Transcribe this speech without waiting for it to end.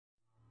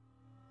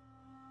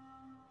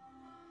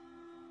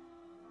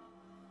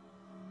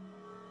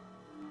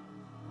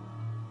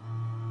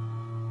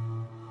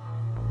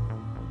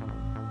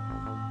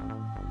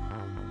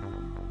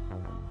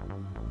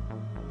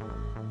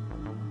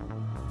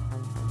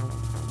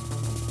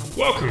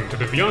Welcome to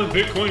the Beyond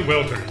Bitcoin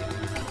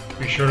Whaletank.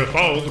 Be sure to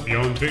follow the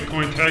Beyond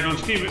Bitcoin tag on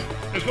Steemit,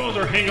 as well as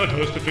our Hangout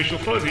host official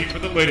Fuzzy for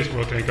the latest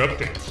Whaletank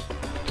updates.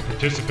 To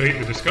participate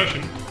in the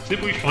discussion,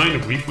 simply find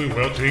a weekly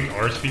Whaletank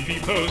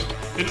RSVP post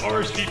and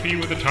RSVP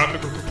with a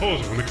topic or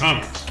proposal in the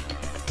comments.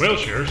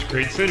 WhaleShares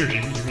creates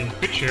synergy between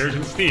BitShares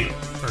and Steem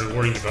by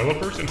rewarding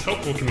developers and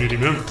helpful community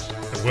members.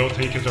 The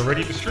Whaletank has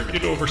already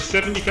distributed over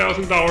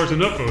 $70,000 in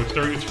upvotes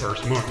during its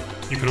first month.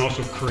 You can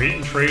also create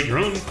and trade your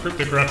own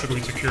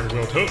cryptographically secure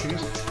whale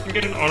tokens and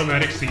get an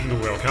automatic seat in the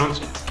Whale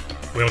Council.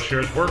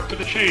 WhaleShares work for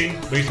the chain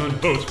based on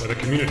votes by the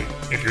community.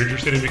 If you're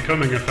interested in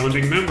becoming a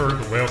founding member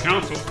of the Whale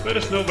Council, let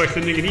us know by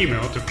sending an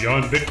email to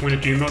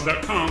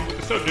beyondbitcoin@gmail.com with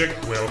the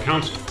subject Whale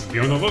Council. Be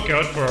on the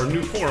lookout for our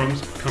new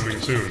forums coming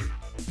soon.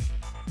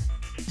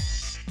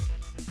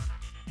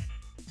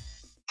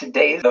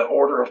 Today, the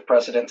order of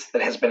precedence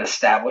that has been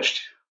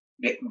established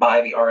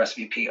by the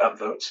RSVP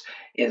upvotes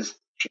is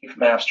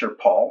cheifmappster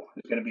Paul,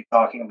 who's going to be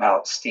talking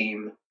about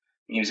Steem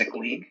Music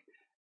League.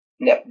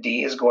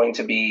 nepd is going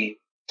to be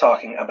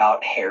talking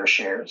about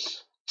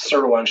Hairshares.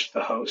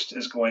 Sirlunchthehost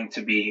is going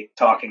to be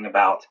talking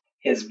about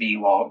his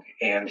vlog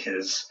and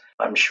his,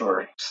 I'm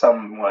sure,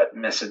 somewhat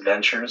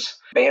misadventures.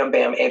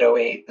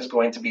 BamBam808 is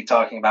going to be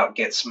talking about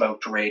Get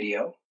Smoked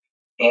Radio.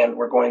 And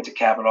we're going to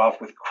cap it off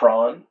with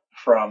Kron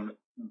from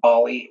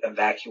Bali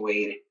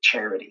Evacuated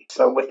Charity.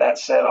 So with that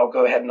said, I'll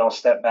go ahead and I'll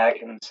step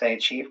back and say,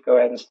 Chief, go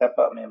ahead and step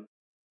up, man.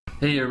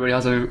 Hey everybody,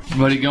 how's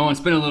everybody going?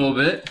 It's been a little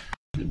bit,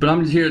 but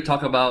I'm here to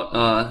talk about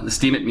the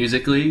Steemit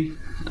Music League.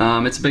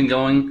 It's been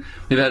going,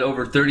 we've had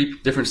over 30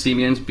 different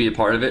Steemians be a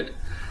part of it.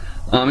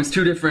 It's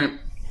two different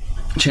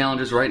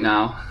challenges right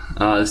now.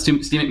 The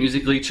Steemit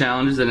Music League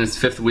challenge is in its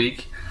 5th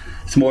week.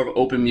 It's more of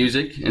open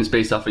music and it's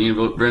based off a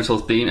universal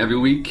theme every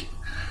week.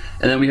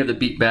 And then we have the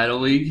Beat Battle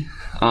League,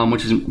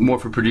 which is more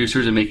for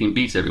producers and making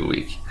beats every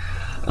week.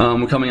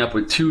 We're coming up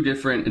with 2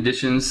 different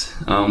editions.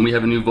 We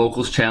have a new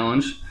vocals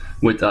challenge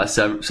with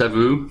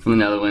Savu from the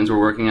Netherlands we're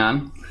working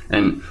on,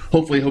 and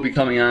hopefully he'll be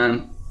coming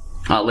on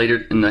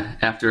later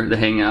after the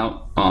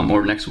Hangout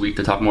or next week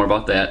to talk more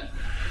about that.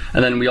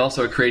 And then we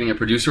also are creating a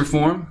producer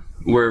forum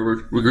where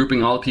we're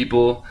grouping all the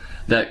people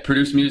that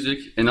produce music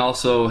and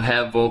also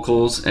have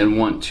vocals and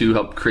want to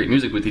help create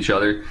music with each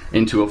other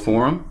into a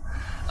forum.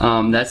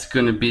 That's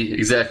going to be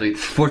exactly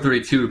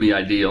 432 would be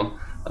ideal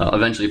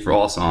eventually for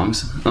all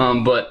songs,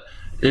 but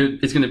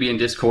it's going to be in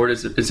Discord.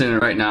 It's in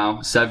it right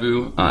now.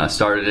 Savu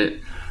started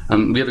it.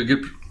 We have a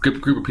good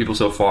group of people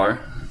so far.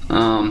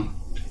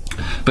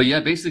 But yeah,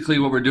 basically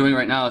what we're doing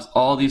right now is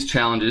all these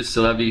challenges.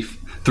 So that'd be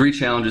 3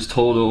 challenges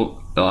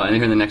total in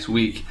the next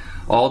week.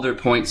 All their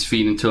points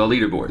feed into a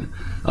leaderboard,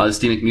 the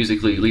Steemit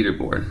Music League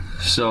leaderboard.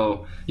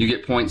 So you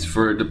get points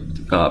for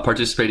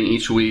participating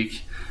each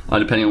week,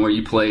 depending on where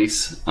you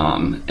place,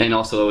 and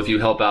also if you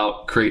help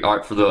out create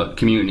art for the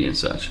community and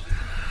such.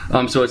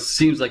 So it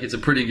seems like it's a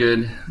pretty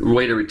good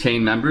way to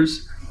retain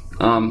members.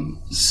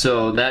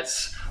 So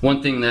that's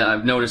one thing that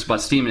I've noticed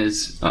about Steem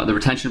is the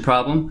retention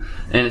problem,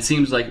 and it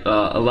seems like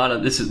a lot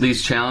of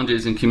these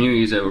challenges and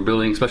communities that we're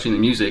building, especially in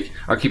the music,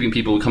 are keeping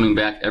people coming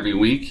back every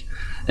week,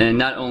 and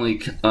not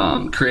only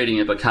creating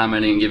it, but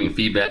commenting and giving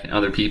feedback in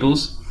other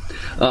people's.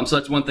 So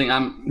that's one thing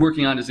I'm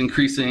working on, is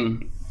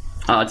increasing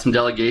some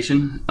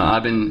delegation.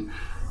 I've been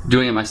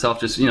doing it myself,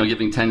 just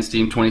giving 10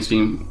 Steem, 20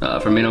 Steem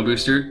for Minnow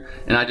Booster,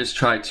 and I just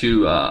try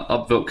to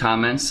upvote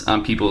comments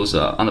on people's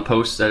on the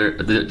posts that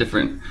are the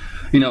different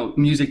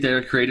music that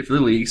are created for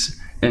the leagues,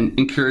 and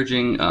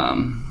encouraging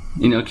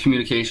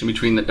communication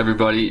between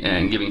everybody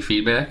and giving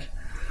feedback.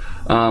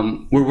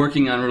 We're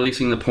working on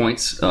releasing the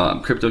points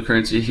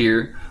cryptocurrency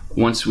here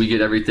once we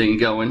get everything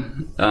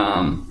going,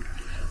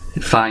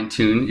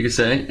 fine-tuned you could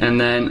say, and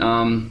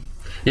then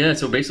yeah,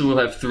 so basically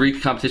we'll have 3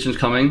 competitions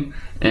coming,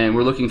 and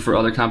we're looking for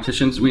other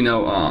competitions. We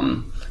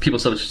know people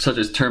such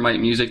as Termite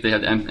Music, they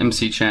have the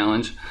MC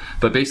Challenge,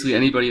 but basically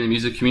anybody in the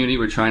music community,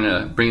 we're trying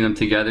to bring them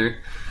together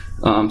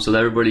so that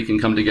everybody can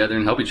come together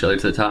and help each other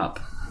to the top.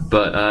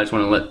 But I just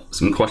want to let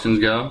some questions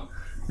go,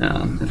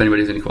 if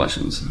anybody has any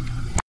questions.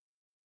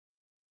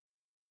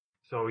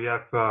 So you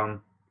have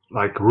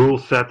like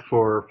rules set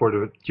for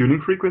the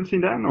tuning frequency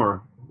then,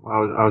 or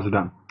how's it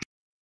done?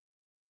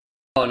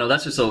 Oh no,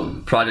 that's just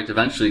a project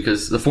eventually,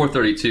 because the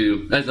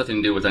 432 has nothing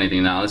to do with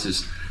anything now.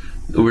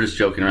 We're just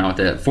joking around with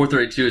that.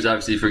 432 is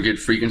obviously for good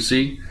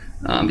frequency,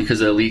 because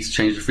the elites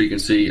changed the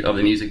frequency of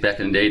the music back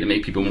in the day to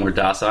make people more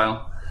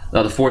docile.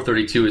 The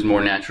 432 is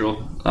more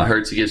natural.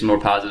 Hertz gives more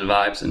positive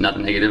vibes and not the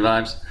negative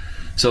vibes.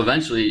 So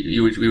eventually,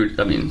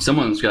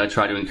 someone's got to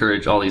try to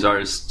encourage all these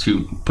artists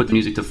to put the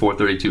music to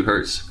 432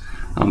 hertz.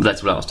 But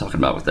that's what I was talking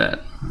about with that.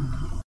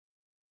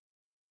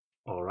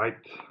 All right.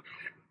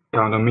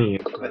 Count on me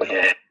if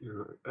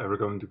you're ever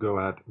going to go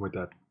ahead with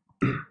that.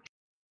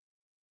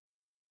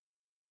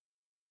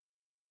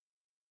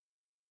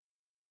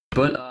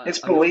 But it's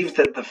believed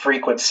that the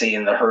frequency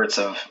and the hertz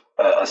of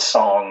a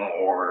song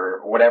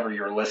or whatever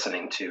you're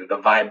listening to, the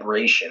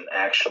vibration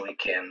actually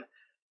can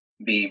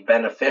be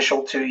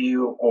beneficial to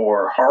you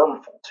or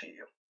harmful to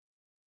you.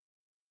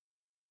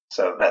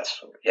 So that's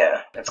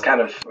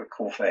kind of a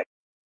cool thing.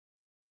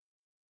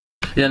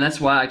 Yeah, and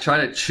that's why I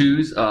try to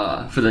choose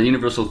for the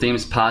universal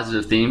themes,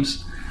 positive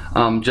themes,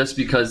 just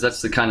because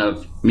that's the kind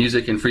of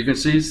music and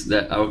frequencies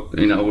that I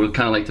would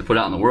kind of like to put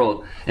out in the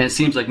world. And it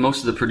seems like most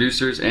of the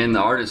producers and the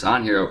artists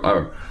on here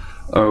are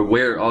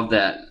aware of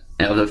that,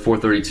 of the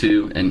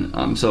 432.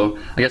 And so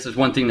I guess there's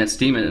one thing that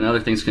Steemit and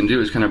other things can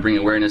do is kind of bring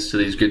awareness to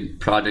these good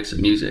projects of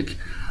music.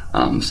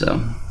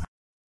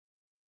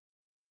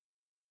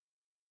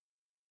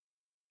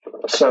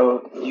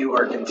 So you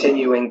are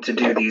continuing to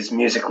do these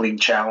Music League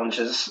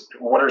challenges.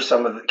 What are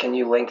some of the, can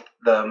you link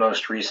the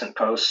most recent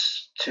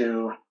posts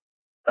to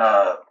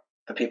the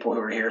people who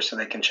are here so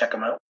they can check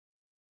them out?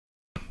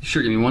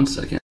 Sure, give me 1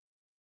 second.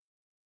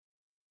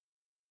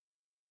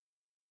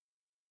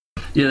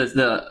 Yeah,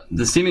 the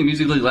Steemit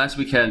Music League last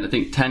week had, I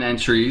think, 10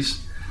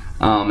 entries,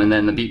 and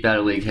then the Beat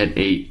Battle League had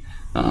 8.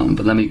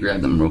 But let me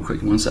grab them real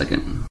quick, 1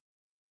 second.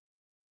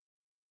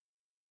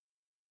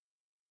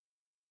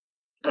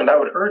 And I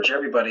would urge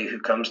everybody who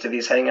comes to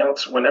these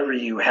Hangouts, whenever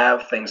you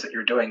have things that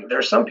you're doing, there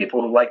are some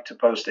people who like to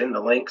post in the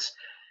links.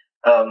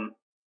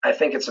 I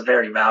think it's a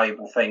very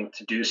valuable thing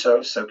to do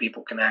so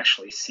people can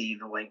actually see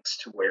the links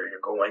to where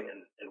you're going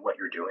and what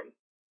you're doing.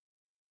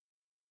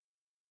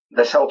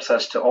 This helps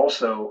us to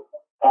also,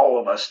 all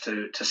of us,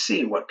 to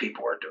see what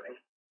people are doing.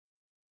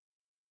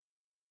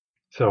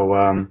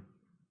 So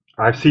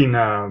I've seen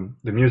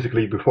the Music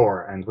League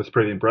before, and it was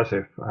pretty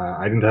impressive.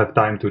 I didn't have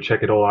time to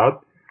check it all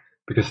out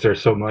because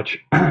there's so much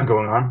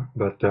going on,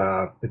 but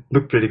it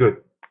looked pretty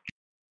good.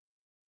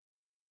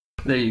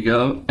 There you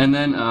go. And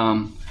then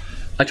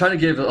I try to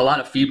give a lot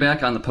of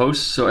feedback on the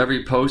posts. So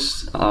every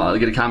post, they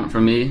get a comment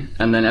from me,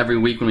 and then every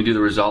week when we do the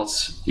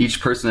results,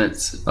 each person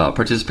that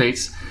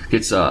participates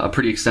gets a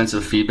pretty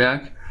extensive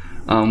feedback.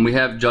 We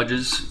have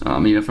judges,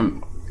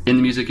 from in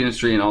the music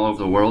industry and all over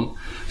the world,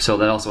 so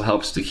that also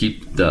helps to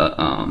keep the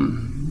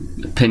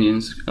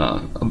opinions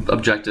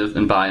objective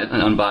and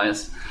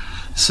unbiased.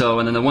 So,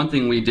 and then the one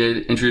thing we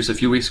did introduce a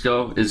few weeks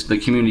ago is the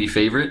community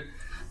favorite.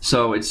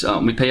 So it's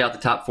we pay out the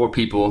top 4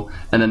 people,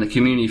 and then the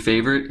community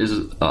favorite is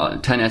 10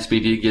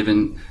 SBD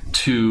given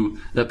to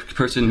the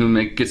person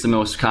who gets the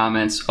most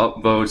comments,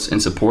 upvotes,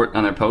 and support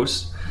on their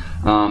posts.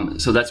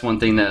 So that's one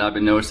thing that I've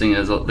been noticing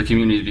is the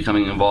community is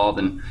becoming involved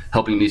in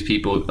helping these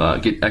people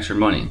get extra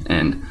money,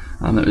 and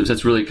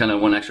that's really kind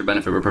of one extra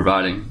benefit we're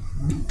providing.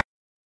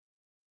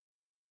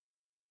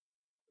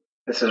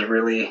 This is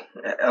really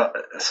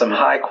some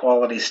high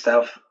quality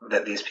stuff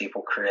that these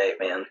people create,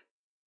 man.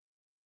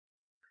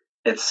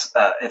 It's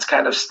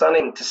kind of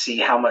stunning to see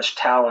how much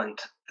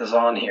talent is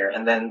on here,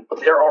 and then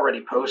they're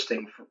already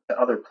posting to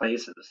other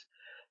places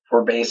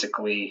for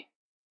basically,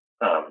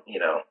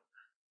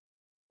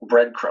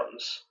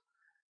 breadcrumbs.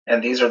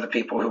 And these are the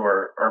people who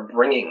are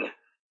bringing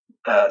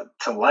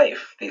to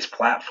life these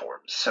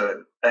platforms.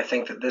 So I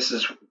think that this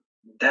is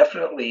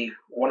definitely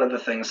one of the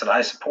things that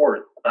I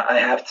support. I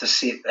have to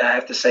say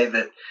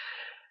that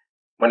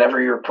whenever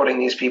you're putting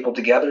these people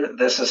together,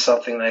 this is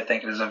something that I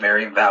think is a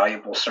very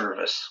valuable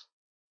service.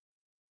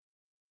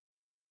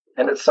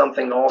 And it's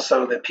something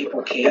also that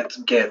people can't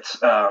get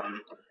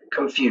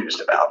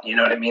confused about. You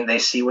know what I mean? They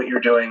see what you're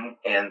doing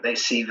and they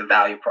see the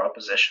value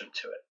proposition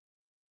to it.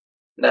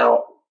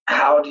 Now,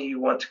 how do you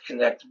want to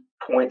connect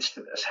points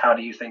to this? How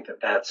do you think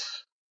that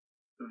that's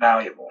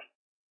valuable?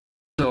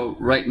 So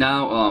right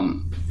now,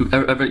 we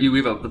have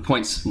the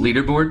points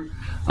leaderboard.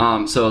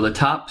 So the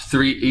top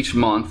 3 each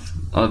month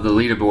of the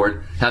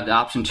leaderboard have the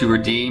option to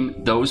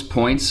redeem those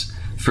points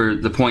for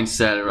the points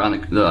that are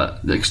on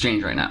the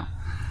exchange right now.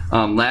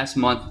 Last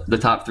month, the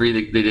top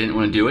 3, they didn't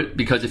want to do it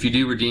because if you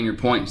do redeem your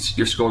points,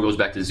 your score goes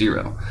back to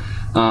 0.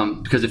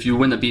 Because if you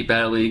win the Beat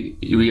Battle League,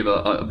 we have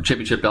a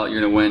championship belt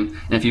you're going to win.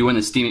 And if you win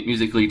the Steemit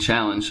Music League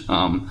Challenge,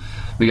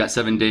 we got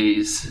 7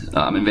 days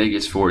in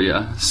Vegas for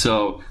you.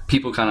 So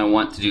people kind of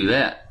want to do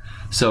that.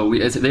 So they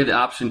have the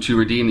option to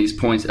redeem these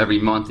points every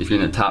month if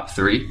you're in the top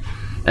 3.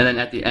 And then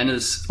at the end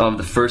of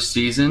the first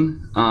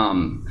season,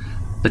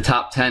 the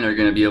top 10 are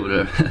going to be able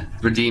to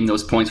redeem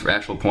those points for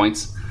actual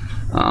points.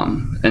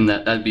 And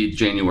that'd be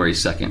January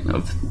 2nd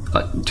of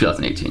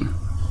 2018.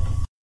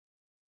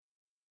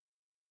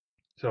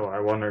 So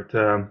I wondered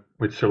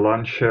with Sir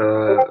Lunch,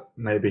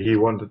 maybe he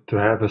wanted to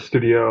have a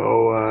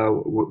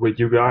studio with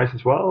you guys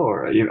as well,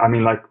 or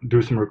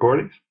do some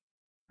recordings,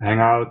 hang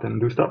out and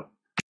do stuff.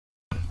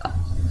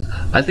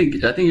 I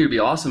think it would be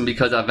awesome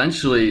because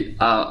eventually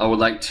I would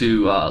like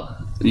to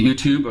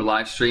YouTube or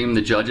live stream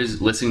the judges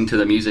listening to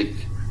the music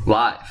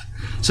live.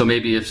 So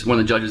maybe if one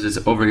of the judges is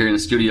over here in the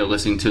studio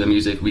listening to the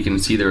music, we can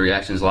see their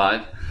reactions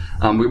live.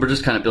 We were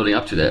just kind of building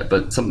up to that,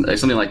 but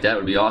something like that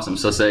would be awesome.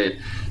 So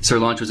say Sir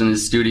Lunch was in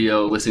his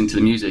studio listening to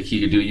the music, he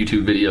could do a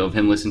YouTube video of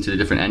him listening to the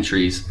different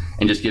entries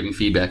and just giving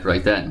feedback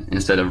right then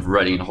instead of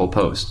writing a whole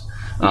post.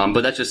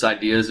 But that's just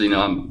ideas,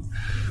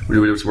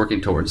 we're just working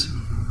towards.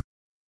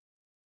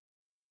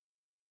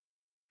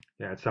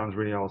 Yeah, it sounds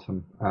really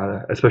awesome,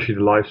 especially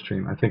the live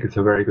stream. I think it's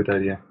a very good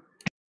idea.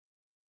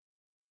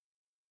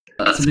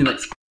 Something like...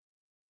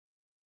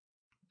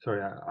 Sorry,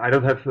 I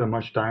don't have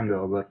much time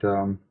though, but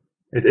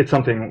it's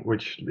something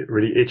which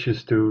really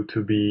itches to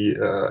be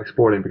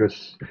exporting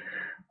because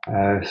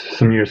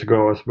Some years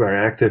ago, I was very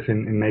active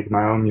in making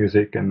my own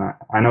music, and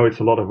I know it's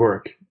a lot of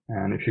work.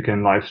 And if you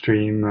can live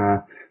stream,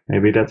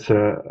 maybe that's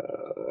a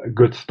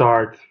good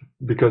start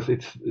because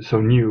it's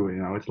so new.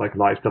 You know, it's like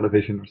live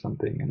television or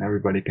something, and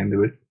everybody can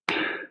do it.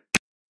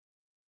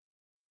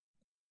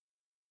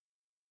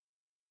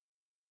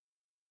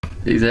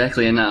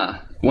 Exactly, and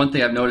one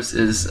thing I've noticed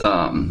is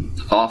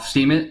off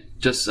Steemit,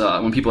 just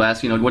when people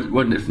ask,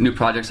 what new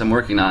projects I'm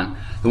working on,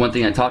 the one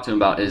thing I talk to them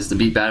about is the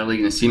Beat Battle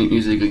League and the Steemit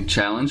Music League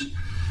Challenge,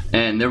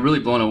 and they're really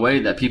blown away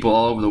that people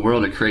all over the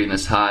world are creating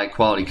this high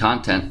quality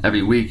content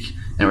every week,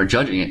 and we're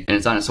judging it, and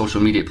it's on a social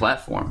media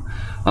platform.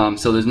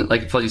 So there's,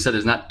 like Fuzzy said,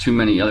 there's not too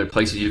many other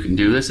places you can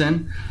do this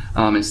in.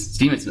 And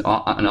Steem, it's an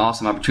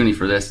awesome opportunity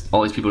for this,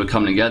 all these people to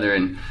come together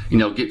and,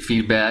 get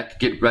feedback,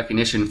 get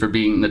recognition for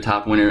being the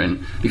top winner,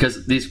 and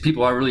because these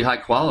people are really high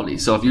quality.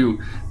 So if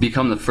you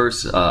become the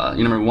first,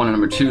 number one and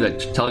number two,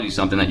 that tells you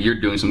something that you're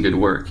doing some good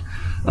work.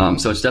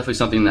 So it's definitely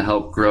something to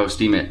help grow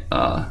Steemit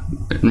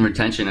in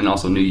retention and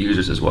also new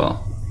users as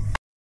well.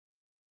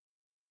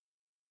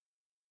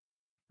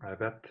 I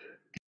bet.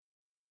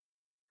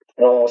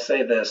 Well, I'll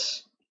say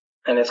this,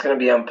 and it's going to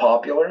be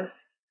unpopular,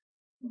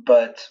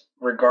 but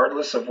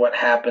regardless of what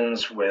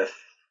happens with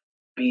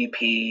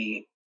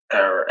BP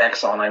or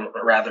Exxon,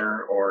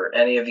 rather, or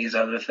any of these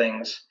other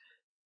things,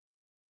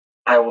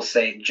 I will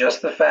say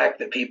just the fact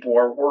that people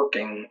are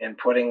working and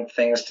putting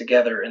things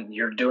together and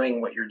you're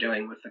doing what you're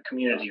doing with the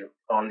community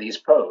on these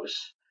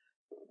posts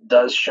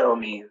does show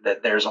me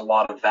that there's a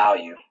lot of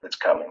value that's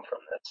coming from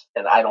this.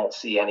 And I don't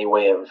see any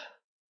way of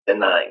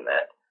denying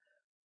that.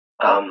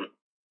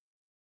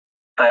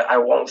 I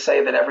won't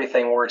say that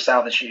everything works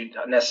out that you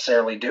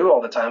necessarily do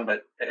all the time,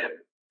 but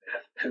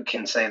who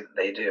can say that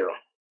they do,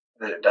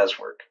 that it does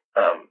work?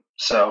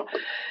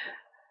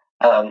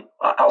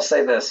 I'll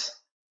say this.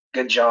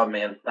 Good job,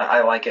 man.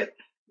 I like it.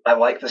 I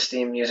like the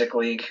Steem Music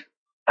League.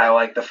 I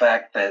like the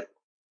fact that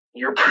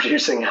you're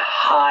producing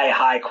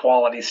high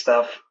quality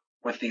stuff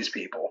with these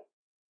people.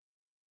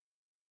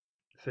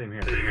 Same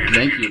here.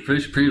 Thank you.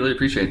 Really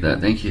appreciate that.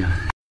 Thank you.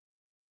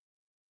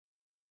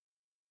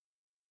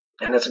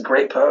 And it's a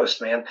great post,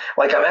 man.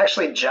 Like, I'm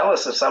actually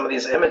jealous of some of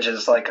these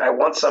images. Like, I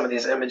want some of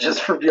these images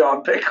for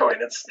Beyond Bitcoin.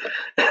 It's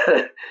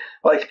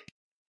like,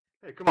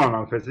 hey, come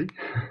on, Fizzy.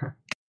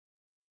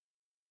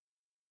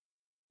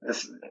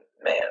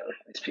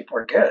 These people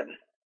are good.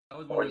 That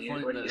was one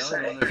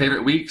of their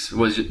favorite weeks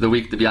was the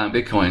week the Beyond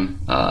Bitcoin,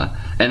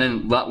 and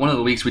then one of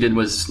the weeks we did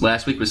was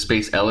last week was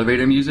space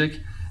elevator music,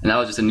 and that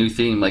was just a new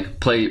theme,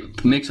 like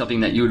make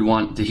something that you would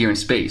want to hear in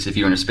space if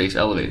you were in a space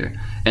elevator.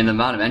 And the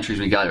amount of entries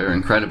we got are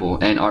incredible,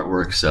 and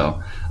artwork.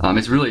 So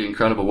it's really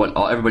incredible what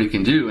everybody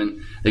can do,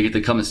 and they get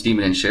to come and Steem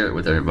it and share it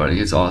with everybody.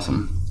 It's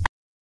awesome.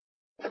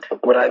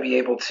 Would I be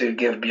able to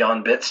give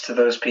Beyond Bits to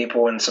those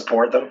people and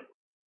support them?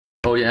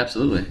 Oh yeah,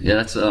 absolutely. Yeah,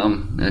 that's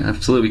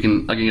absolutely. I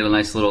can get a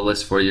nice little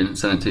list for you and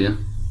send it to you.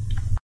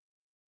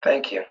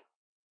 Thank you.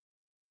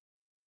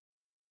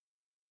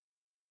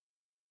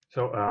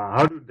 So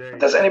how do they?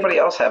 Does anybody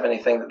else have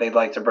anything that they'd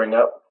like to bring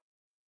up?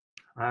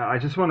 I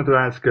just wanted to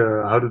ask,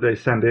 how do they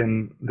send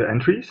in the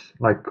entries,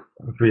 like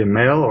via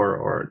mail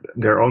or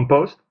their own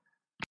post?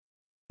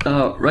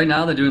 Right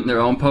now they're doing their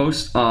own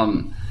post.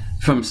 Some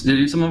of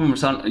them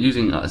are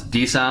using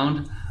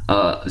D-Sound.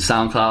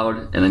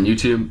 SoundCloud and then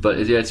YouTube, but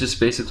it's just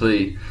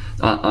basically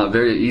a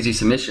very easy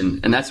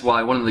submission, and that's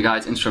why one of the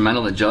guys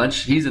instrumental to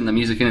judge, he's in the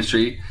music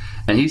industry,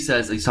 and he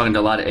says he's talking to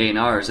a lot of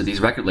A&Rs at these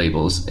record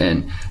labels,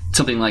 and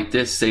something like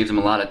this saves them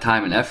a lot of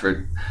time and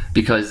effort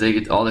because they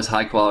get all this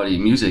high quality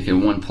music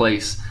in one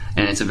place,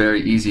 and it's a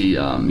very easy,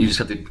 you just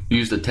have to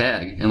use the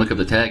tag and look up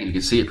the tag and you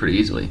can see it pretty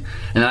easily.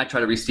 And I try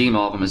to re-steam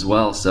all of them as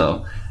well,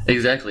 so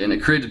exactly. And the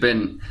Crid's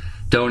been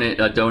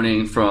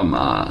donating from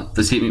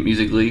the Steemit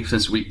Music League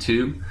since week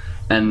 2,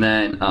 and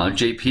then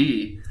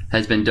JP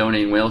has been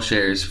donating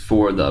WhaleShares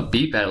for the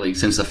Beat Battle League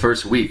since the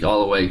first week,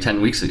 all the way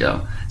 10 weeks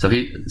ago. So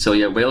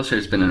WhaleShares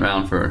has been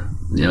around for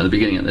the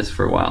beginning of this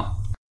for a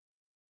while.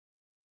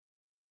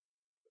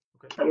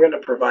 I'm going to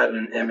provide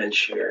an image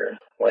here,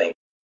 link.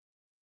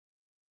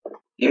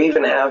 You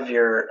even have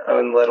your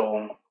own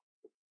little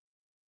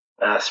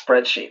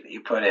spreadsheet that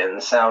you put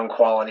in: sound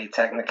quality,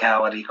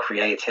 technicality,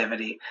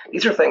 creativity.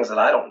 These are things that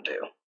I don't do.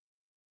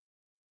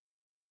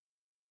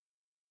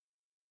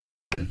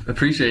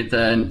 Appreciate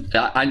that, and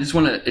I just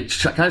want to. It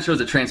kind of shows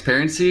the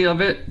transparency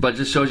of it, but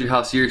just shows you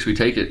how serious we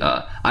take it.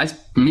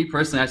 Me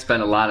personally, I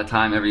spend a lot of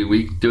time every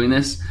week doing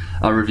this,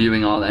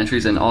 reviewing all the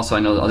entries, and also I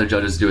know the other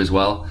judges do as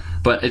well.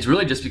 But it's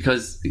really just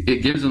because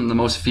it gives them the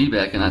most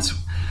feedback, and that's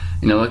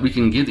we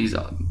can give these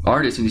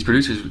artists and these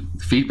producers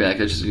feedback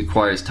that just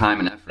requires time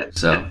and effort.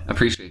 So I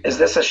appreciate it. Is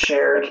this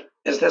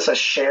a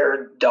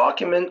shared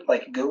document,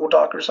 like a Google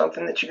Doc or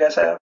something that you guys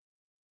have?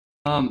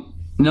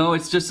 No,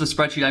 it's just a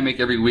spreadsheet I make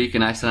every week,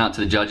 and I send out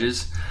to the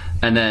judges,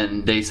 and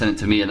then they send it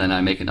to me, and then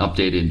I make an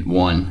updated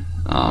one,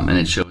 and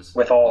it shows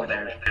with all of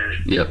their.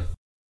 Yep.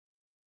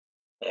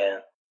 Yeah.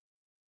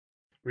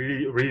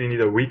 We really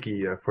need a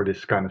wiki for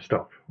this kind of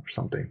stuff or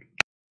something,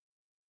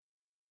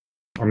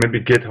 or maybe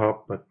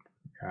GitHub, but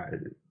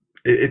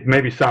it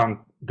maybe sound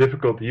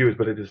difficult to use,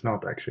 but it is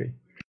not actually.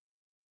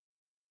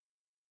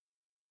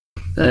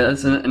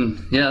 That's what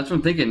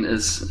I'm thinking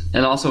is,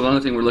 and also another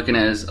thing we're looking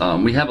at is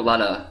we have a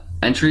lot of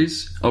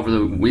entries over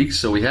the weeks,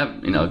 so we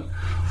have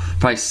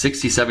probably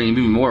 60, 70,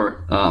 even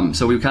more.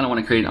 So we kind of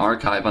want to create an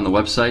archive on the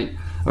website,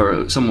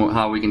 or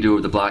somehow we can do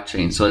it with the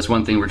blockchain. So that's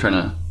one thing we're trying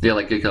to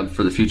get up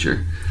for the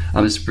future,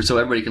 so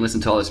everybody can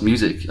listen to all this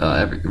music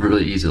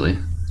really easily.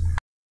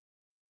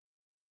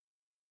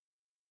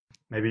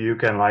 Maybe you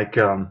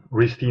can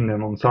re-steam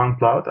them on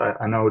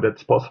SoundCloud. I know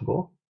that's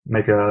possible.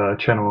 Make a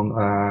channel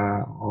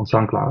on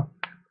SoundCloud.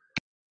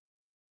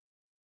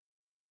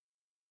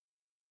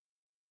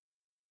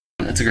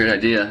 That's a great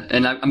idea.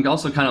 And I'm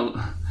also kind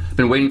of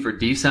been waiting for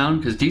D-Sound,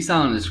 because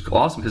D-Sound is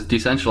awesome because it's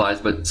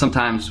decentralized, but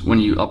sometimes when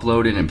you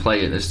upload it and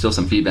play it, there's still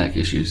some feedback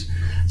issues.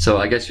 So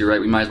I guess you're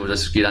right. We might as well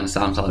just get on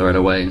SoundCloud right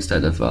away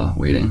instead of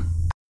waiting.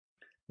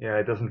 Yeah,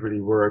 it doesn't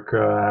really work.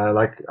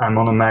 I'm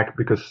on a Mac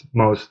because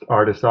most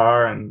artists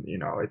are, and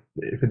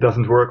if it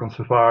doesn't work on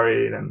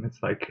Safari, then it's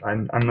like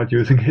I'm not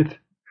using it.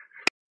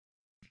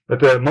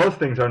 But most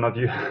things are not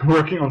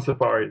working on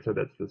Safari, so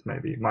that's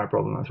maybe my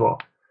problem as well.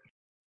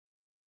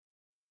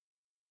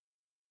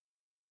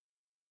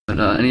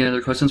 But any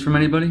other questions from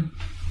anybody?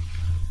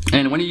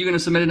 And when are you going to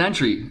submit an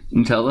entry,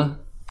 nutela?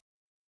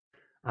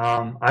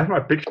 I have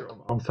my picture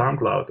on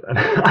SoundCloud, and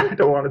I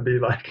don't want to be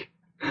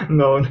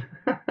known.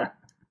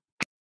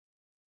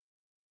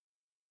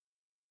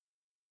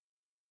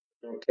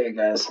 Okay,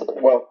 guys.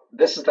 Well,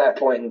 this is that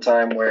point in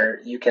time where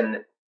you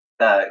can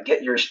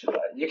get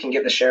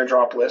the share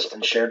drop list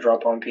and share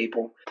drop on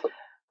people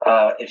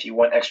if you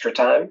want extra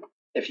time.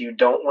 If you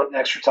don't want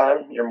extra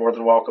time, you're more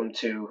than welcome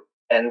to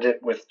end it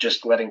with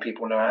just letting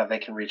people know how they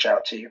can reach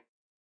out to you.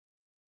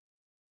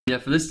 Yeah,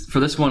 for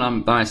this one,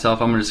 I'm by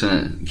myself. I'm just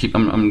gonna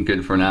I'm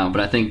good for now.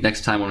 But I think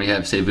next time when we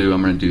have Cebu,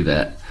 I'm gonna do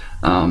that.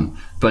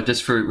 But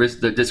just for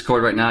the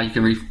Discord right now, you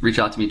can reach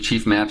out to me,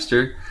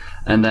 cheifmappster,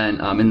 and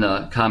then in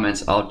the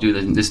comments, I'll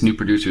do this new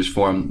producers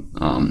forum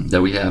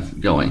that we have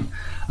going.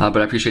 But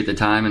I appreciate the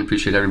time and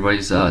appreciate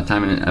everybody's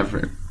time and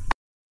effort.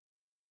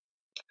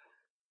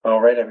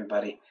 All right,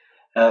 everybody.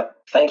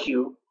 Thank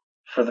you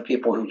for the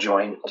people who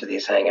join to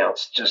these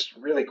Hangouts. Just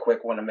really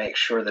quick, want to make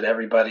sure that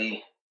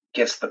everybody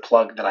gets the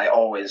plug that I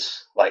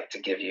always like to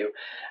give you,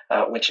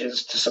 which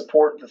is to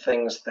support the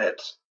things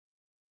that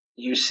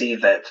you see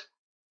that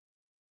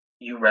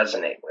you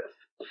resonate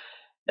with.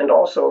 And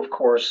also, of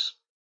course,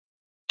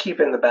 keep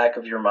in the back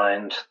of your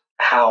mind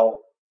how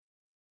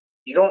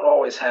you don't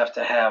always have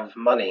to have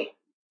money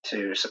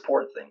to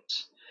support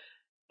things.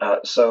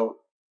 So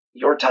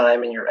your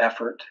time and your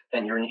effort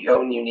and your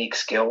own unique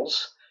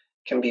skills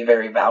can be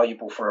very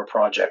valuable for a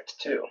project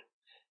too.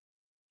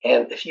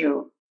 And if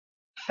you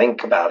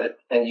think about it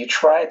and you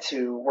try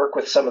to work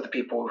with some of the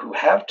people who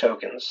have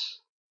tokens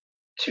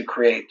to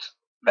create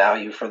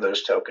value for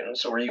those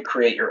tokens, or you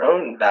create your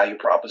own value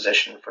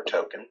proposition for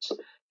tokens,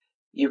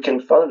 you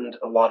can fund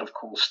a lot of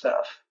cool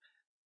stuff,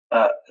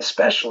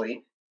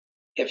 especially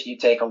if you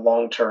take a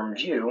long-term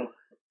view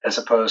as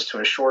opposed to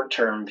a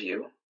short-term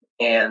view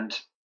and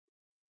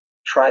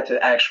try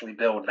to actually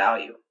build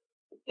value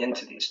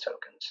into these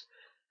tokens.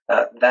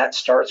 That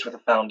starts with a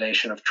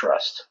foundation of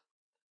trust,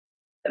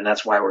 and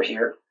that's why we're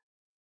here.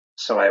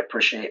 So I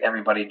appreciate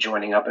everybody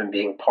joining up and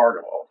being part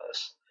of all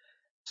this.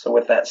 So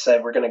with that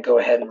said, we're going to go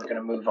ahead and we're going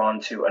to move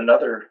on to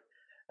another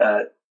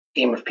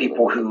team of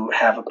people who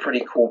have a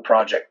pretty cool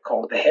project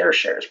called the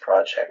Hairshares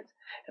Project,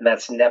 and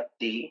that's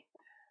nepd.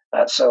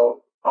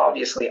 So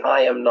obviously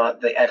I am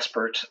not the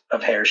expert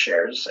of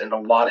Hairshares, and a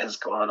lot has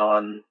gone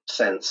on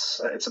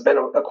since. It's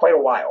been quite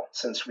a while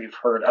since we've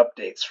heard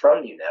updates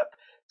from UNEP.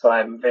 So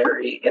I'm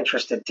very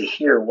interested to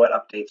hear what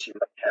updates you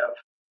might have.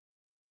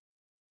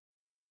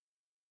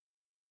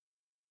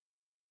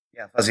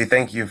 Yeah, Fuzzy,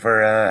 thank you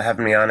for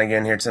having me on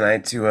again here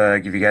tonight to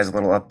give you guys a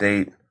little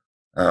update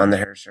on the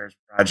Hairshares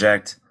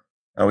project.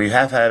 We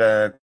have had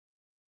a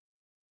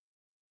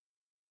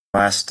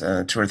last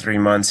 2 or 3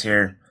 months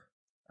here.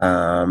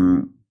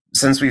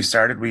 Since we've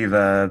started, we've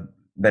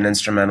been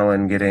instrumental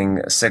in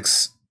getting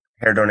 6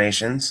 hair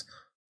donations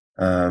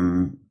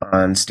on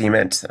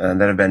Steemit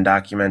that have been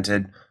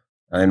documented.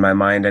 In my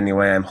mind,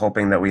 anyway, I'm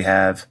hoping that we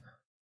have,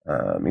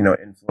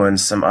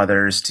 influenced some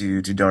others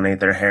to donate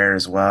their hair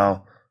as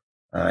well.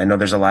 I know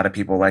there's a lot of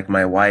people like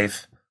my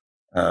wife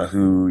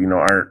who,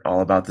 aren't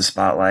all about the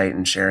spotlight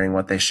and sharing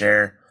what they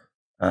share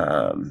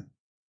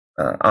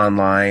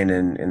online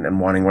and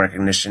wanting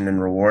recognition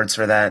and rewards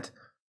for that.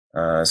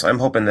 So I'm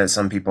hoping that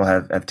some people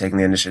have taken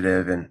the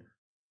initiative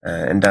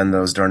and done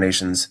those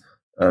donations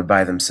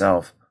by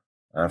themselves.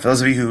 For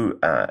those of you who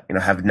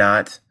have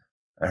not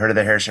heard of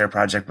the Hairshare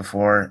Project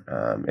before,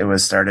 it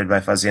was started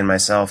by Fuzzy and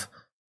myself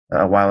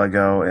a while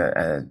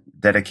ago,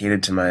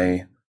 dedicated to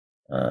my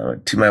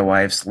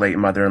wife's late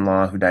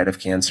mother-in-law who died of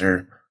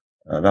cancer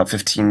about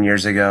 15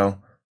 years ago.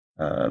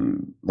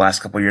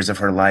 Last couple years of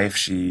her life,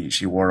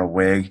 she wore a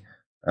wig.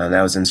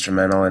 That was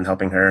instrumental in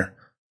helping her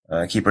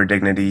keep her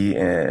dignity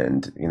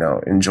and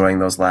enjoying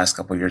those last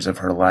couple years of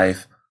her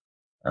life.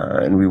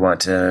 and we want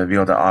to be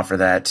able to offer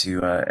that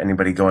to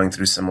anybody going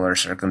through similar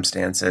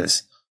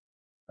circumstances.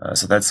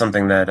 So that's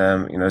something that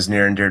is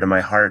near and dear to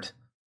my heart,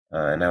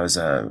 and I was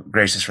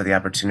gracious for the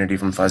opportunity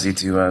from Fuzzy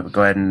to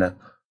go ahead and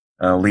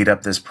lead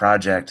up this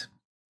project.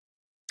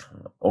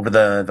 Over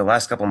the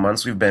last couple of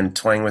months, we've been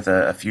toying with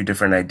a few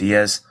different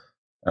ideas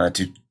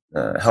to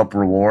help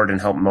reward and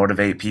help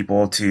motivate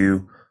people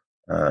to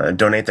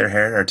donate their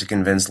hair, or to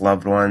convince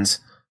loved ones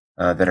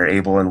that are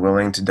able and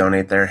willing to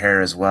donate their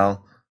hair as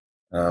well.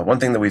 One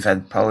thing that we've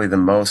had probably the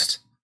most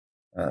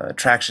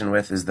traction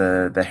with is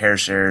the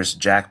Hairshares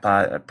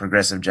jackpot, a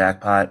progressive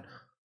jackpot,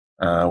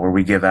 where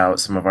we give out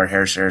some of our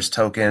Hairshares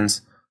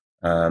tokens,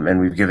 and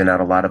we've given out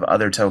a lot of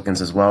other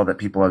tokens as well that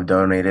people have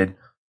donated.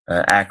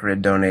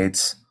 Acrid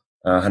donates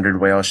 100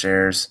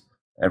 WhaleShares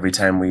every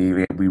time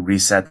we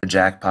reset the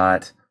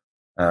jackpot.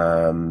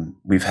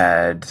 We've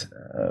had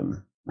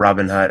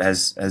Robinhood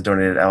has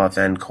donated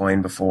LFN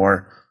coin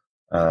before.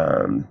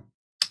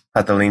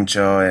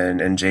 Patalincho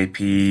and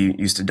JP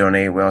used to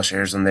donate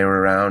WhaleShares when they were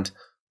around.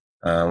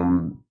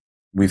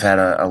 We've had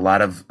a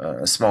lot of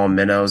small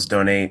minnows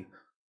donate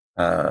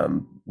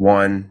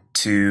 1,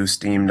 2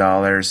 Steem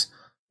dollars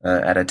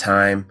at a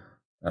time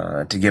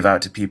to give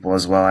out to people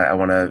as well. I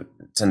want to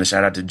send a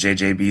shout out to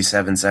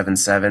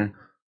JJB777,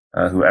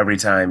 who every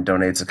time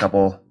donates a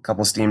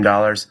couple Steem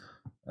dollars.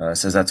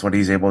 Says that's what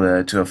he's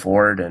able to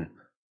afford, and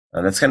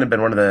that's kind of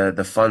been one of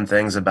the fun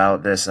things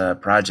about this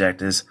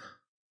project is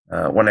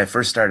when I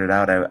first started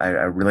out, I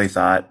really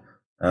thought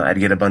I'd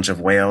get a bunch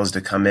of whales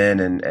to come in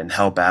and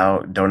help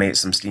out, donate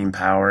some Steem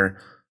power,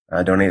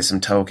 donate some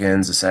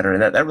tokens, etc.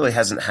 And that really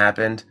hasn't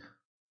happened.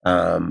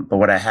 But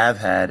what I have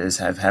had is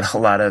I've had a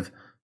lot of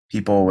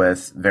people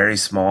with very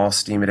small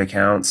Steemit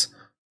accounts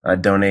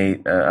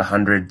donate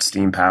 100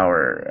 Steem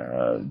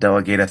power,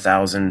 delegate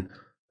 1,000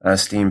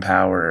 Steem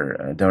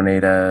power,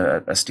 donate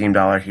a Steem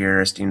dollar here,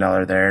 a Steem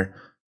dollar there,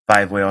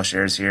 5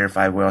 WhaleShares here,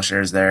 5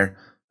 WhaleShares there,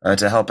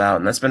 to help out.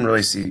 And that's been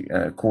really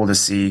cool to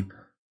see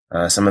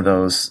some of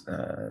those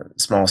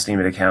small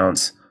Steemit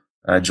accounts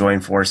join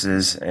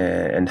forces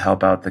and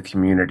help out the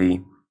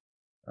community.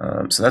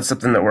 So that's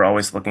something that we're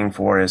always looking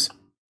for is,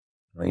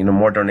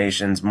 more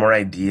donations, more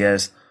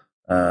ideas,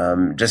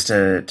 just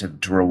to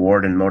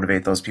reward and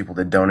motivate those people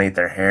to donate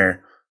their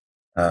hair.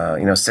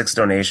 6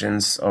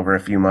 donations over a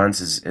few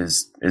months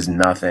is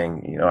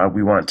nothing.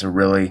 We want to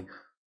really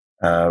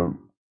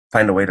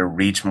find a way to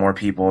reach more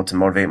people, to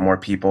motivate more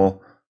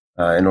people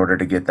in order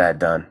to get that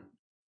done.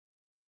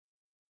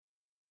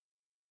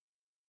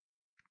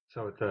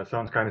 So it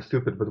sounds kind of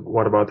stupid, but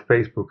what about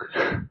Facebook?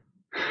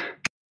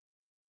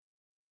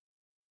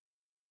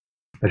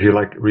 Have you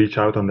reach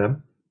out on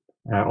them?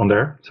 On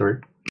there,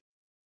 sorry.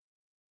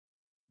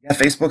 Yeah,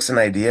 Facebook's an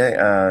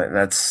idea.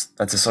 That's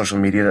a social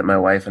media that my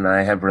wife and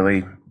I have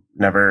really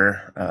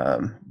never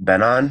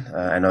been on.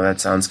 I know that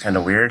sounds kind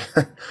of weird,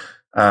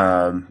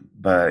 but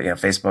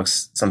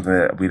Facebook's something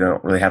that we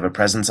don't really have a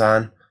presence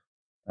on.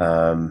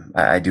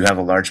 I do have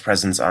a large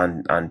presence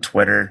on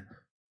Twitter.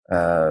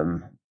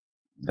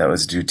 That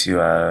was due to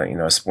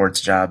a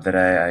sports job that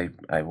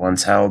I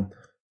once held,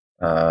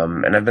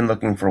 and I've been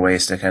looking for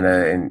ways to kind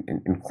of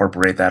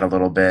incorporate that a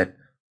little bit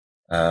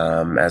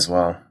as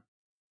well.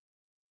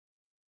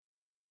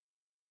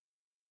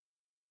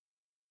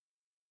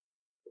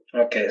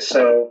 Okay,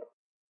 so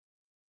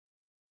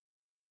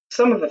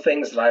some of the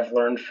things that I've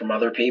learned from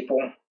other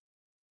people,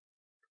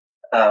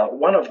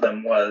 one of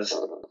them was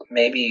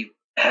maybe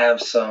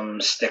have some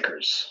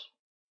stickers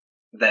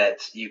that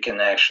you can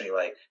actually,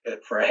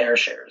 for a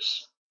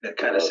Hairshares, that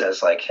kind of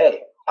says, hey,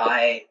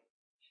 I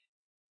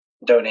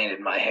donated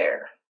my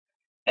hair,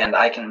 and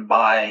I can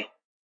buy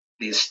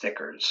these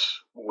stickers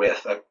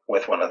with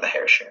one of the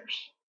Hairshares.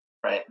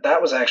 Right,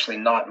 that was actually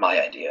not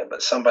my idea,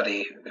 but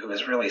somebody who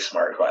is really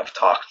smart, who I've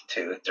talked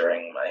to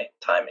during my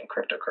time in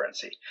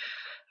cryptocurrency,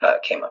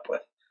 came up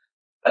with.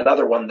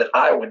 Another one that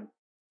I would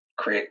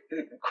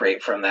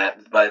create from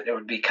that, but it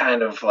would be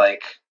kind of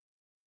like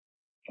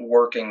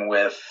working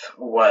with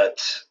what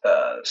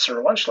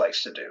Sir Lunch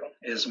likes to do,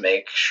 is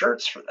make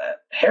shirts for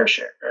that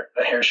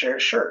a Hairshare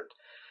shirt.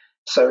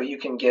 So you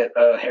can get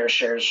a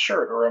Hairshares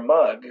shirt or a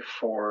mug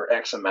for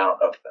X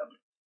amount of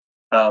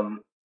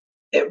them.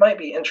 It might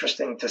be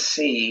interesting to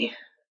see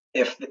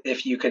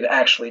if you could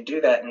actually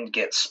do that and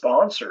get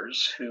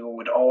sponsors who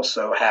would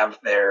also have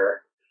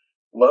their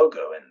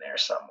logo in there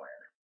somewhere.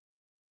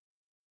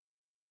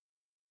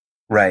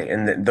 Right,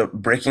 and the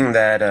breaking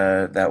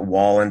that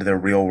wall into the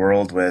real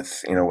world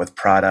with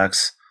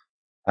products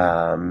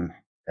and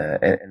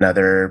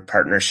other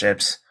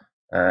partnerships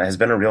has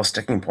been a real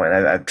sticking point.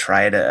 I've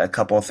tried a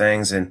couple of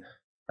things and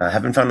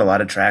haven't found a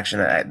lot of traction.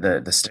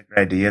 The sticker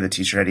idea, the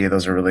T-shirt idea,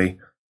 those are really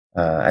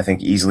I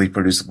think easily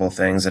producible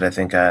things that I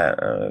think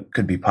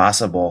could be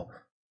possible.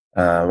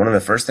 One of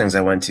the first things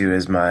I went to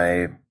is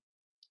my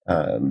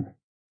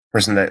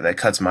person that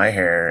cuts my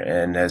hair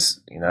and has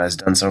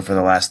done so for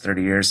the last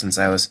 30 years since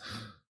I was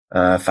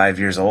 5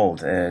 years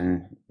old.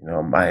 And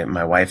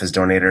my wife has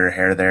donated her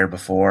hair there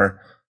before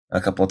a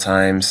couple of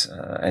times.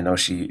 I know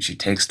she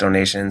takes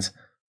donations,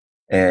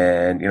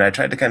 And I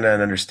tried to kind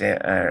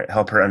of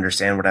help her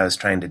understand what I was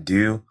trying to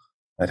do.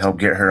 I'd help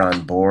get her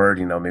on board.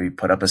 Maybe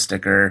put up a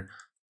sticker,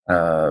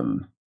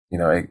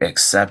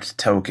 accept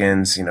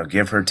tokens.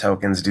 Give her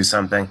tokens, do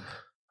something.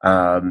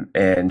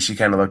 And she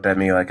kind of looked at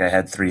me like I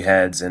had three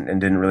heads and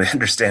didn't really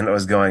understand what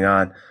was going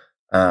on.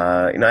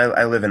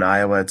 I live in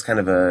Iowa. It's kind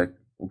of a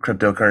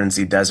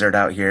cryptocurrency desert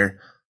out here.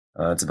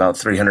 It's about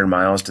 300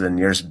 miles to the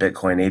nearest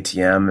Bitcoin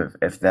ATM,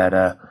 if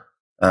that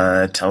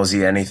tells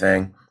you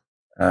anything.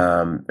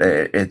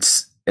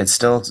 It's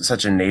still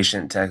such a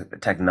nascent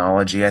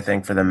technology, I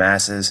think, for the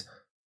masses.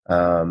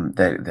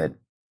 That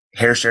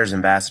Hairshares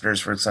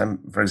ambassadors, for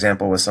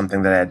example, was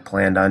something that I had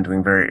planned on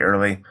doing very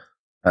early.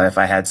 If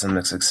I had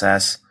some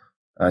success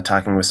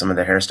talking with some of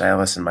the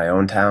hairstylists in my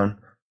own town,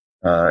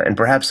 and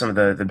perhaps some of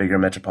the bigger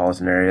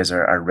metropolitan areas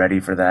are ready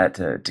for that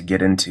to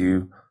get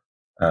into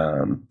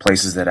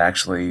places that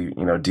actually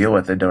deal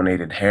with the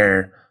donated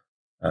hair,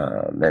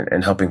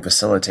 and helping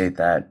facilitate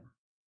that.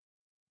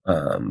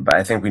 But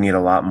I think we need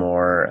a lot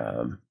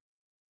more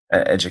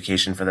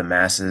education for the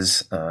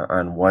masses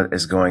on what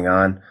is going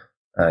on.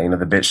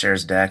 The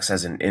BitShares DEX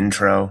as an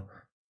intro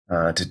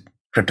to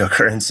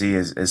cryptocurrency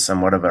is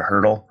somewhat of a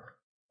hurdle,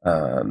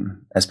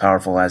 as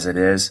powerful as it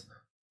is.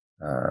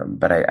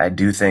 But I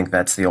do think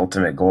that's the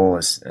ultimate goal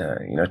is,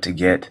 to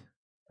get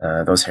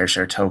those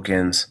Hairshare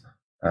tokens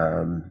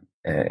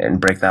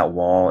and break that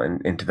wall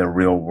into the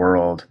real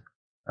world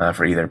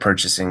for either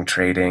purchasing,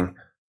 trading,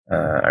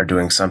 or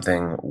doing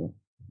something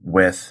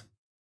with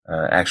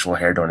actual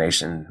hair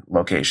donation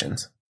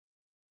locations.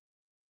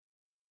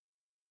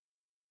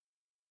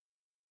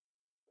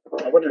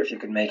 I wonder if you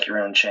could make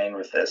your own chain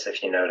with this,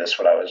 if you notice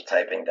what I was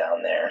typing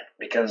down there.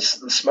 Because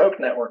the Smoke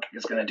Network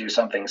is going to do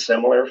something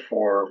similar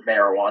for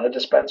marijuana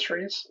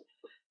dispensaries,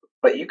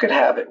 but you could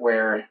have it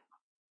where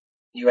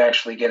you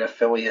actually get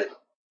affiliated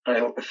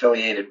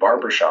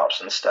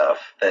barbershops and stuff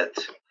that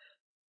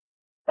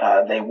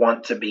they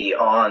want to be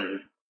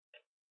on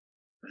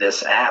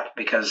this app,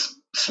 because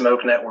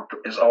Smoke Network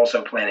is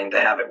also planning to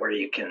have it where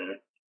you can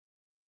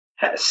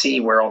see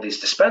where all these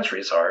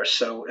dispensaries are,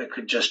 so it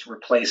could just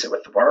replace it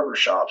with the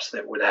barbershops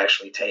that would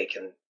actually take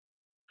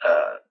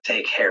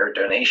hair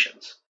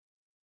donations.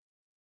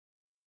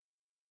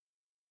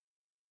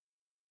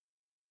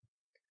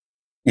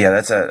 Yeah,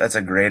 that's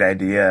a great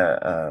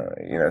idea.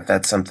 If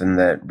that's something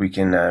that we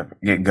can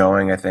get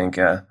going, I think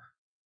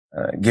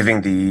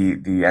giving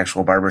the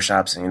actual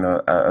barbershops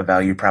a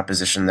value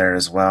proposition there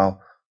as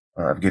well,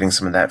 of getting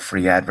some of that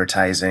free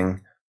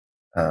advertising,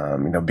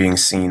 being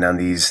seen on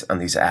these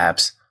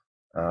apps,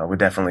 would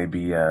definitely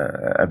be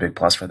a big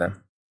plus for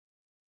them.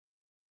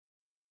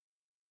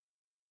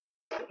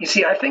 You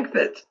see, I think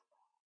that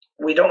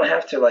we don't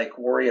have to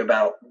worry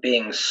about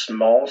being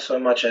small so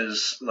much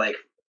as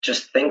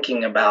just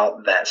thinking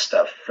about that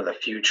stuff for the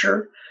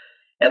future.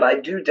 And I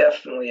do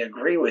definitely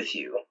agree with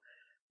you.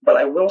 But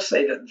I will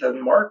say that the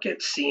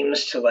market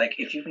seems to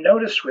if you've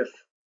noticed with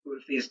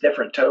these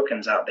different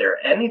tokens out there,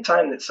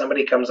 anytime that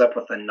somebody comes up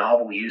with a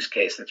novel use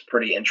case that's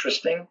pretty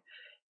interesting,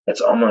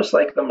 it's almost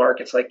like the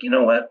market's like, you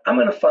know what, I'm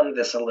going to fund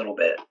this a little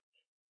bit.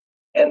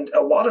 And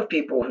a lot of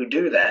people who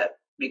do that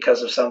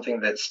because of something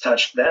that's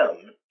touched them,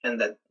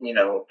 and that,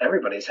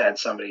 everybody's had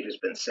somebody who's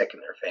been sick in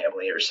their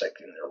family or sick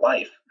in their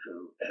life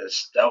who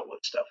has dealt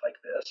with stuff like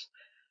this.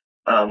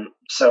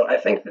 So I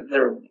think that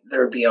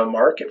there would be a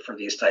market for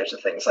these types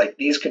of things.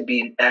 These could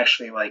be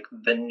actually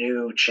the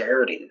new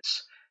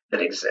charities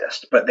that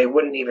exist, but they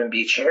wouldn't even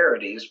be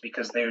charities,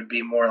 because they would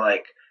be more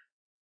like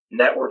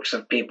networks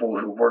of people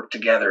who work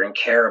together and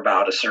care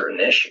about a certain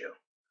issue.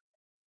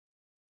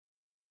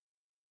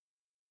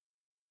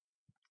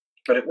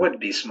 But it would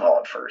be small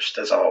at first,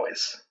 as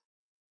always.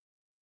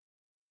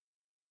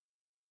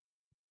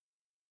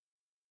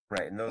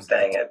 Right, and those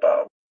Dang it,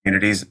 Bob.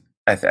 communities,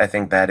 I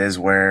think that is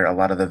where a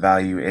lot of the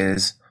value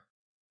is.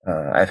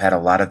 I've had a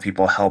lot of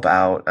people help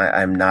out.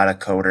 I'm not a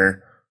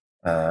coder.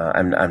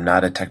 I'm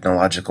not a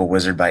technological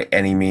wizard by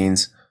any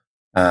means,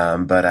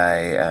 but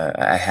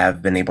I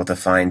have been able to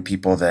find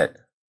people that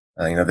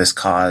this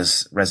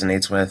cause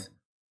resonates with,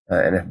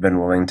 and have been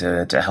willing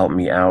to help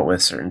me out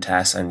with certain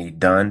tasks I need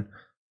done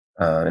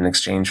in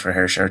exchange for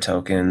Hairshare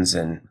tokens,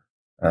 and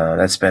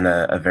that's been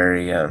a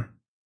very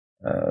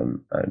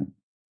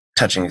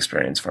touching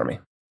experience for me.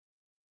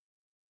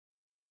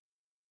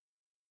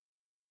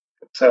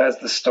 So has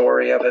the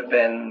story of it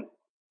been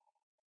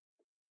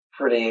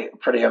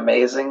pretty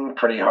amazing,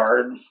 pretty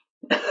hard?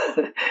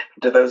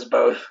 Do those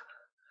both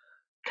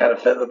kind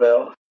of fit the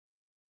bill?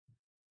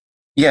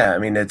 Yeah, I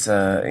mean it's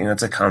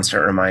a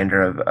constant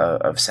reminder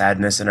of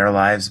sadness in our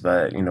lives,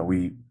 but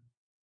we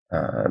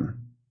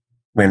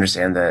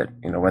understand that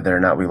whether or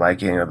not we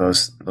like it,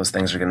 those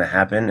things are going to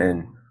happen,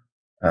 and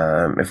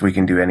if we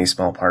can do any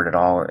small part at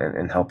all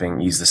in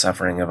helping ease the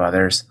suffering of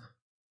others,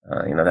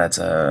 that's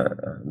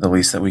the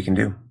least that we can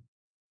do.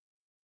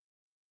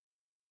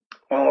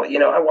 Well,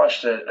 I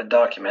watched a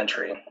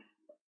documentary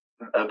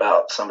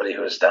about somebody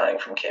who was dying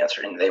from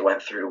cancer, and they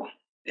went through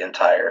the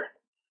entire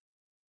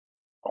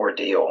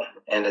ordeal.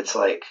 And it's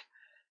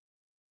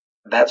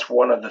that's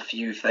one of the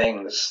few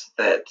things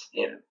that,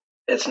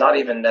 it's not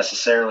even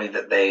necessarily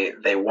that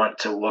they want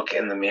to look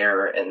in the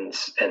mirror and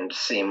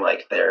seem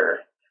like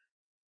they're,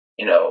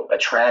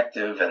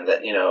 attractive, and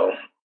that,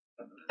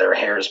 their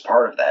hair is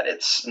part of that.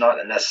 It's not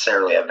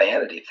necessarily a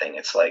vanity thing.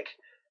 It's like,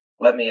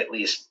 let me at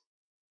least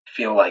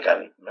feel like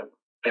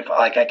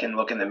I can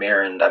look in the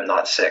mirror and I'm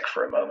not sick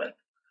for a moment,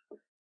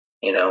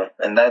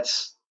 and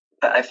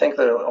I think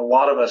that a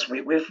lot of us,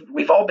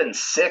 we've all been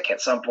sick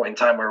at some point in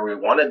time where we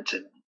wanted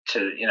to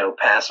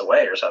pass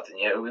away or something.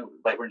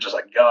 We're just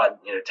like, God,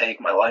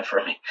 take my life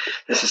from me.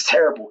 This is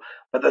terrible.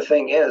 But the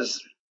thing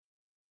is,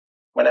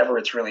 whenever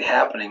it's really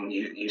happening,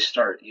 you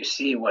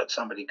see what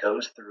somebody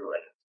goes through,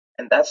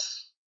 and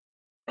that's,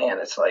 man,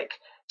 it's like,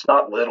 it's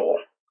not little.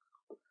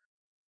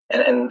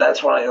 And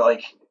that's why,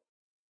 like,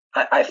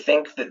 I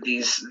think that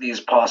these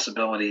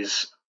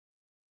possibilities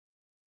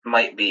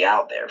might be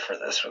out there for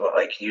this,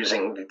 like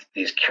using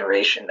these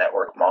curation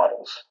network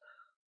models.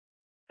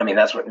 I mean,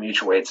 that's what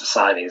mutual aid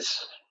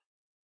societies,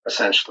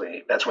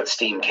 essentially, that's what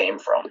Steem came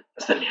from,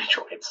 is the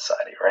mutual aid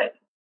society, right?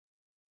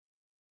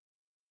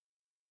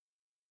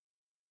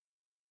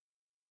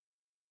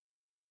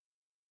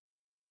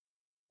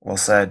 Well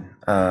said.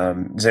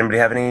 Does anybody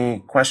have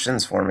any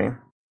questions for me?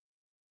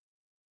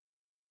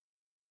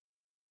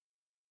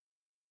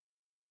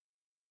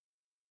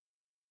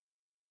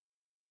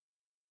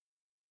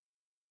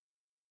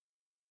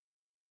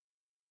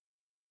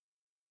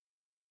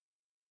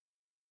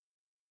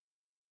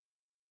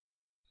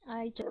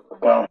 I just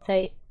want Well, to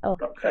say, oh,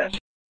 okay.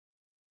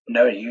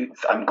 No,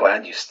 I'm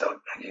glad you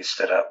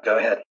stood up. Go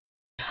ahead.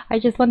 I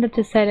just wanted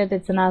to say that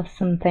it's an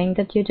awesome thing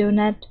that you do,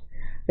 Ned,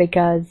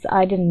 because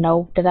I didn't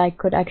know that I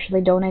could actually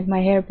donate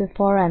my hair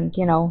before, and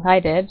I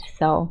did,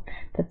 so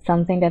that's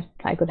something that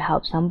I could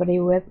help somebody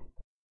with.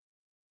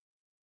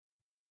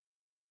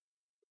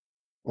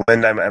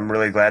 Linda, I'm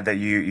really glad that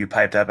you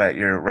piped up.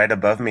 You're right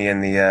above me in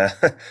the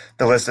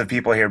the list of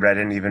people here, but I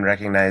didn't even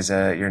recognize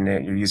your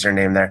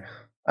username there.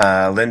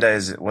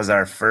 Linda was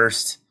our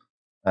first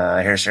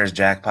Hairshares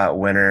jackpot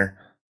winner.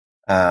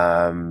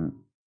 Donated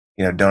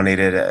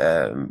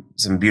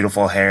some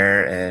beautiful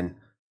hair, and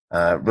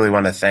really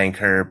want to thank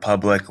her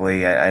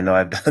publicly. I know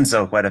I've done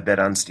so quite a bit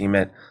on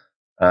Steemit,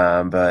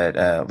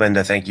 but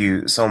Linda, thank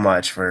you so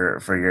much for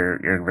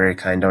your very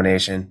kind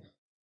donation.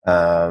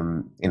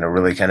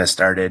 Really kind of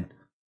started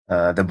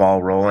the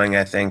ball rolling,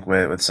 I think,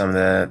 with some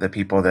of the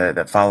people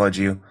that followed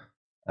you,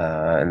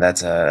 and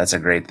that's a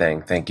great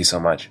thing. Thank you so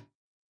much.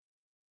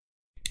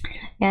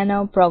 Yeah,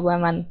 no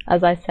problem. And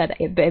as I said,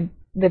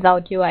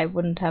 without you, I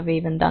wouldn't have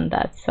even done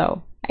that.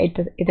 So it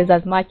is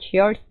as much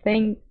your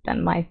thing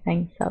than my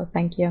thing. So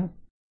thank you.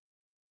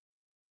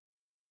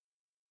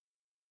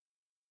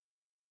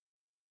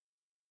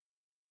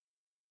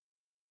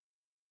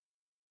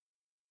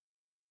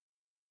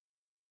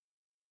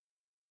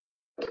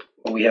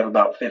 We have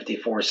about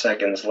 54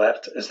 seconds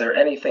left. Is there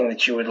anything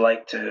that you would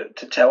like to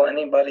tell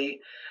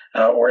anybody,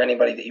 or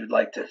anybody that you'd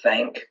like to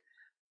thank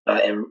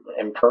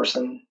in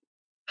person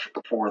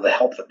for the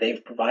help that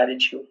they've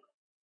provided you?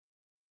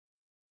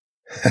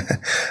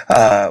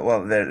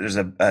 Well, there's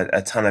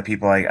a ton of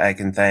people I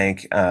can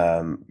thank.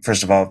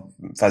 First of all,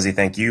 Fuzzy,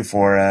 thank you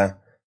for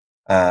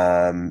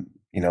helping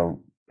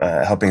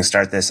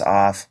start this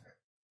off.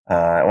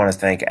 I want to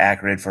thank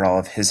Acrid for all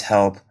of his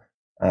help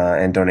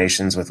and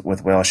donations with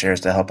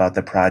WhaleShares to help out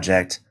the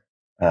project.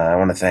 I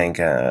want to thank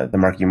the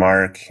Marky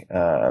Mark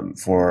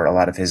for a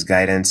lot of his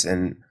guidance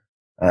and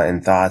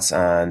thoughts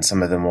on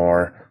some of the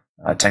more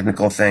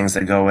technical things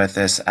that go with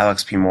this.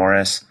 Alex P.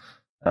 Morris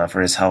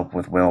for his help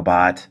with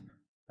WhaleBot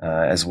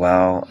as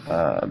well.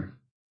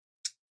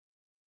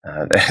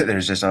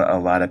 There's just a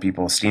lot of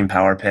people. Steem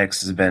Power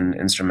Picks has been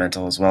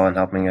instrumental as well in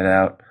helping it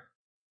out.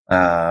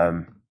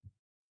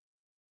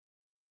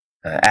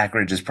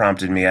 Acrid just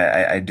prompted me.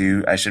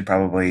 I should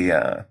probably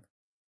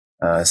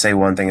say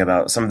one thing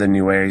about some of the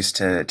new ways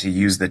to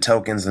use the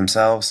tokens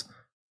themselves.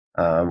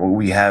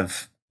 We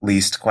have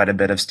leased quite a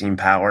bit of Steem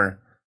Power,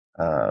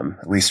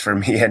 at least for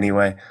me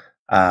anyway,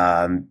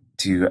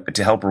 to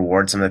help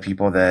reward some of the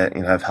people that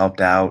have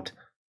helped out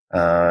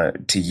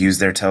to use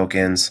their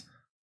tokens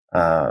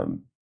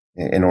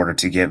in order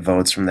to get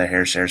votes from the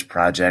Hairshares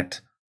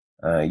Project.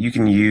 You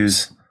can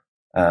use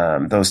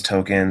those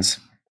tokens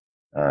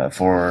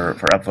for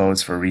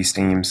upvotes, for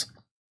re-steams,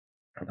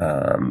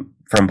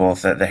 from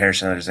both the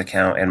Hairshares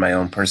account and my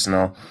own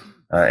personal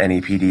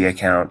NEPD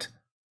account.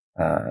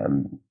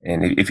 And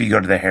if you go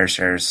to the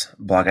Hairshares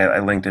blog, I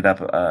linked it up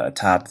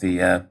atop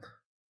the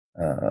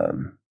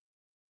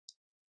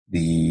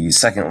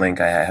second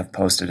link I have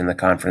posted in the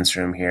conference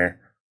room here.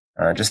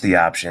 Just the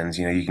options.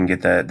 You can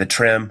get the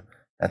trim.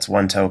 That's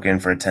 1 token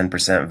for a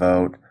 10%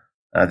 vote.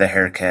 The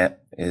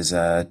haircut is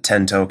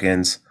 10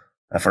 tokens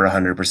for a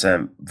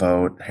 100%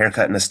 vote.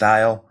 Haircut in a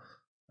style,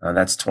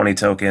 that's 20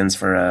 tokens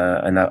for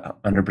a 100%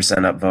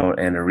 upvote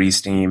and a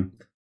re-steam.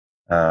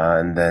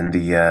 And then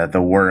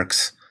the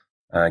works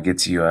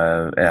gets you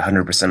a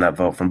 100%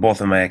 upvote from both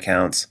of my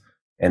accounts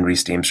and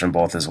re-steams from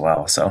both as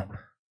well. So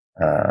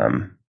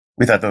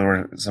we thought there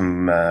were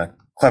some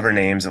clever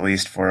names, at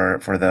least for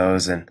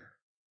those, and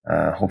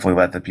hopefully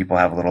let the people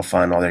have a little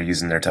fun while they're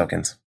using their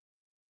tokens.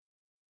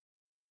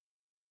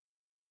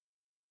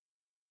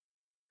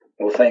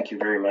 Well, thank you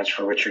very much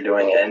for what you're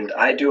doing, and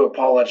I do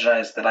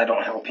apologize that I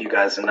don't help you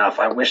guys enough.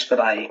 I wish that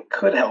I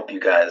could help you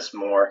guys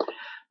more,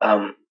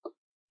 and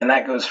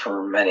that goes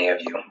for many of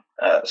you.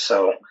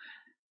 So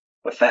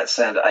with that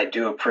said, I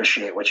do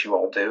appreciate what you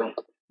all do,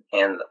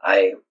 and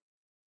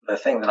the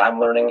thing that I'm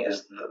learning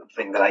is the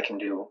thing that I can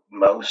do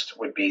most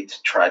would be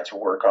to try to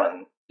work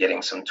on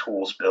getting some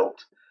tools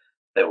built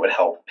that would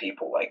help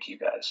people like you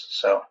guys.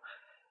 So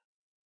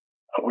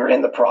we're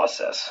in the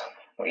process.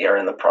 We are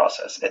in the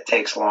process. It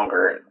takes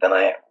longer than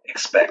I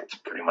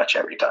expect pretty much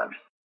every time.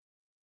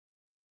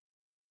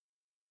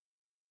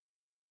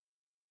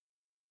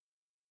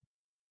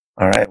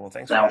 All right. Well,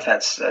 thanks. Now, with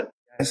that said,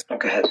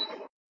 go ahead.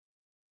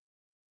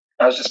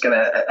 I was just going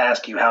to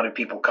ask you, how do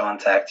people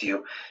contact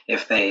you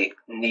if they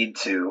need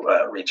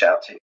to reach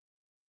out to you?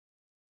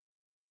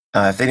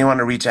 If they want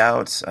to reach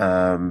out,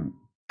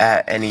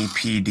 at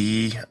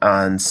nepd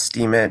on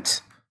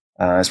Steemit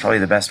is probably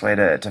the best way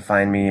to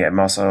find me. I'm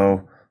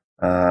also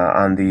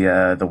on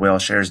the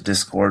WhaleShares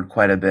Discord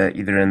quite a bit,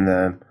 either in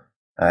the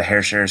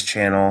Hairshares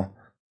channel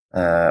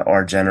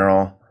or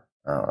general.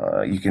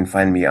 You can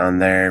find me on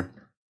there.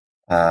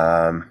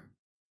 Those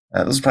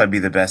will probably be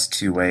the best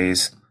two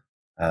ways.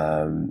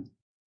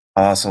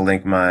 I'll also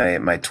link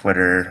my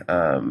Twitter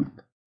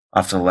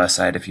off to the left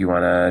side if you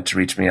want to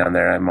reach me on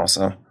there. I'm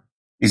also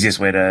easiest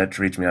way to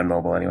reach me on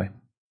mobile anyway.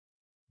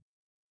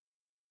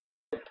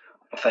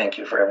 Thank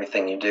you for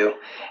everything you do.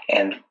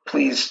 And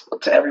please,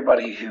 to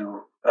everybody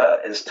who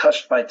is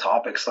touched by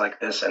topics like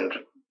this and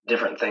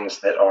different things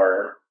that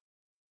are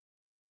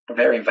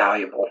very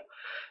valuable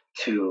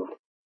to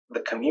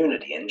the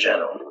community in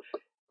general,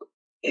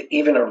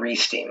 even a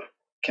re-steem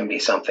can be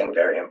something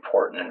very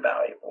important and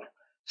valuable.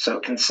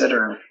 So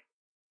consider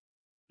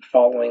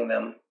following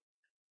them.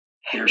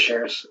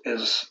 Hairshares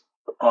is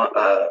on,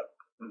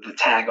 the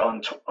tag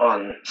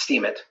on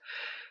Steemit,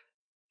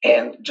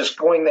 and just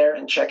going there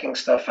and checking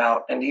stuff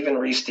out, and even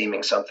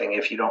re-steaming something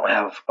if you don't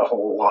have a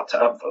whole lot to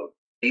upvote.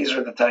 These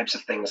are the types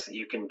of things that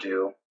you can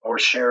do, or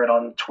share it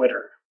on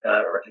Twitter.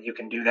 You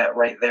can do that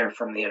right there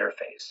from the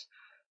interface.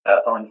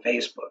 On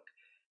Facebook,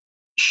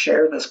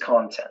 share this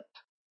content.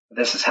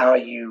 This is how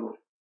you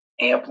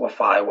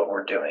amplify what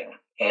we're doing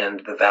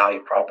and the value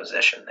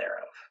proposition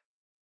thereof.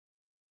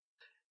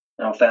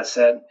 Now, with that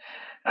said,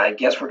 I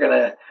guess we're going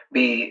to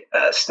be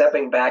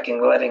stepping back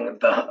and letting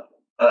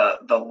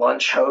the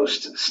lunch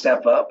host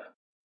step up.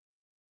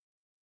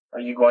 Are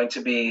you going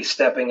to be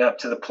stepping up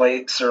to the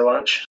plate, Sir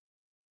Lunch?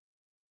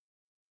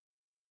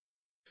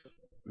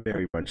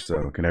 Very much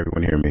so. Can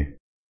everyone hear me?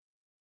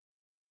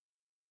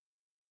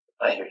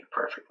 I hear you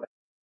perfectly.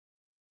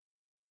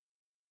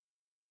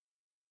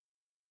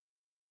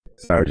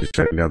 Sorry, just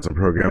shutting down some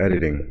program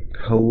editing.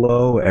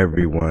 Hello,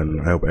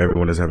 everyone. I hope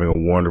everyone is having a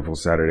wonderful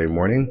Saturday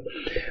morning.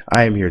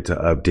 I am here to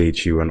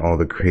update you on all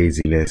the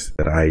craziness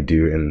that I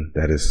do, and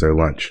that is Sir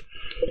Lunch.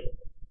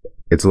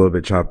 It's a little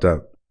bit chopped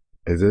up,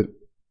 is it?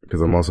 Because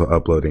I'm also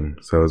uploading.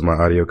 So is my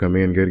audio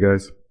coming in good,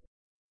 guys?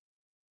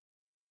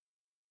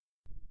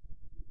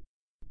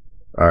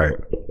 All right.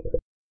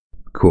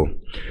 Cool.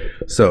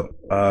 So,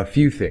 a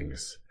few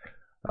things.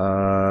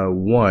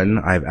 One,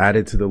 I've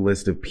added to the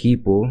list of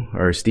people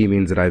or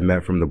Steemians that I've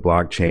met from the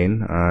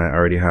blockchain. I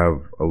already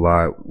have a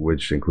lot,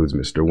 which includes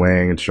Mr.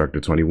 Wang, Instructor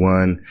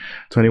 21,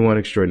 21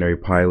 Extraordinary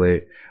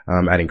Pilot.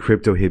 Adding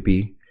Crypto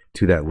Hippie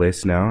to that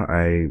list now.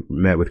 I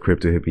met with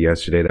Crypto Hippie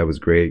yesterday. That was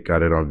great.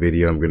 Got it on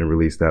video. I'm going to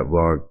release that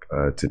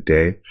vlog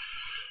today.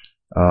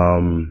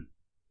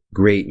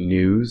 Great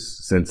news.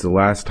 Since the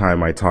last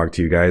time I talked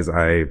to you guys,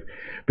 I've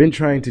been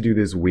trying to do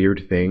this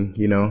weird thing,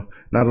 you know.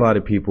 Not a lot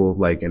of people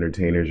like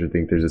entertainers or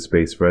think there's a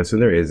space for us,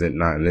 and there isn't,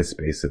 not in this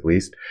space at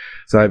least.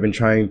 So I've been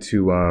trying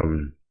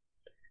to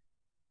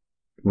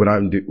what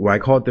I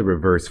call it the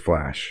reverse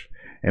flash.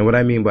 And what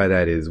I mean by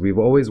that is we've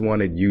always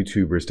wanted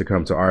YouTubers to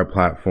come to our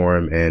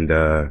platform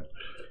and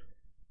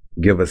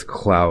give us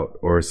clout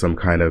or some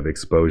kind of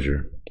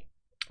exposure.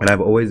 And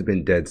I've always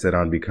been dead set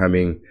on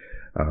becoming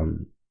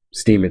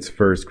Steemit's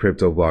first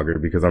crypto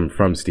vlogger, because I'm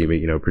from Steemit,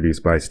 you know,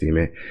 produced by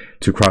Steemit,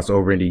 to cross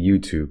over into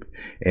YouTube.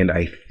 And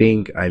I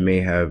think I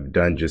may have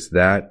done just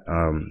that.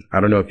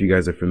 I don't know if you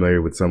guys are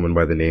familiar with someone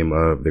by the name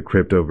of the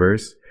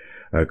Cryptoverse,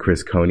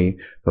 Chris Coney.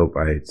 Hope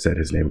I said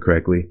his name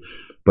correctly.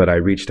 But I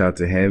reached out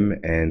to him,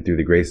 and through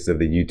the graces of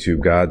the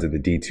YouTube gods and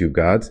the DTube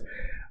gods,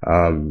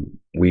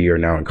 we are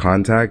now in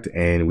contact,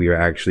 and we are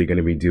actually going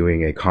to be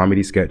doing a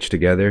comedy sketch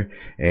together,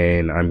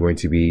 and I'm going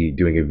to be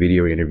doing a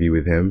video interview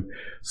with him.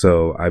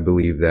 So I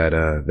believe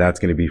that that's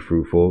going to be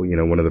fruitful. You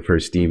know, one of the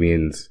first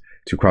Steemians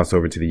to cross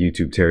over to the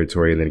YouTube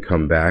territory and then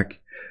come back.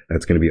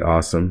 That's going to be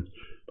awesome.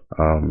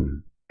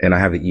 And I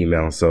have the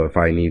email, so if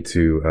I need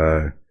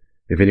to,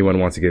 if anyone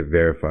wants to get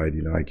verified,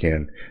 you know, I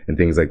can, and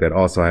things like that.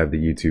 Also, I have the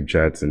YouTube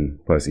chats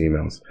and plus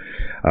emails.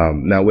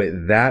 Now,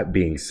 with that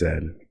being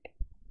said,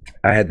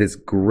 I had this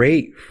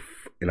great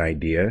an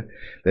idea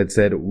that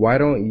said, why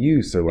don't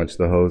you, Sir Lunch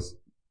the Host,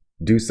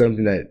 do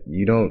something that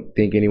you don't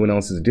think anyone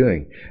else is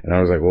doing. And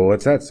I was like, well,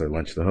 what's that, Sir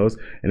Lunch the Host?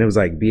 And it was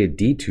like, be a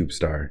DTube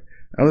star.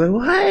 I was like,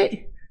 what?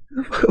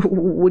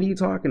 What are you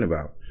talking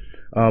about?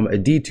 A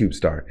DTube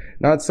star,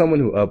 not someone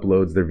who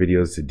uploads their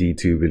videos to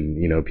DTube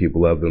and, you know,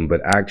 people love them,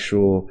 but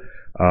actual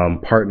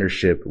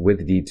partnership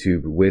with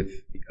DTube, with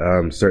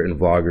certain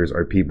vloggers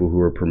or people who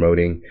are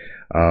promoting,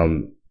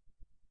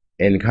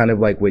 and kind of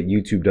like what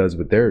YouTube does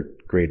with their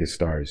greatest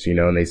stars, you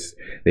know, and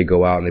they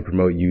go out and they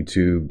promote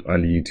YouTube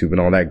under YouTube and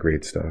all that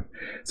great stuff.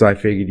 So I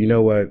figured, you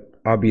know what,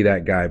 I'll be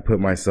that guy, put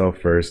myself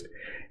first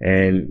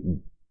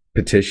and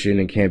petition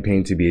and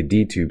campaign to be a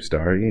DTube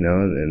star, you know,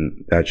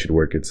 and that should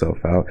work itself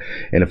out.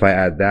 And if I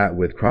add that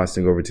with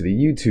crossing over to the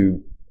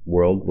YouTube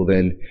world, well,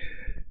 then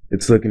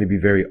it's looking to be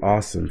very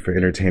awesome for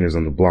entertainers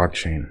on the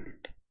blockchain.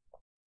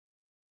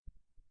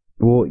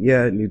 Well,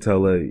 yeah,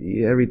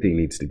 Nutella, everything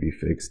needs to be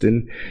fixed,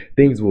 and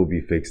things will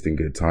be fixed in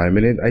good time.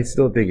 And I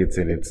still think it's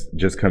in its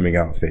just coming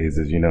out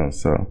phases, you know,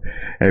 so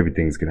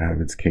everything's going to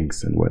have its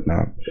kinks and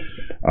whatnot.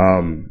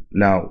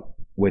 Now,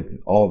 with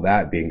all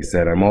that being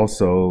said, I'm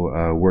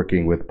also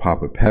working with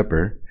Papa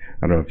Pepper.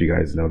 I don't know if you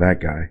guys know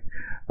that guy.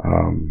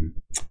 1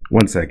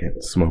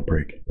 second, smoke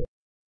break.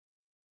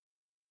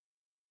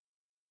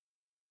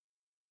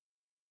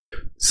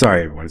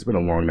 Sorry, everyone. It's been a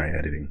long night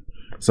editing.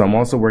 So I'm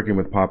also working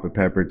with Papa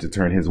Pepper to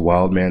turn his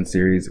Wild Man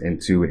series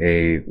into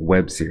a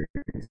web series,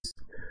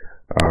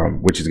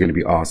 which is going to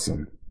be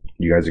awesome.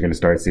 You guys are going to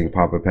start seeing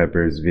Papa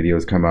Pepper's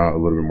videos come out a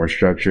little bit more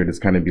structured. It's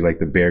kind of be like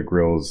the Bear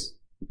Grylls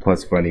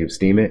plus funny of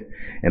Steemit.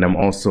 And I'm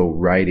also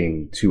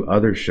writing 2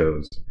 other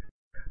shows.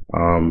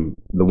 The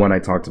one I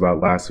talked about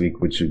last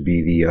week, which would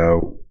be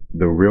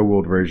the real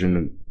world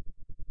version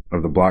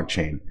of the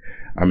blockchain.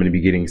 I'm going to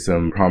be getting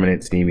some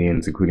prominent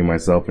Steemians, including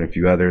myself and a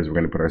few others. We're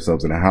going to put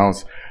ourselves in a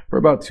house for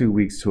about 2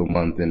 weeks to a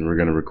month, and we're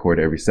going to record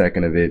every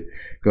second of it,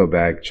 go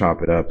back,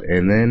 chop it up,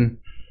 and then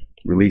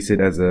release it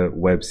as a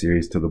web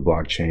series to the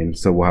blockchain.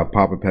 So we'll have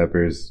Papa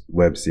Pepper's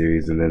web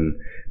series and then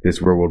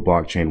this real world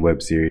blockchain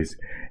web series.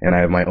 And I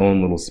have my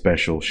own little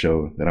special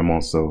show that I'm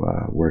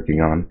also working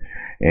on.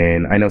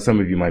 And I know some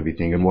of you might be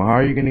thinking, well, how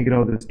are you going to get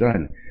all this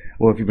done?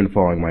 Well, if you've been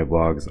following my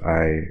blogs,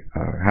 I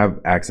have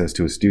access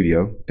to a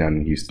studio down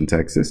in Houston,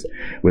 Texas,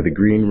 with a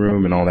green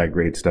room and all that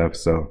great stuff.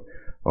 So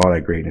all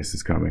that greatness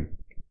is coming.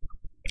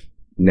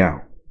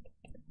 Now,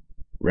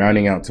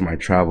 rounding out to my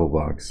travel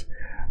vlogs,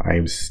 I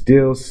am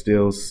still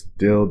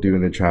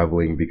doing the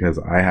traveling because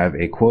I have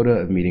a quota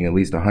of meeting at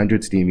least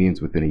 100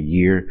 Steemians within a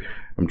year.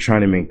 I'm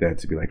trying to make that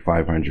to be like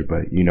 500,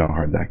 but you know how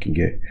hard that can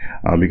get.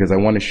 Because I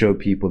want to show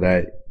people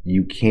that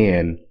you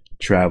can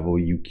travel,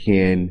 you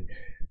can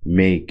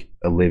make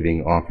a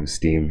living off of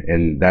Steem,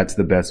 and that's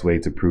the best way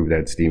to prove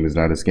that Steem is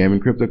not a scam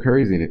and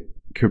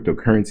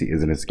cryptocurrency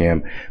isn't a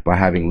scam, by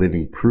having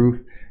living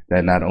proof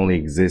that not only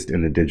exists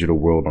in the digital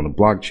world on the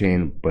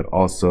blockchain, but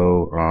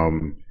also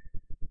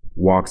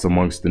walks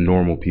amongst the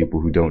normal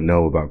people who don't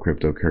know about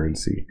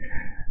cryptocurrency.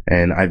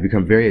 And I've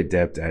become very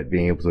adept at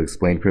being able to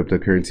explain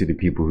cryptocurrency to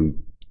people who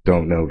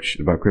don't know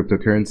about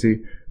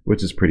cryptocurrency,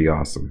 which is pretty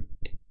awesome.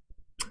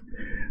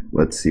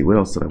 Let's see, what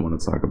else did I want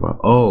to talk about?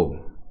 Oh,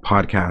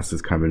 podcast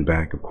is coming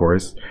back, of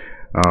course.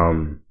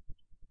 The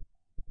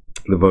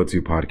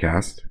Votu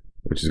podcast,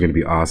 which is going to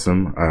be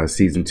awesome.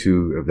 Season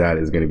 2 of that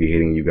is going to be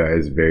hitting you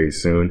guys very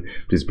soon.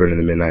 Just burning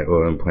the midnight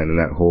oil and planning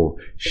that whole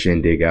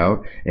shindig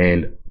out.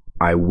 And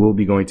I will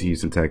be going to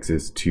Houston,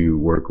 Texas to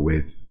work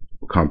with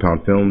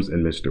Compound Films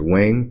and Mr.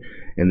 Wang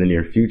in the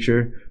near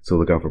future. So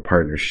look out for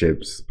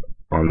partnerships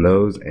on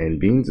those. And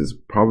Beans is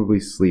probably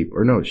asleep.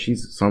 Or no,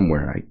 she's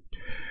somewhere.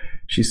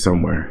 She's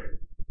somewhere.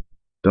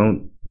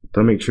 Don't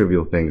make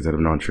trivial things out of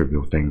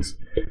non-trivial things.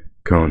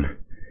 Cone,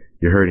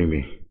 you're hurting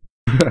me.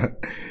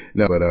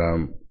 No, but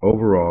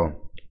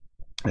overall,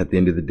 at the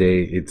end of the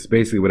day, it's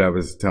basically what I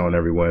was telling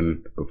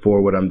everyone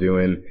before, what I'm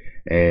doing,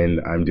 and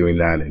I'm doing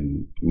that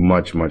and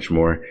much, much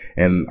more.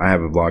 And I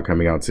have a vlog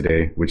coming out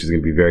today, which is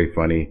going to be very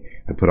funny.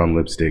 I put on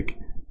lipstick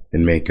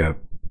and makeup.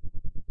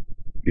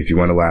 If you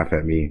want to laugh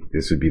at me,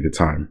 this would be the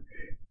time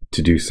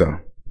to do so.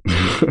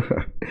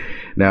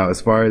 Now,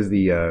 as far as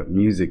the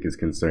music is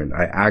concerned,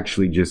 I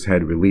actually just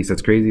had released,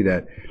 that's crazy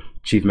that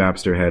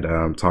cheifmappster had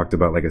talked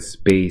about like a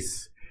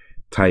space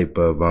type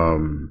of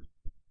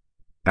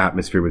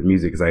atmosphere with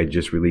music, because I had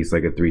just released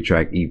like a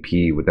 3-track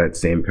EP with that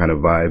same kind of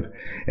vibe.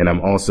 And I'm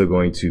also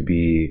going to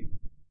be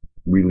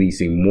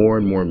releasing more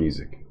and more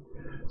music.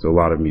 So a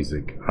lot of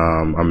music.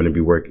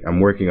 I'm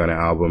working on an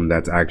album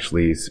that's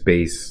actually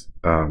space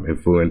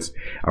influenced.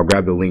 I'll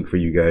grab the link for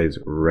you guys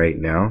right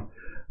now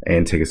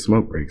and take a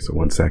smoke break. So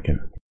 1 second.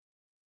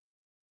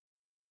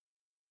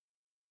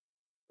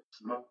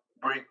 Smoke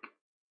break.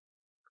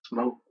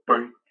 Smoke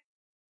break.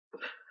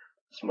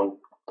 Smoke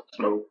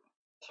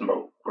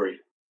break.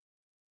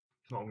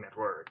 Smoke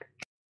network.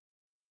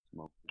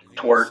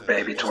 Twerk,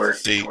 baby,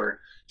 twerk.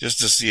 Just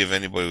to see if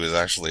anybody was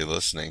actually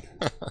listening.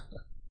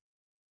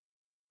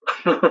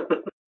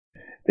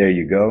 There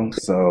you go.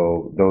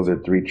 So those are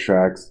 3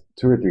 tracks,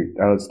 2 or 3.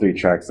 It's 3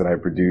 tracks that I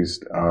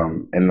produced,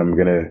 and I'm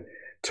gonna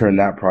turn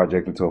that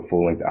project into a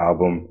full-length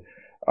album.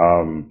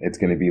 It's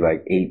going to be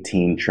like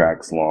 18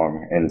 tracks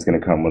long, and it's going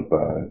to come with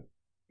a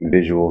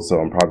visual. So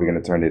I'm probably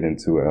going to turn it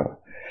into a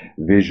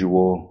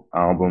visual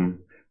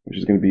album, which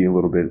is going to be a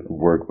little bit of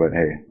work, but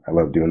hey, I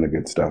love doing the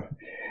good stuff.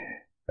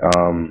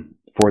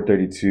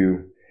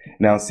 432.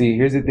 Now, see,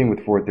 here's the thing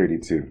with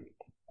 432,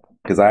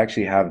 because I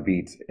actually have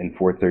beats in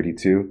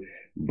 432,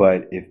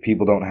 but if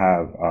people don't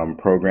have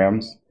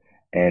programs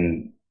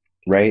and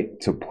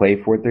to play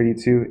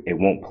 432, it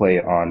won't play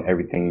on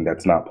everything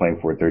that's not playing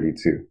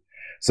 432.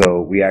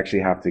 So we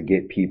actually have to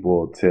get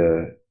people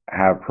to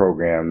have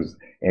programs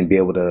and be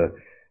able to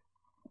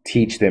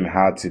teach them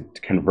how to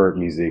convert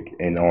music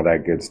and all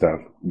that good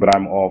stuff. But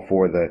I'm all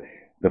for the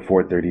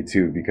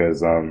 432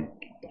 because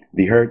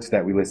the hertz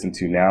that we listen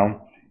to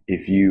now,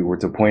 if you were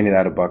to point it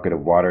at a bucket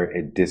of water,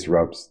 it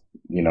disrupts,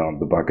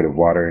 the bucket of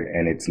water,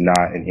 and it's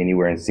not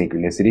anywhere in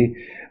synchronicity.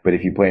 But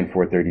if you play in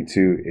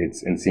 432,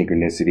 it's in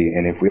synchronicity.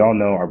 And if we all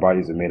know our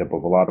bodies are made up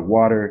of a lot of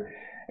water,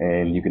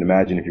 and you can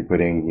imagine if you're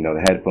putting,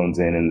 the headphones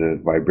in and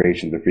the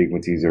vibrations, the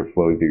frequencies are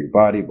flowing through your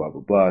body, blah,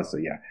 blah, blah. So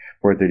yeah,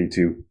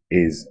 432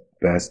 is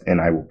best. And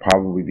I will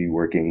probably be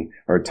working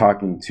or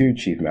talking to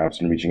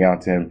cheifmappster and reaching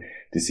out to him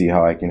to see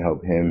how I can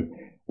help him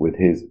with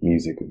his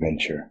music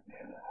venture.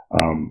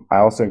 I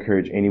also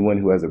encourage anyone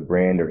who has a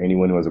brand or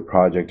anyone who has a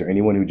project or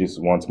anyone who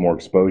just wants more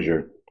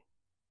exposure.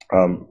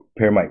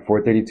 Paramike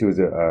 432 is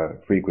a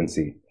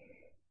frequency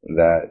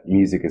that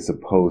music is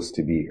supposed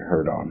to be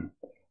heard on,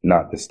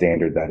 not the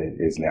standard that it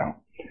is now.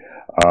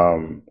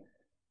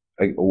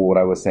 What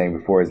I was saying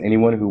before is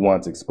anyone who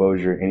wants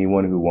exposure,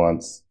 anyone who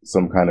wants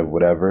some kind of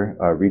whatever,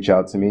 reach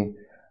out to me.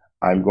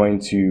 I'm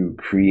going to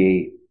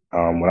create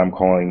what I'm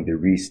calling the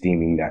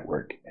re-steaming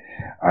network.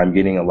 I'm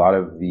getting a lot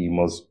of the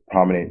most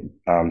prominent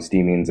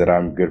steamians that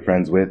I'm good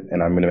friends with,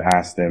 and I'm going to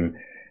ask them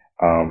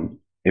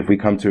if we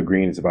come to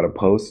agreement about a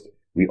post,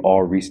 we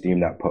all re-steam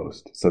that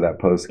post so that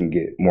post can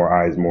get more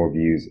eyes, more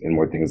views, and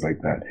more things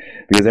like that.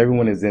 Because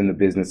everyone is in the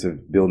business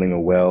of building a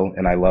well,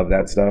 and I love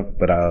that stuff,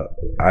 but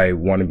I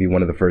want to be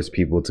one of the first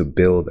people to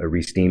build a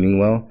re-steaming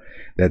well.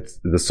 That's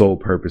the sole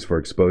purpose for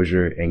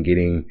exposure and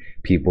getting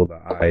people the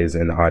eyes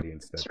and the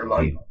audience that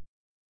they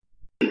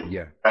need.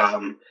 Yeah.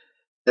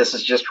 This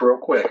is just real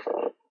quick.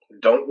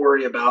 Don't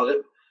worry about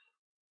it.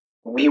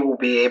 We will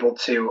be able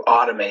to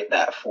automate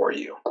that for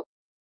you.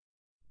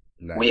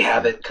 Nice. We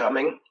have it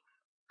coming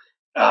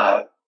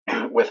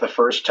with the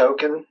first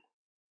token,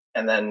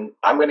 and then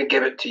I'm going to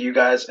give it to you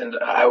guys, and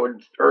I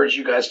would urge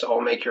you guys to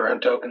all make your own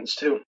tokens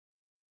too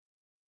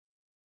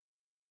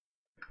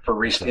for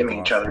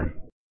re-steaming each other.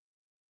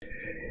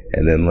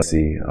 And then let's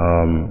see.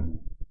 I'm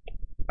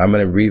going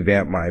to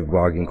revamp my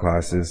vlogging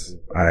classes.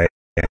 I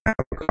have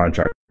a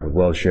contract with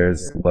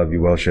WhaleShares, love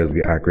you WhaleShares,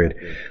 be accurate,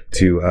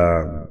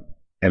 to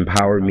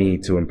empower me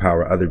to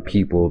empower other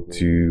people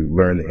to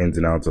learn the ins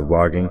and outs of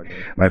vlogging.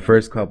 My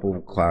first couple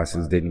of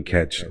classes didn't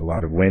catch a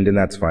lot of wind, and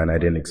that's fine. I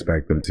didn't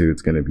expect them to.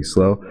 It's going to be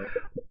slow,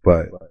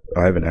 but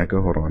I have an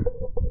echo. Hold on.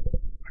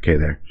 Okay,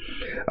 there.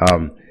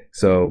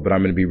 But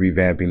I'm going to be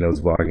revamping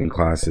those vlogging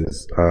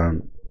classes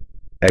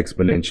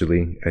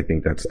exponentially. I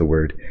think that's the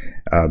word,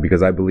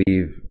 because I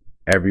believe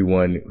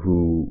everyone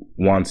who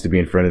wants to be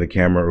in front of the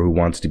camera or who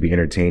wants to be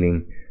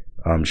entertaining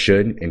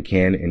should and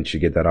can and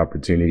should get that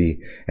opportunity.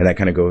 And that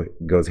kind of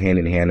goes hand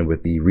in hand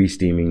with the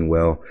re-steaming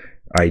well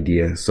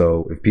idea.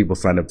 So if people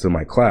sign up to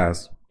my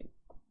class,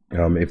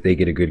 if they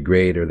get a good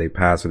grade or they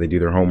pass or they do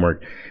their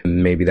homework,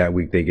 and maybe that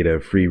week they get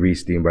a free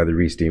re-steam by the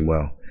re-steam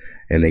well,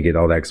 and they get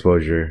all that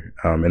exposure,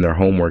 and their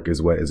homework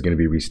is what is going to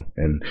be re-steamed,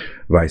 and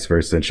vice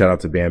versa. And shout out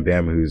to Bam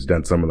Bam, who's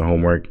done some of the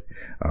homework.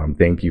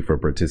 Thank you for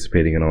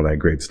participating in all that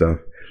great stuff.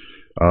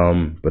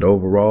 But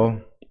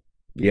overall,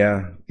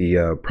 yeah,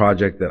 the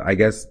project that I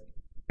guess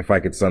if I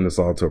could sum this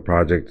all to a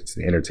project, it's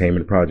the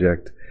entertainment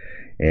project.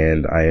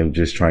 And I am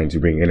just trying to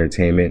bring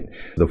entertainment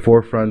to the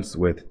forefronts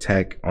with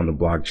tech on the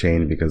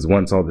blockchain, because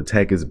once all the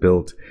tech is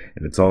built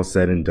and it's all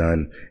said and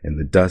done and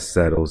the dust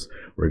settles,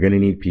 we're going to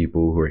need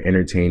people who are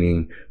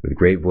entertaining with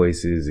great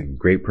voices and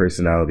great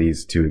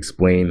personalities to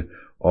explain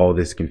all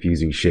this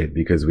confusing shit,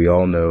 because we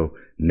all know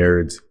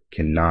nerds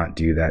cannot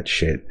do that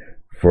shit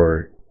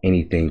for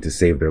anything to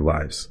save their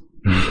lives.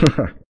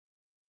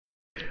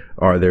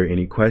 Are there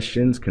any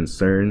questions,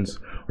 concerns,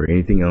 or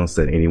anything else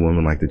that anyone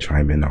would like to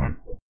chime in on?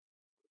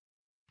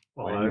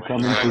 Well,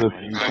 coming to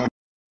the...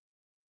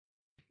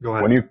 Go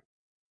ahead. When you...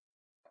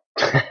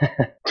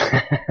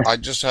 I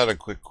just had a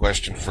quick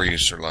question for you,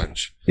 Sir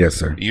Lunch. Yes,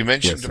 sir. You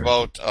mentioned Yes, sir.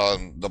 about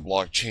the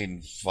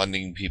blockchain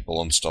funding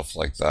people and stuff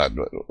like that.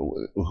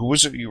 Who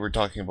was it you were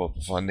talking about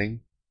the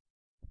funding?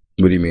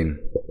 What do you mean?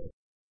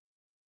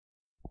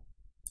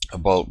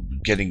 About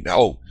getting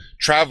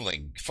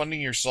traveling, funding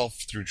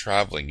yourself through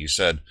traveling. You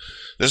said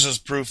this is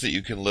proof that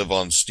you can live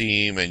on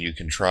Steem and you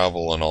can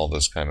travel and all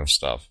this kind of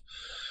stuff.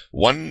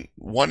 One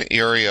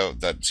area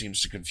that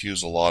seems to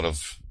confuse a lot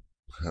of,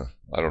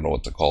 I don't know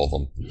what to call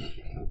them,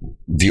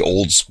 the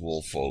old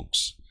school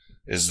folks,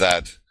 is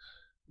that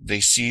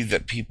they see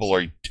that people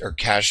are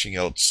cashing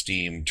out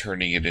Steem,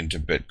 turning it into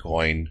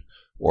Bitcoin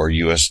or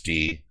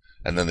USD,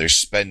 and then they're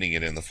spending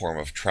it in the form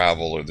of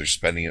travel, or they're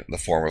spending it in the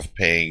form of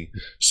paying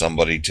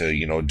somebody to,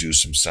 you know, do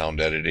some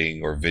sound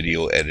editing or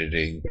video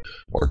editing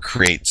or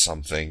create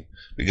something,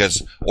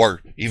 because,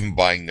 or even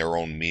buying their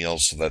own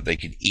meals so that they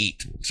can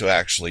eat to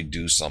actually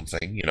do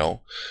something, you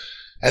know.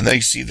 And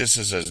they see this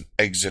as an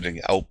exiting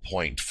out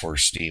point for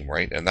Steem,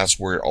 right? And that's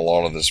where a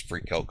lot of this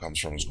freak out comes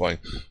from, is going,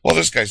 well,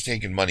 this guy's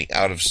taking money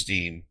out of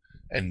Steem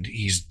and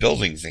he's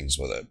building things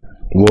with it.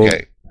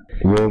 Okay.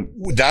 Well,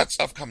 that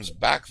stuff comes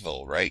back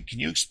though, right? Can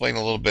you explain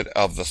a little bit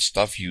of the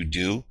stuff you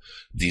do,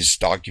 these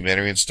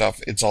documentary and stuff?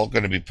 It's all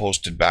going to be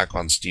posted back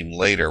on Steem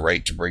later,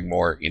 right? To bring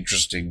more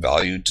interesting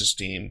value to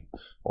Steem,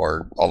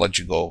 or I'll let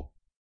you go.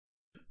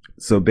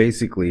 So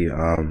basically,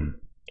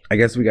 I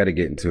guess we got to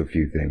get into a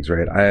few things,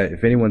 right?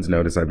 If anyone's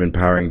noticed, I've been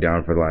powering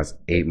down for the last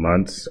 8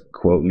 months,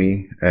 quote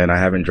me, and I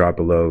haven't dropped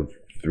below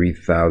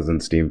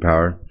 3,000 Steem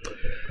power.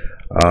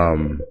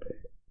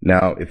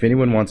 Now, if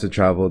anyone wants to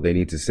travel, they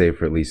need to save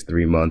for at least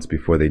 3 months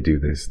before they do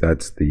this.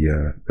 That's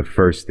the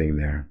first thing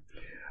there.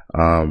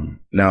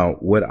 Now,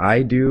 what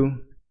I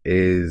do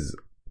is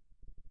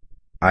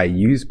I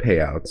use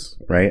payouts,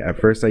 right?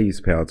 At first I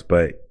use payouts,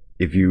 but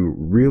if you're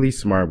really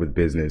smart with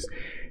business,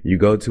 you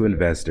go to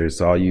investors.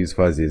 So I'll use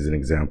Fuzzy as an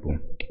example.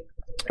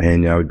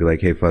 And I would be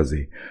like, hey,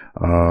 Fuzzy,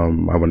 I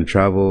want to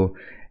travel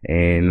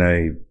and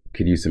I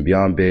could use some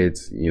Beyond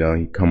Bits, you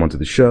know, come onto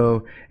the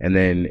show. And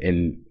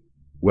then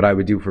what I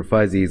would do for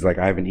Fuzzy is, like,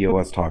 I have an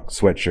EOS Talk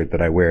sweatshirt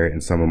that I wear in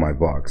some of my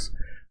vlogs,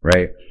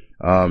 right?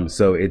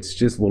 So it's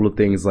just little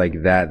things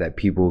like that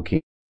people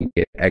can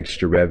get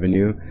extra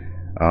revenue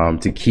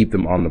to keep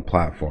them on the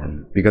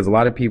platform. Because a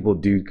lot of people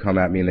do come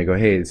at me and they go,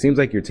 hey, it seems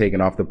like you're taking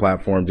off the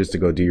platform just to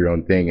go do your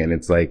own thing. And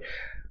it's like,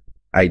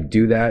 I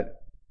do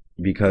that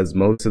because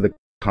most of the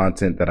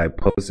content that I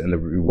post and the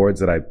rewards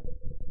that I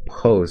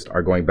post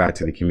are going back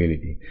to the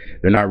community.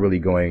 They're not really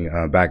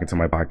going back into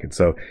my pocket.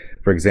 So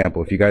for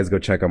example, if you guys go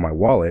check out my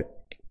wallet,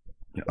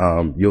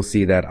 you'll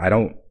see that I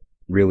don't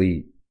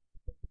really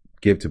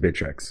give to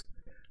Bittrex.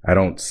 I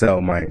don't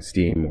sell my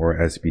Steem or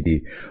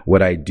SBD.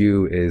 What I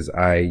do is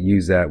I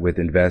use that with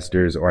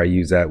investors, or I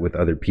use that with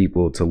other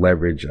people to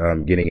leverage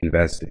getting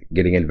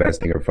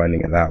investing or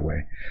funding it that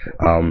way.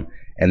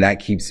 And that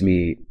keeps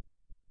me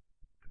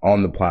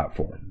on the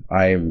platform.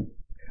 I am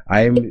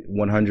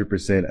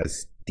 100% a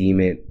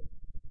Steemit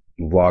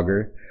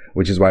vlogger,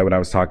 which is why when I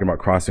was talking about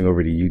crossing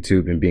over to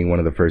YouTube and being one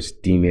of the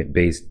first Steemit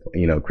based,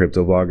 you know,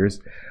 crypto vloggers,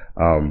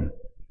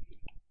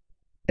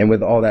 and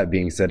with all that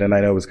being said, and I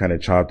know it was kind of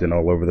chopped and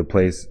all over the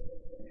place,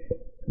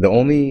 the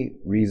only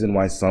reason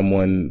why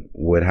someone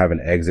would have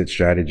an exit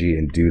strategy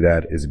and do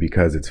that is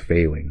because it's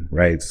failing,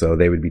 right? So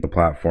they would be the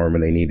platform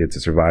and they need it to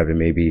survive and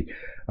maybe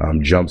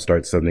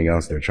jumpstart something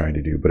else they're trying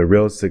to do. But a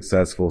real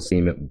successful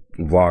Steemit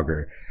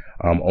vlogger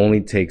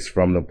only takes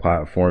from the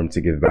platform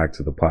to give back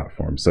to the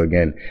platform. So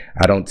again,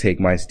 I don't take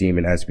my Steem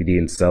and SBD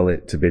and sell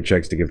it to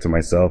Bittrex to give to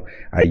myself.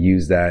 I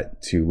use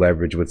that to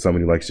leverage with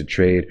someone who likes to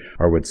trade,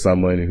 or with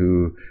someone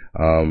who,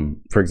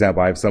 for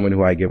example, I have someone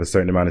who I give a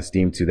certain amount of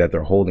Steem to that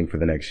they're holding for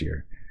the next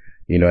year.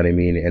 You know what I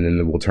mean? And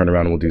then we'll turn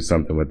around and we'll do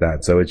something with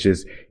that. So it's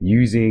just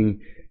using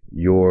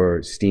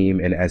your Steem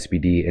and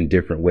SBD in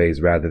different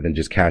ways rather than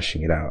just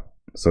cashing it out.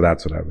 So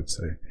that's what I would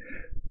say.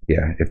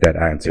 Yeah, if that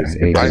answers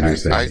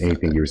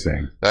anything you were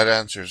saying. That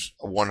answers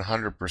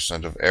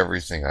 100% of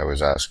everything I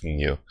was asking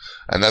you.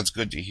 And that's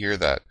good to hear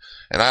that.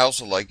 And I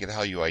also like it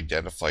how you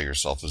identify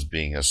yourself as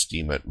being a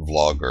Steemit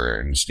vlogger.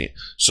 And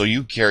so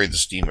you carry the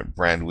Steemit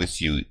brand with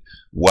you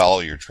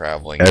while you're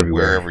traveling,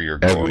 wherever you're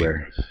going.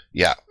 Everywhere.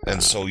 Yeah,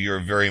 and so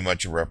you're very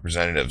much a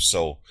representative.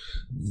 So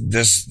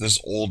this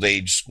old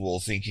age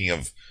school thinking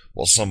of,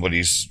 well,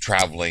 somebody's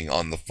traveling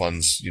on the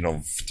funds, you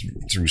know,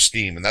 through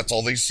Steem, and that's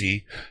all they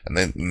see. And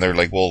then they're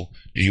like, well,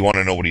 do you want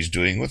to know what he's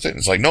doing with it? And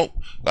it's like, nope,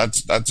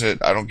 that's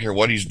it. I don't care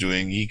what he's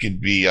doing. He could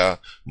be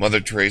Mother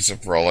Teresa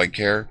for all I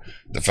care.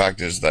 The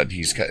fact is that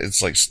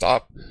it's like,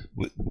 stop.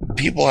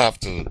 People have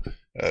to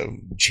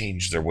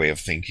change their way of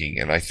thinking.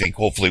 And I think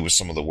hopefully with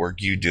some of the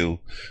work you do,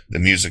 the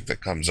music that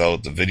comes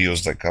out, the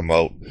videos that come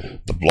out,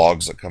 the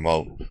blogs that come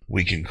out,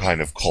 we can kind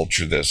of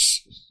culture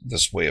this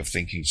way of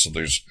thinking so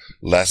there's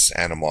less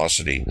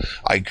animosity.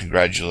 I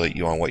congratulate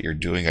you on what you're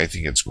doing. I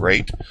think it's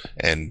great,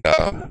 and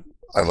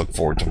I look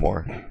forward to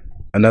more.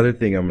 Another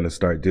thing I'm going to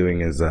start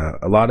doing is a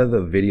lot of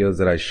the videos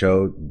that I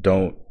show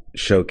don't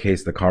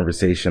showcase the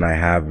conversation I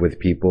have with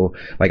people.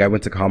 Like I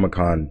went to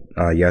Comic-Con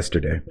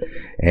yesterday,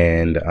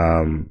 and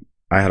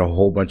I had a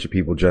whole bunch of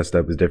people dressed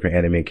up as different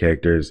anime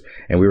characters,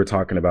 and we were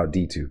talking about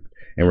DTube.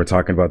 And we're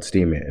talking about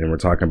Steemit, and we're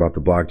talking about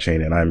the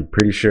blockchain, and I'm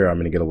pretty sure I'm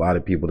going to get a lot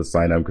of people to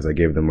sign up because I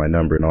gave them my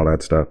number and all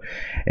that stuff.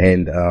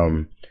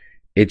 And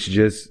it's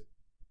just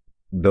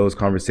those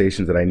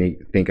conversations that I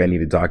think I need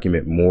to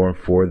document more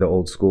for the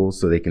old school,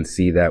 so they can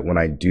see that when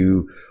I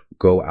do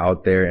go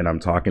out there and I'm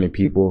talking to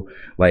people,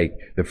 like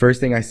the first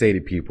thing I say to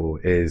people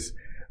is,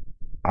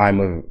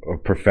 I'm a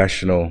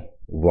professional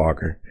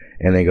vlogger.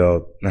 And they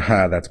go,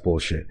 nah, that's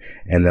bullshit.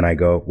 And then I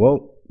go,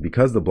 well,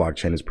 because the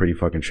blockchain is pretty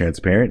fucking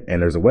transparent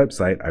and there's a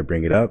website, I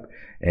bring it up.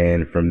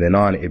 And from then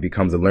on, it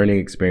becomes a learning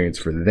experience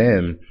for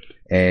them.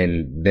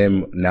 and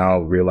them now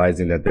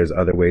realizing that there's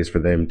other ways for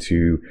them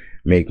to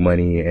make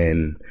money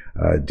and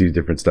do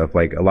different stuff.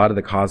 Like a lot of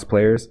the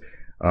cosplayers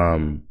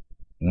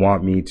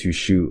want me to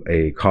shoot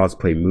a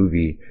cosplay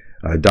movie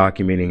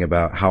documenting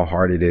about how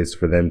hard it is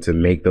for them to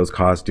make those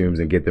costumes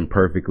and get them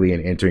perfectly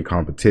and entering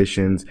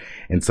competitions.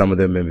 And some of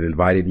them have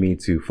invited me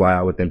to fly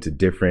out with them to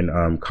different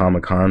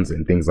Comic-Cons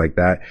and things like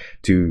that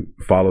to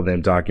follow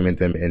them, document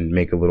them, and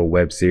make a little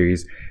web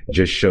series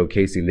just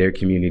showcasing their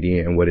community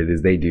and what it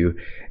is they do.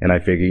 And I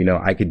figure, you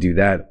know, I could do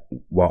that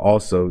while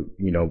also,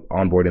 you know,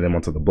 onboarding them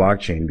onto the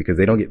blockchain, because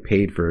they don't get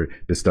paid for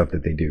the stuff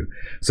that they do.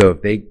 So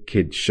if they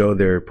could show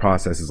their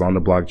processes on the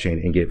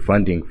blockchain and get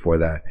funding for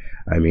that,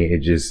 I mean,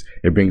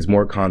 it brings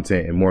more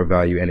content and more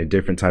value and a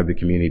different type of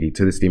community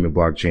to the Steemit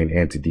blockchain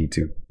and to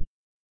D2.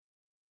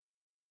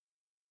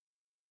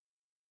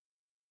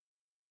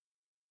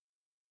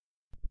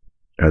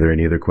 Are there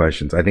any other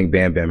questions? I think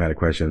Bam Bam had a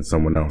question,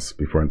 someone else,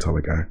 before I tell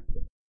the guy.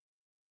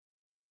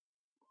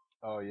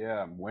 Oh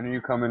yeah, when are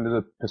you coming to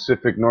the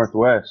Pacific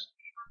Northwest?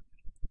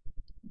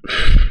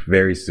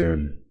 Very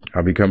soon.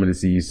 I'll be coming to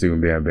see you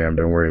soon, Bam Bam.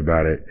 Don't worry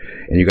about it.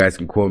 And you guys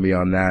can quote me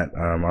on that.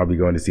 I'll be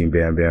going to see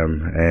Bam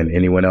Bam, and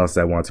anyone else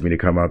that wants me to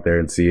come out there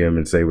and see him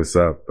and say what's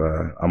up.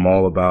 I'm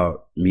all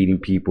about meeting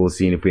people,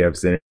 seeing if we have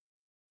synergy.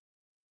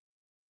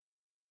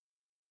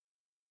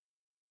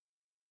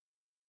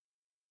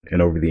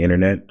 And over the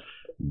internet,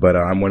 but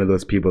I'm one of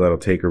those people that'll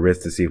take a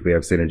risk to see if we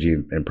have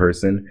synergy in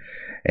person.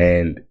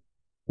 And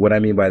what I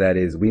mean by that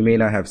is we may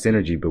not have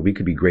synergy, but we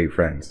could be great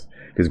friends,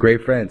 because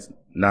great friends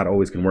not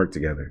always can work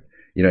together.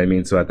 You know what I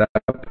mean? So at that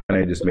point,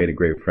 I just made a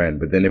great friend.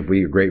 But then if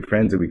we are great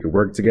friends and we could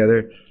work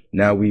together,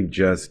 now we've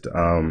just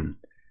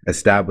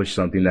established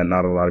something that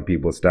not a lot of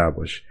people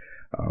establish.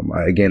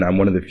 Again, I'm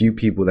one of the few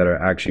people that are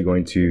actually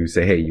going to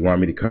say, hey, you want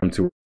me to come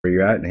to where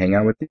you're at and hang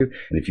out with you?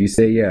 And if you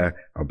say, yeah,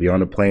 I'll be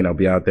on a plane, I'll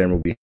be out there and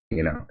we'll be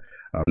hanging out.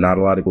 Not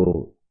a lot of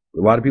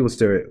people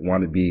still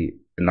want to be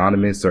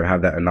anonymous or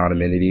have that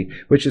anonymity,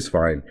 which is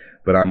fine.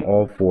 But I'm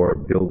all for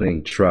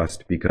building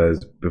trust,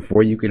 because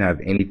before you can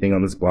have anything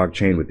on this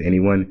blockchain with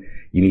anyone,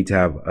 you need to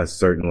have a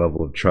certain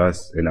level of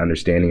trust and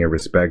understanding and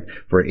respect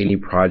for any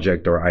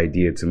project or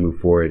idea to move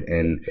forward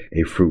in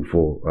a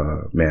fruitful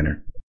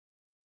manner.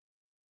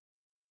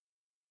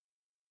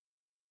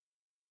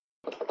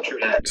 True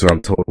that. So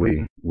I'm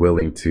totally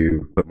willing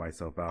to put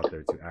myself out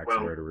there to axe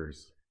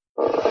murderers.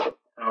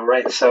 All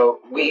right, so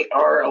we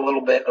are a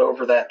little bit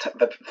over the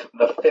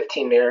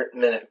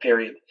 15-minute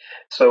period.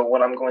 So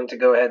what I'm going to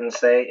go ahead and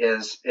say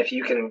is, if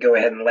you can go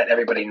ahead and let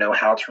everybody know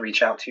how to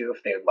reach out to you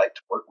if they would like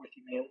to work with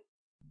you, man.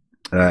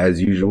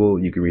 As usual,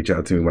 you can reach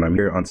out to me when I'm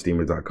here on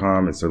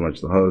Steemit.com at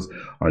sirlunchthehost,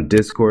 on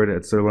Discord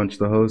at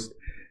sirlunchthehost,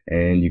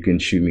 and you can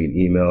shoot me an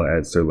email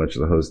at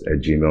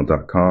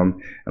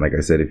sirlunchthehost@gmail.com. And like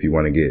I said, if you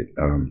want to get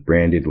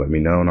branded, let me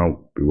know, and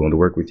I'll be willing to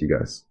work with you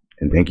guys.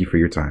 And thank you for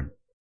your time.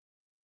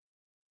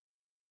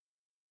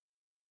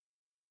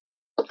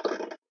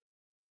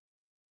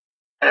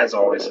 As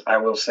always, I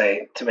will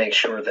say, to make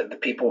sure that the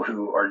people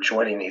who are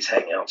joining these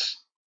Hangouts,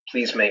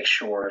 please make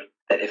sure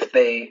that if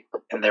they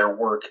and their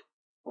work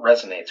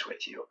resonates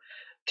with you,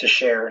 to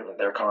share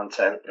their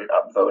content and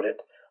upvote it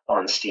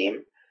on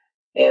Steem,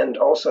 and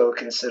also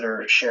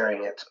consider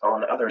sharing it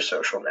on other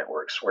social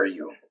networks where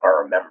you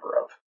are a member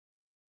of.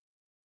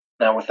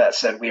 Now, with that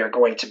said, we are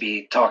going to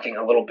be talking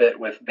a little bit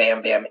with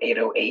Bam Bam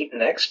 808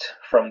 next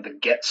from the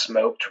Get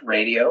Smoked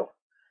Radio.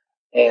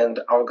 And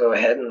I'll go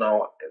ahead and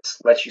I'll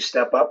let you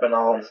step up, and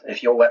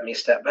if you'll let me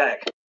step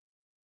back.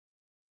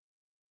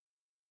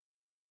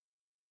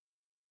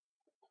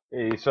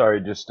 Hey,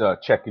 sorry, just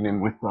checking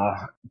in with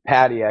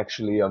Patty,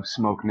 actually, of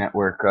Smoke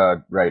Network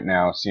right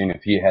now, seeing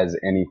if he has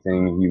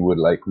anything he would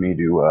like me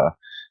to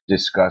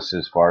discuss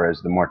as far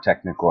as the more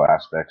technical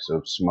aspects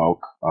of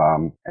Smoke,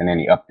 and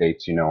any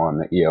updates, on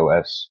the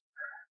EOS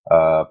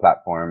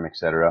platform,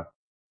 etc.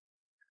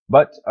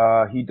 But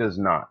he does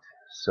not.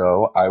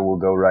 So I will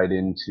go right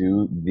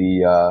into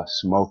the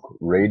Smoke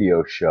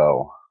Radio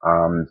Show.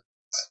 Let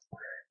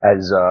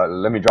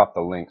me drop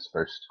the links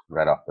first,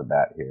 right off the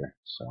bat here.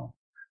 So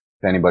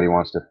if anybody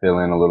wants to fill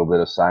in a little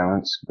bit of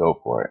silence, go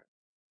for it.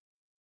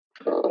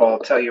 Well, I'll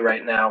tell you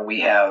right now,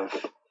 we have.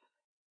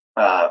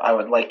 I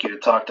would like you to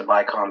talk to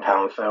By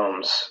Compound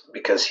Films,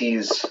 because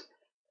he's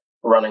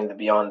running the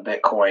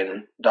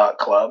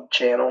BeyondBitcoin.club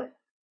channel,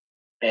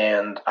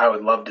 and I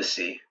would love to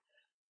see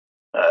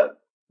the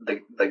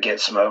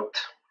Get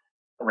Smoked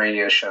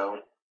radio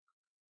show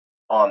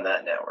on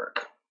that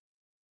network.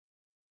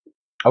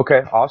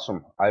 Okay,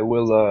 awesome. I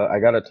will. I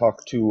gotta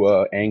talk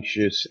to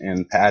Anxious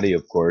and Patty,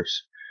 of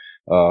course.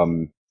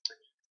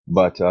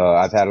 But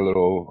I've had a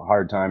little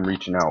hard time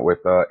reaching out with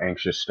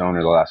Anxious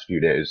Stoner the last few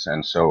days,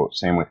 and so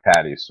same with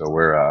Patty. So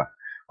we're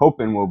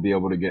hoping we'll be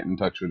able to get in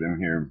touch with him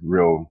here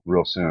real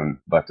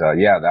soon. But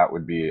yeah, that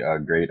would be a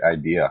great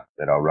idea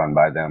that I'll run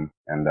by them,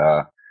 and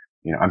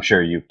I'm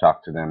sure you've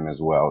talked to them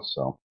as well.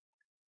 So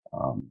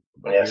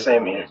yeah,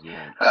 same here.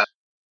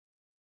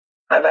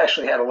 I've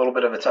actually had a little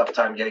bit of a tough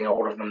time getting a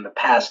hold of him the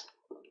past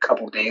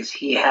couple days.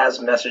 He has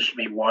messaged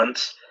me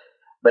once,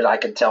 but I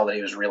could tell that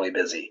he was really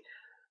busy.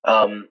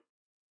 And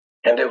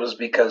it was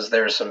because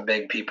there are some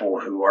big people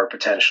who are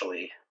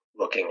potentially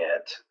looking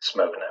at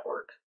Smoke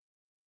Network.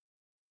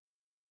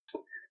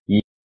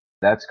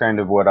 That's kind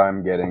of what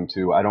I'm getting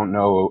to. I don't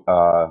know,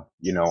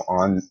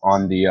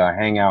 on the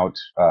Hangout,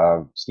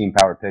 Steem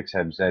Power Picks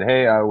had said,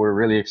 "Hey, we're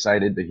really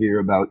excited to hear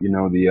about,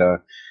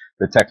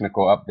 the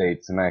technical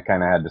updates," and I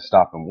kind of had to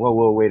stop them.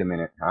 Whoa, wait a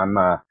minute. I'm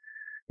not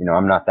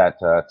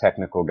that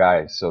technical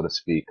guy, so to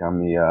speak.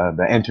 I'm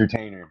the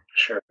entertainer.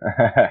 Sure.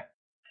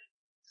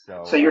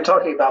 So you're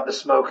talking about the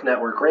Smoke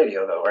Network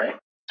radio, though, right?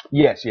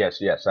 Yes, I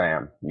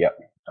am. Yep.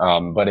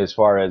 But as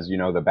far as,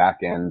 the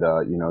back end,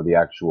 the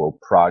actual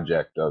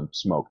project of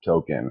Smoke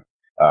Token,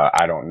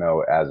 I don't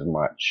know as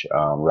much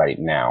right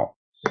now.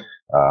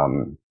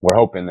 We're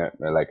hoping that,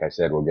 like I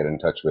said, we'll get in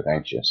touch with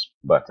Anxious.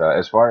 But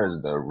as far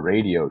as the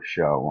radio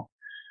show,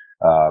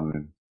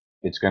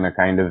 it's going to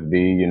kind of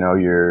be,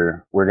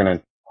 we're going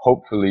to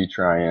hopefully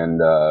try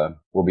and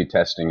we'll be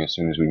testing as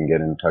soon as we can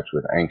get in touch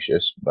with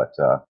Anxious. But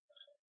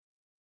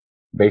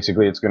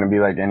basically, it's going to be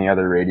like any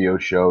other radio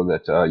show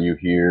that you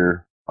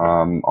hear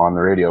on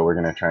the radio. We're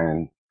going to try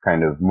and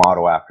kind of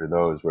model after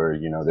those where,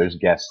 there's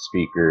guest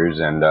speakers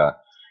and,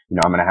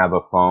 I'm going to have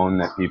a phone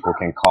that people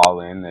can call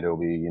in, that it'll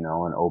be,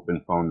 an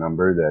open phone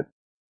number that,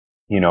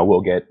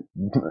 we'll get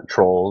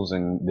trolls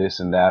and this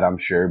and that, I'm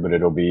sure, but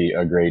it'll be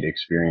a great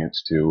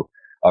experience to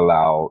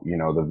allow,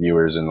 the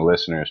viewers and the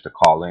listeners to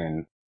call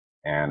in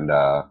and,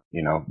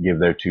 give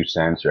their 2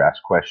 cents or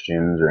ask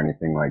questions or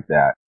anything like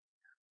that.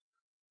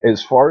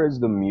 As far as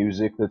the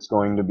music that's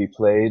going to be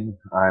played,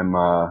 I'm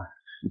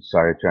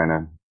trying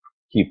to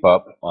keep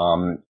up.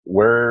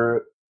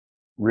 We're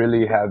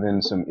really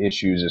having some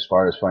issues as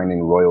far as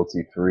finding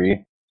royalty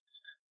free.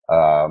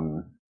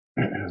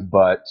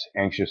 But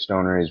Anxious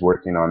Stoner is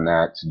working on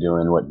that,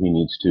 doing what he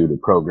needs to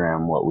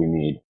program what we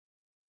need.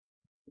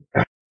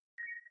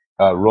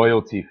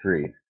 Royalty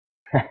free.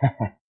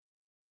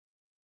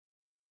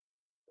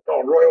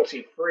 Oh,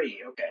 royalty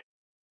free. Okay.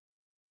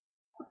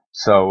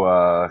 So,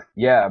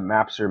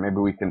 Mapster, maybe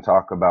we can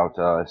talk about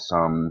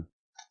some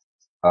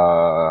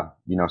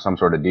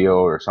sort of deal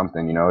or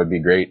something. It'd be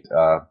great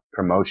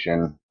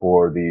promotion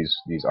for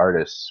these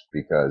artists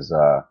because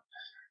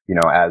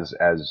as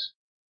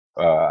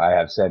I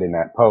have said in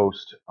that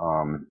post,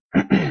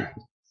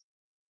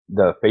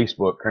 the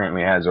Facebook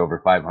currently has over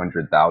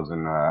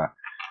 500,000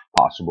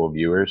 possible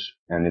viewers,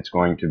 and it's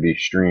going to be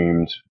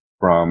streamed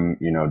from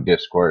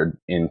Discord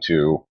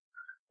into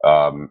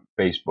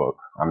Facebook.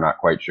 I'm not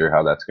quite sure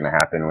how that's going to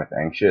happen with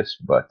Anxious,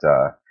 but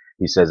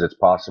he says it's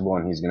possible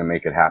and he's going to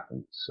make it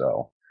happen.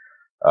 So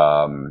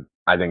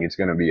I think it's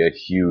going to be a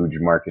huge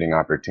marketing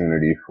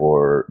opportunity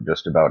for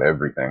just about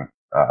everything.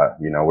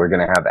 We're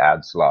going to have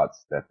ad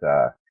slots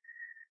that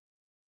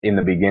in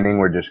the beginning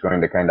we're just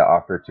going to kind of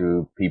offer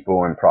to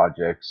people and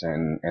projects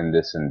and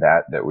this and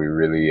that we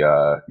really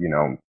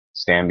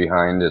stand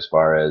behind, as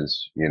far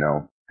as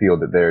feel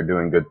that they're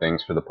doing good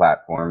things for the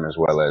platform as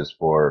well as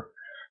for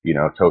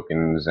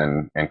tokens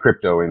and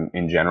crypto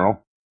in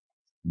general.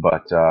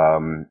 But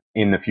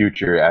in the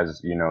future,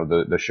 as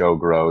the show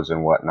grows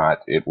and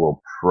whatnot, it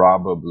will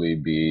probably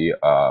be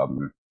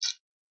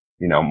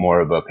more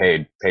of a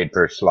paid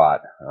per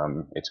slot.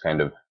 It's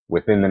kind of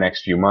within the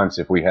next few months,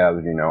 if we have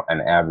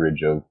an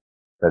average of,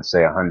 let's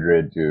say,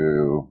 100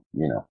 to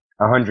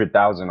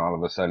 100,000 all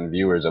of a sudden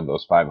viewers of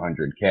those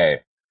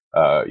 500K.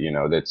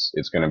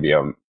 It's going to be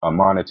a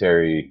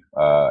monetary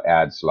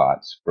ad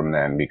slots from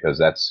them, because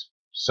that's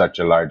such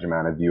a large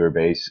amount of viewer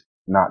base.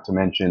 Not to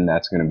mention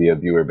that's going to be a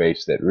viewer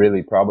base that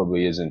really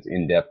probably isn't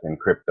in depth in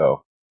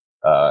crypto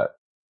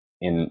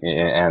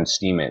and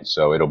Steemit.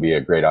 So it'll be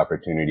a great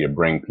opportunity to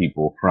bring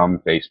people from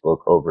Facebook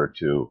over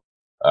to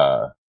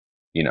Steemit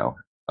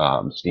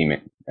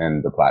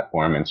and the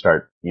platform and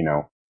start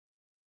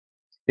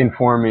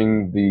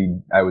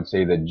informing I would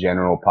say the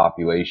general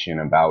population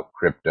about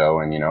crypto.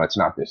 And it's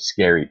not this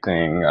scary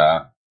thing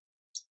that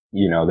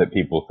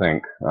people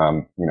think.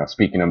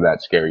 Speaking of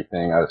that scary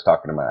thing, I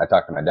talk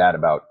to my dad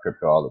about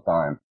crypto all the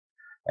time,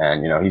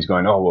 and he's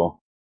going, "Oh,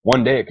 well,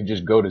 one day it could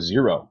just go to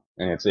zero."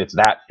 And it's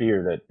that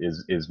fear that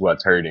is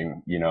what's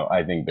hurting,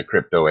 I think, the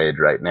crypto age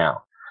right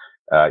now,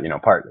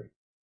 partly,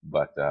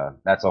 but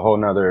that's a whole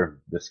nother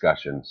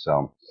discussion.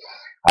 So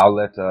I'll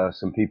let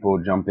some people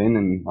jump in,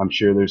 and I'm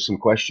sure there's some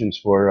questions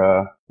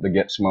for the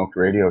Get Smoked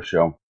radio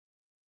show.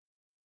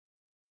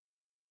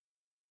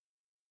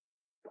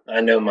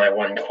 I know my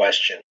one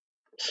question,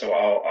 so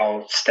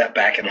I'll step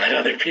back and let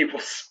other people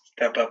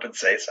step up and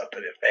say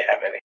something if they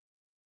have any.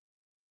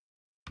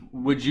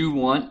 Would you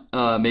want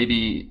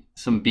maybe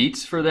some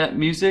beats for that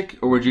music,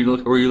 or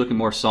are you looking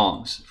more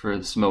songs for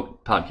the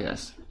Smoke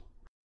podcast?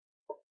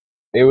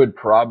 It would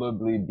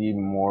probably be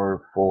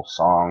more full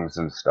songs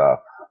and stuff.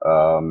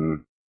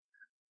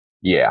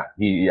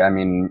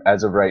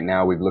 As of right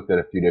now, we've looked at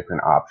a few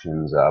different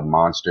options.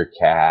 Monster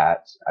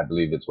Cat, I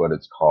believe it's what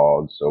it's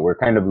called. So we're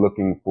kind of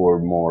looking for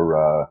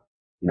more,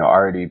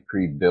 already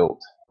pre-built,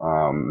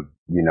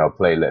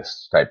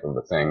 playlists type of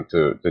a thing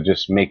to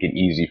just make it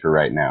easy for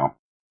right now,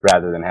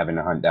 rather than having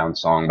to hunt down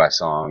song by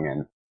song.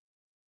 And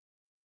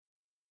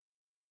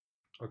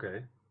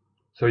Okay.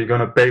 So you're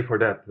gonna pay for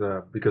that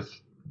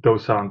because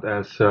those sound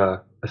as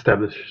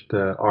established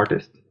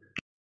artists.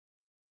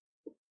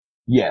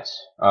 Yes,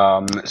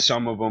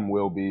 some of them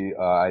will be.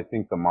 I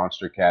think the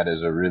Monster Cat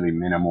is a really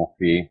minimal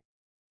fee,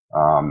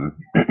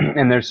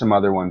 and there's some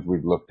other ones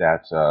we've looked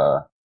at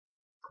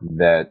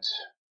that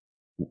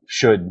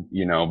should,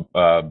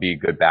 be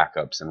good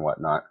backups and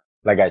whatnot.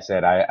 Like I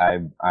said,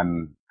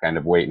 I'm kind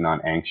of waiting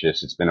on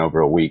Anxious. It's been over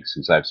a week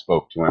since I've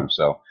spoke to him,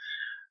 so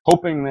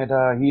hoping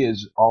that he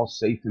is all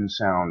safe and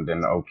sound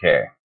and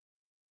okay.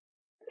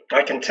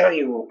 I can tell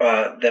you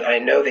that I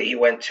know that he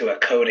went to a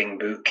coding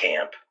boot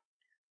camp,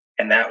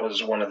 and that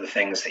was one of the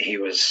things that he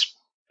was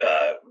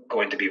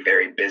going to be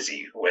very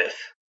busy with.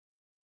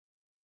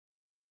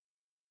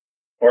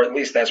 Or at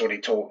least that's what he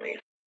told me.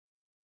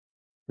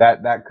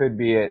 That could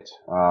be it.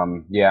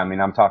 Yeah, I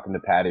mean, I'm talking to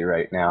Patty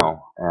right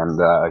now,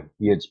 and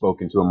he had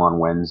spoken to him on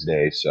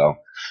Wednesday, so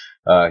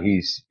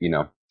he's,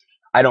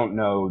 I don't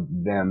know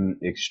them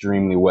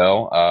extremely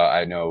well.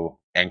 I know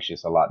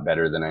Anxious a lot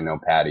better than I know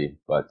Patty,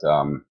 but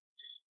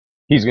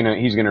he's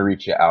gonna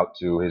reach out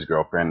to his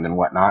girlfriend and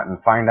whatnot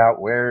and find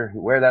out where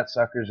that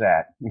sucker's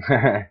at.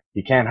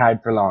 He can't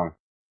hide for long.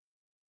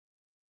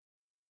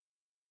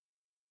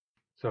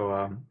 So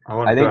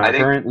I think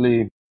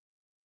currently,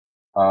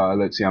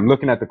 let's see, I'm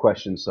looking at the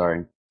question.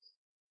 Sorry.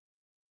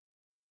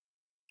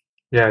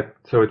 Yeah.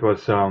 So it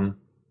was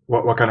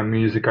what kind of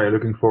music are you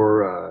looking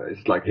for? Is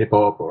it like hip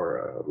hop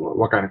or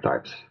what kind of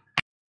types?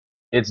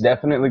 It's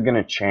definitely going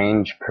to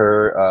change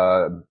per,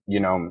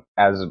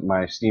 as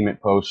my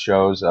Steemit post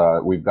shows,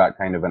 we've got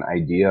kind of an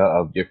idea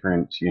of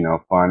different,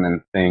 fun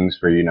and things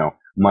for,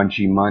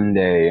 Munchie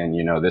Monday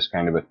and, this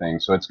kind of a thing.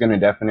 So it's going to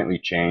definitely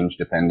change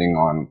depending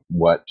on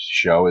what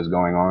show is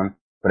going on.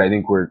 But I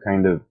think we're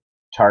kind of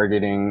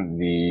targeting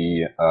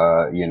the,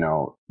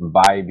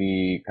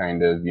 vibey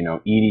kind of,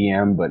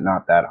 EDM, but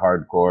not that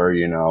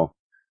hardcore,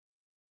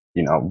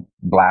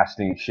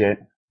 blasting shit,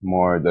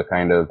 more the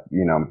kind of,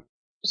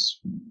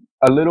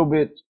 a little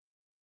bit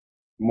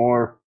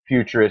more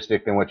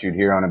futuristic than what you'd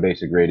hear on a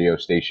basic radio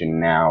station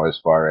now, as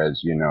far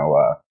as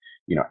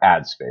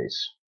ad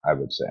space, I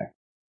would say.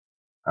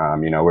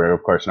 We're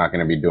of course not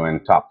going to be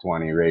doing top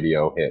 20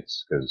 radio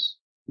hits because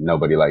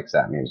nobody likes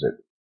that music.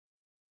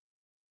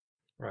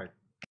 Right.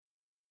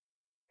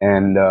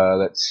 And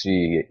let's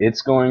see,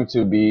 it's going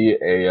to be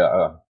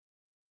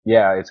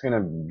it's going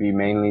to be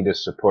mainly to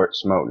support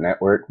Smoke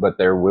Network, but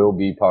there will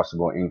be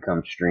possible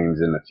income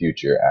streams in the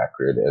future,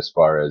 Acrid, as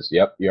far as,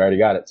 yep, you already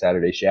got it,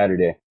 Saturday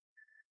Shatterday.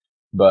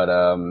 But,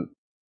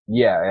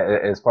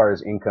 as far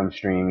as income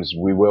streams,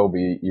 we will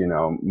be,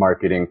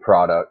 marketing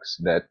products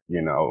that,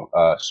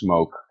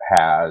 Smoke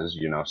has,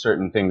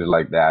 certain things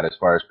like that, as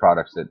far as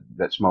products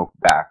that Smoke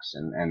backs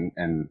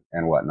and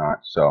whatnot.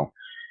 So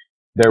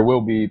there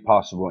will be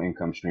possible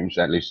income streams,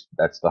 at least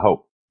that's the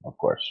hope, of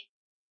course.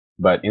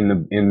 But in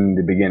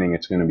the beginning,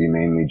 it's going to be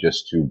mainly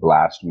just to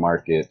blast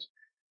market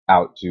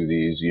out to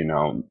these,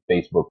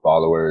 Facebook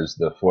followers,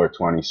 the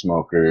 420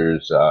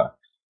 smokers, all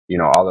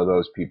of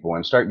those people,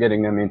 and start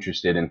getting them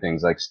interested in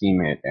things like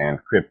Steemit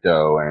and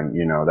crypto and,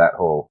 that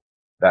whole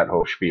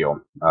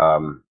spiel.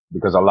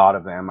 Because a lot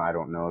of them, I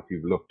don't know if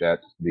you've looked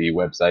at the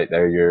website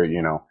there,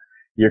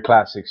 your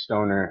classic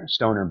stoner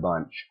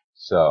bunch.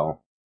 So,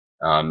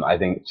 I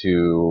think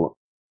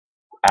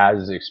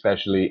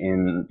especially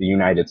in the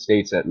United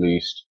States, at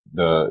least,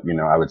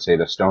 I would say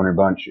the stoner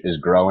bunch is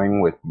growing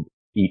with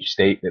each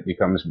state that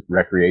becomes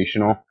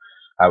recreational.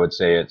 I would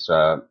say it's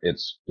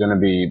going to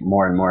be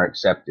more and more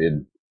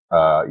accepted,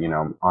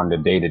 on the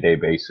day-to-day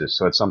basis.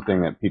 So it's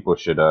something that people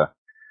should, or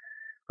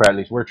at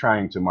least we're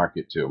trying to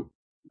market to,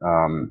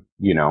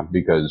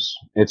 because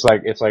it's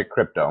like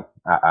crypto,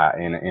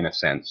 in a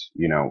sense,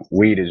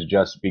 weed is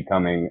just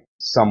becoming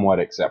somewhat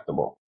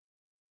acceptable,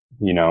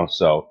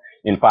 so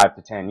in 5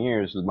 to 10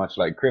 years, much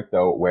like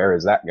crypto, where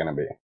is that going to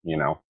be?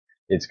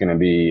 It's going to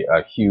be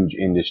a huge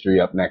industry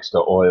up next to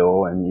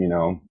oil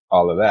and,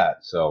 all of that.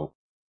 So,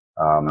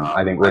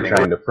 I think we're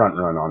trying to front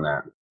run on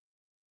that.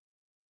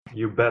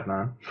 You bet,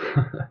 man.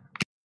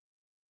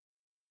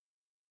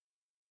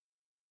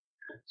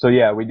 So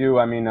yeah, we do.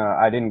 I mean,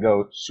 I didn't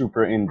go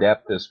super in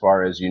depth as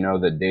far as,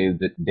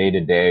 the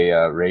day-to-day,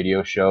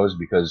 radio shows,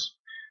 because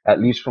at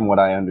least from what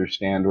I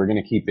understand, we're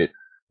going to keep it,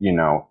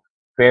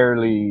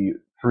 fairly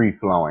free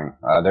flowing.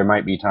 There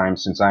might be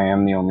times, since I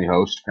am the only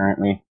host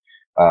currently,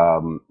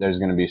 there's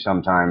going to be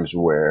some times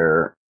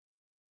where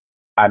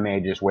I may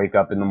just wake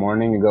up in the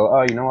morning and go,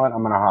 oh, you know what?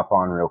 I'm going to hop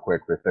on real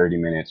quick for 30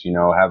 minutes,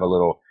 have a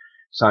little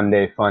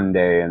Sunday fun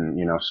day and,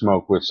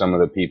 smoke with some of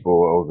the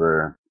people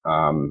over,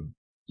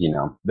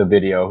 the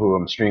video who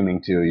I'm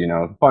streaming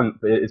to, fun.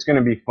 It's going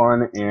to be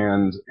fun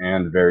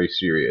and very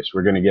serious.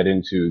 We're going to get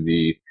into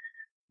the,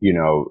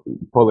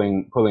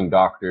 pulling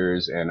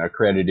doctors and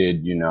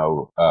accredited,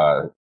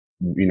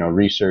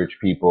 research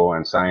people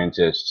and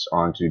scientists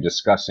onto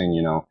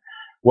discussing,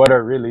 what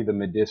are really the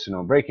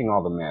medicinal, breaking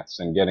all the myths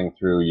and getting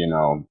through,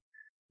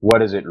 what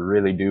does it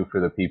really do for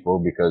the people?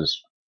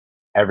 Because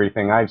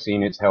everything I've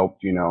seen, it's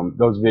helped,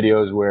 those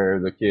videos where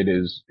the kid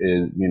has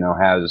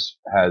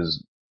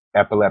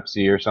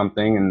epilepsy or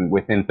something, and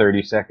within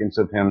 30 seconds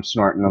of him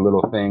snorting a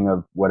little thing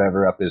of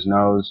whatever up his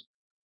nose,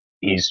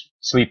 he's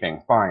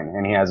sleeping fine,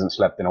 and he hasn't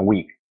slept in a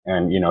week.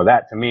 And,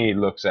 that to me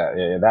looks at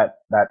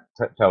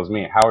tells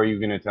me, how are you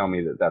going to tell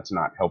me that that's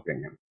not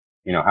helping him?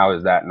 How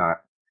is that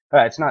not,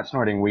 it's not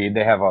snorting weed.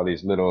 They have all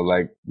these little,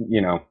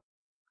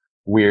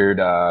 weird,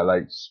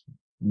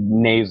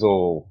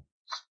 nasal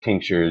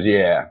tinctures.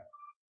 Yeah.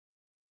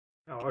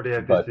 Oh, they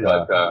have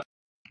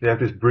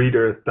this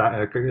breeder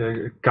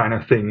kind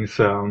of things.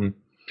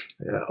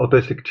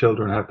 Autistic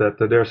children have that.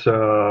 There's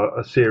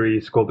a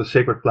series called The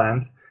Sacred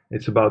Plant.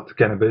 It's about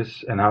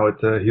cannabis and how it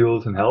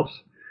heals and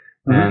helps.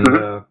 Mm-hmm.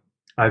 And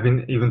I've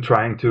been even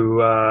trying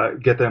to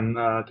get them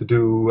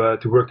to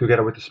work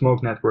together with the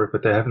Smoke Network,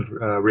 but they haven't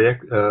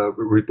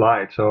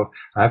replied. So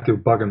I have to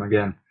bug them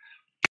again.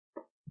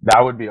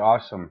 That would be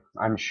awesome.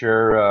 I'm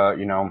sure,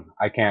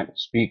 I can't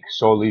speak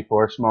solely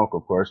for Smoke,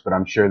 of course, but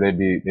I'm sure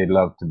they'd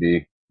love to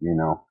be,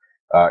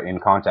 in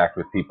contact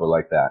with people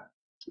like that.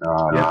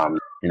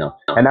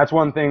 And that's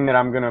one thing that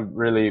I'm going to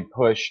really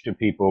push to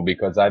people,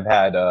 because I've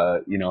had,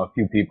 a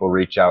few people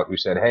reach out who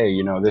said, hey,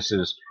 this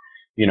is,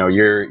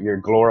 you're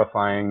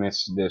glorifying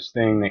this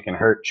thing that can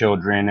hurt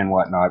children and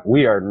whatnot.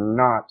 We are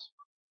not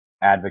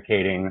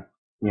advocating,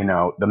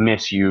 the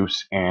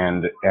misuse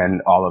and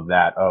all of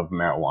that of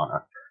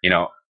marijuana.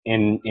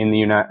 In the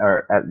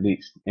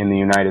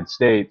United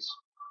States,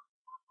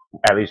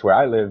 at least where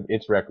I live,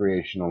 it's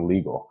recreational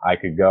legal.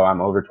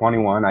 I'm over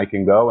 21, I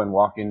can go and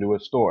walk into a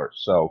store.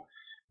 So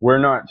we're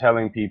not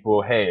telling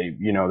people, hey,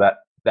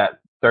 that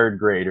third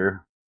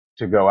grader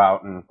to go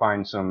out and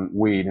find some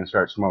weed and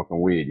start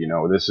smoking weed.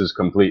 This is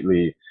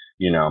completely,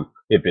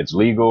 if it's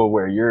legal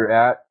where you're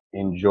at,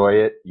 enjoy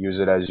it, use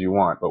it as you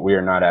want. But we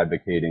are not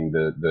advocating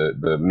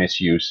the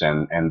misuse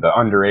and the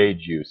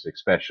underage use,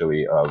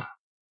 especially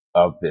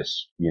of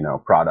this,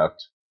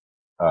 product,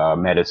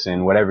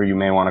 medicine, whatever you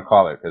may want to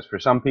call it. Because for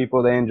some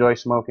people, they enjoy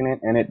smoking it,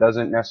 and it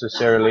doesn't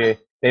necessarily,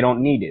 they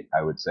don't need it,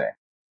 I would say.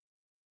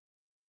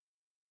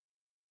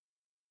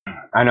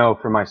 I know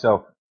for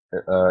myself,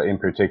 in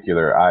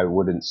particular, I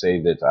wouldn't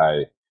say that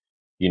I,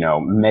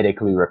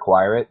 medically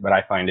require it, but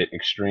I find it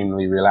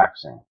extremely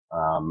relaxing.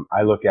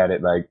 I look at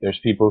it like there's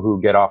people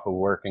who get off of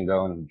work and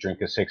go and drink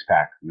a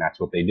 6-pack, and that's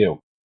what they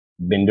do.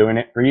 Been doing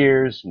it for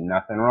years,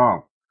 nothing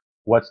wrong.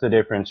 What's the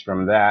difference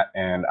from that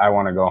and I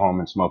want to go home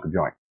and smoke a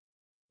joint?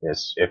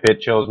 If it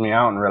chills me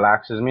out and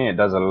relaxes me, it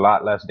does a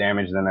lot less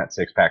damage than that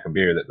 6-pack of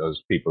beer that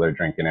those people are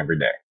drinking every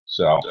day.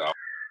 So.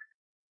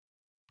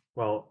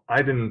 Well,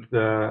 I didn't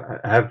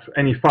have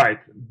any fight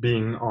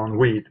being on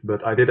weed,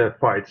 but I did have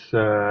fights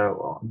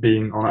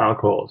being on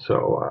alcohol.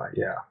 So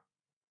yeah.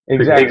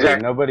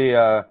 Exactly.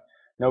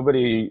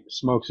 Nobody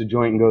smokes a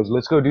joint and goes,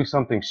 "Let's go do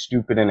something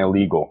stupid and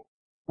illegal."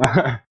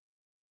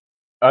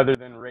 Other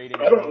than raiding.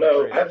 I don't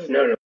know.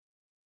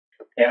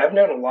 I've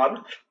known a lot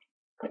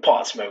of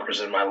pot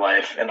smokers in my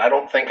life, and I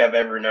don't think I've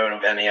ever known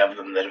of any of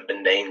them that have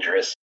been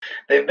dangerous.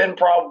 They've been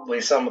probably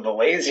some of the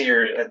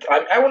lazier.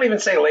 I won't even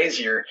say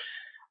lazier.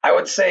 I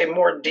would say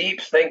more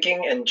deep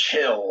thinking and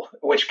chill,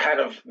 which kind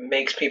of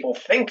makes people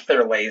think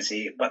they're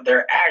lazy, but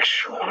they're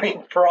actually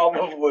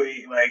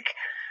probably like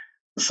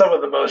some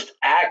of the most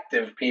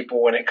active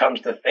people when it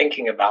comes to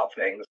thinking about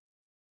things.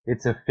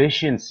 It's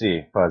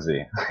efficiency,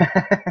 Fuzzy.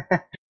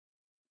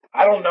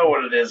 I don't know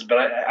what it is, but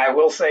I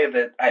will say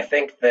that I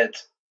think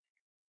that,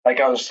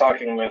 like I was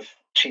talking with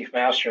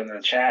cheifmappster in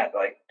the chat,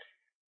 like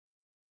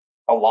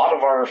a lot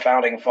of our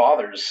founding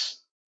fathers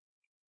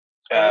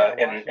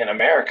in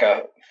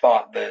America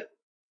thought that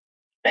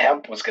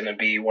hemp was going to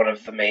be one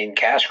of the main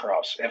cash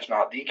crops, if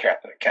not the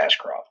cash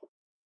crop.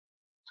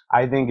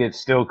 I think it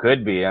still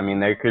could be. I mean,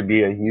 there could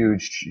be a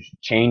huge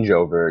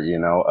changeover,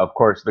 Of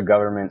course, the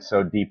government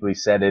so deeply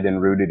set it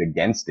and rooted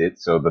against it,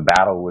 so the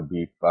battle would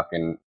be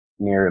fucking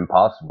near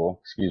impossible.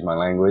 Excuse my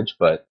language,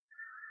 but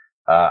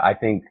I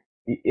think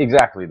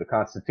exactly the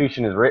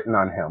Constitution is written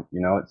on hemp.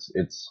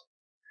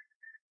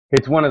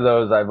 It's one of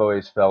those. I've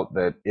always felt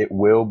that it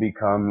will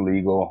become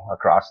legal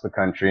across the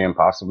country and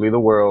possibly the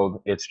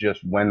world. It's just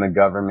when the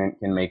government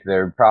can make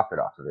their profit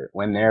off of it,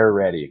 when they're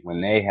ready,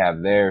 when they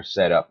have their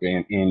setup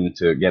in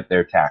to get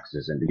their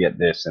taxes and to get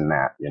this and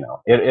that,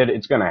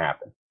 it's going to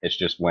happen. It's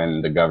just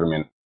when the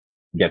government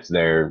gets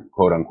their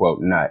quote unquote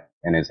nut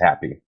and is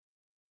happy.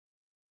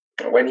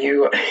 When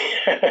you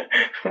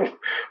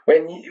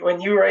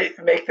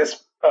make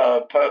this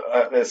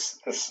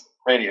this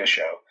radio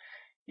show,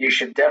 you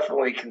should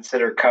definitely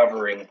consider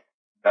covering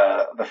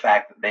the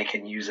fact that they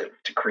can use it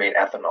to create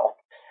ethanol.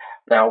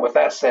 Now, with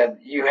that said,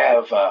 you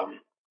have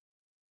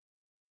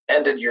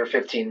ended your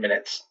 15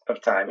 minutes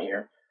of time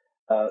here.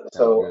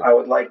 So I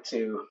would like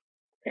to,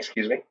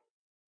 excuse me?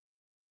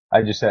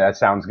 I just said that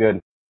sounds good.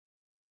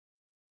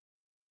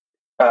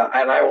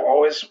 And I will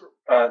always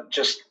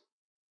just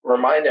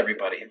remind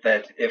everybody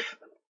that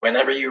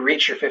whenever you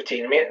reach your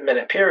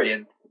 15-minute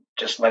period,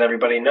 just let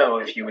everybody know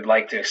if you would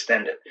like to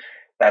extend it.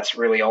 That's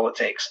really all it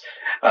takes.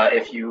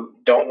 If you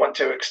don't want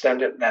to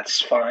extend it, that's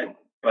fine,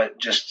 but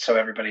just so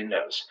everybody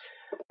knows.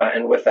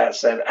 And with that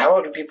said,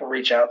 how do people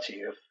reach out to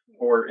you,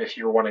 or if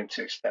you're wanting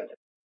to extend it?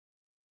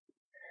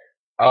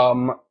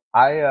 Who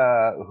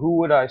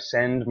would I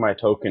send my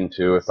token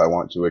to if I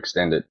want to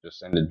extend it? Just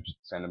send them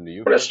to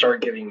you. I'm gonna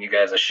start giving you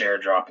guys a share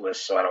drop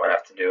list so I don't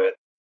have to do it.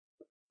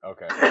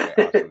 Okay,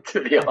 awesome.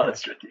 To be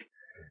honest with you.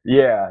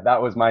 Yeah,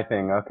 that was my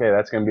thing. Okay,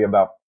 that's gonna be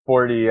about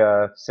 40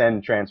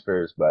 send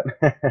transfers, but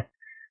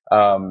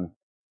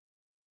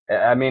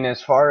I mean,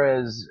 as far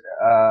as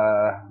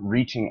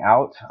reaching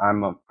out,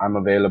 I'm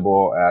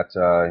available at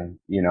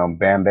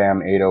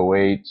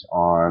BamBam808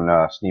 on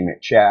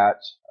Steemit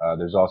chat.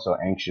 There's also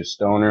Anxious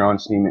Stoner on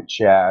Steemit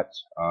chat,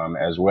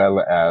 as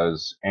well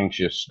as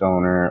Anxious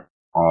Stoner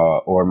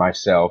or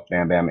myself,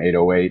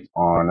 BamBam808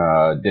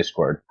 on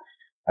Discord.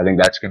 I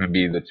think that's going to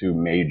be the two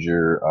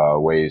major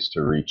ways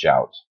to reach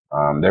out.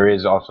 There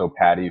is also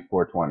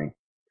Patty420,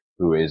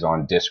 who is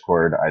on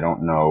Discord. I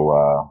don't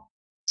know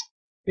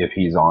if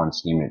he's on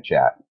Steemit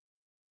chat.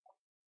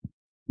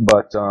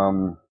 But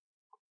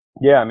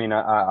yeah, I mean,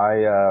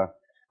 I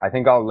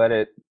think I'll let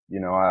it,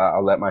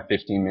 I'll let my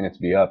 15 minutes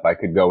be up. I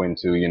could go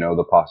into,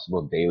 the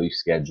possible daily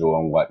schedule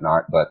and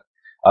whatnot, but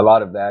a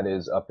lot of that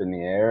is up in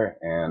the air,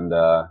 and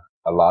a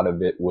lot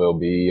of it will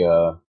be,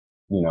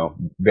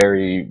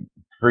 very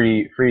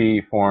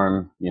free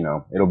form.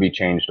 It'll be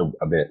changed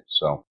a bit.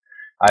 So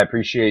I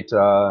appreciate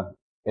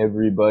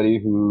everybody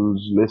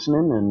who's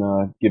listening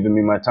and giving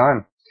me my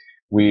time.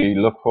 We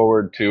look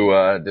forward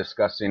to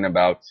discussing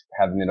about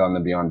having it on the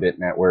BeyondBit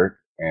network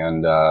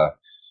and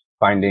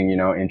finding,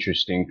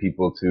 interesting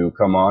people to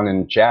come on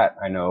and chat.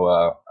 I know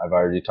I've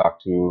already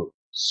talked to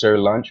Sir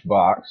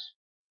Lunchbox,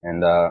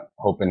 and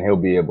hoping he'll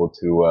be able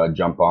to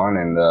jump on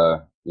and,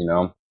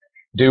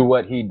 do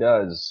what he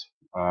does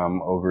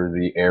over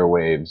the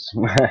airwaves.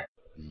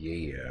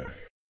 Yeah.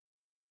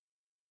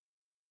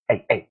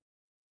 Hey.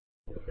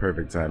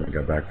 Perfect time. I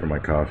got back from my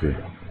coffee.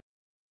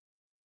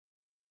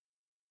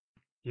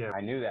 Yeah,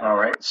 I knew that. All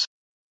right.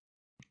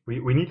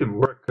 we need to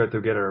work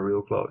together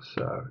real close.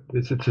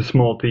 It's a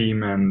small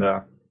team, and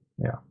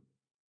yeah.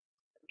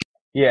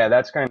 Yeah,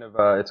 that's kind of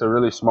it's a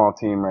really small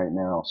team right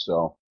now,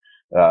 so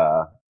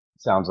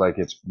sounds like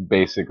it's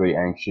basically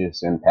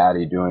Anxious and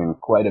Patty doing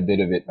quite a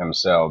bit of it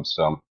themselves.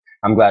 So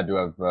I'm glad to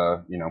have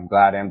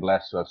glad and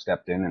blessed to have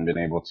stepped in and been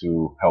able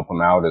to help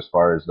them out as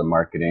far as the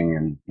marketing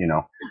and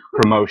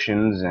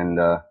promotions, and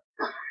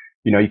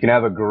you can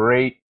have a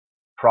great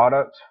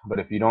product, but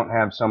if you don't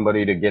have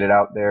somebody to get it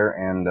out there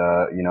and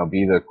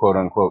be the quote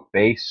unquote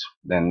face,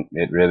 then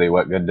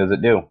what good does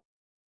it do?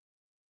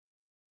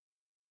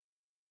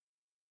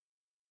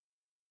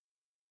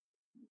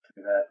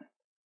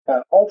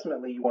 That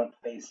ultimately you want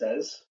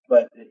faces,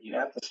 but you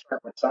have to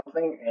start with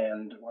something.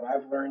 And what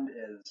I've learned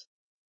is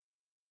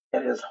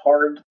it is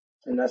hard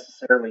to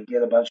necessarily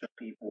get a bunch of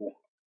people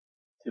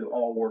to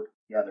all work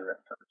together at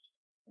first.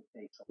 It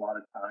takes a lot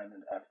of time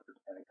and effort,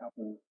 and a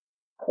couple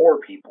core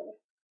people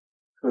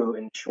who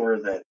ensure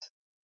that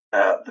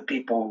the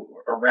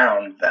people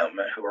around them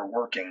who are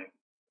working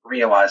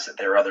realize that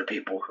there are other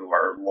people who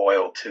are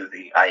loyal to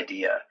the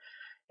idea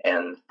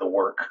and the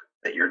work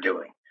that you're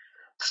doing.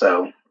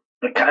 So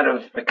it kind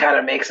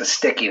of makes a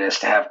stickiness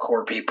to have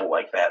core people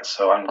like that.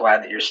 So I'm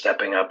glad that you're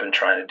stepping up and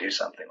trying to do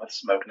something with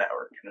Smoke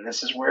Network. And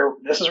this is where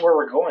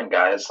we're going,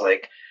 guys.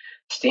 Like,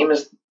 Steem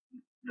is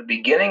the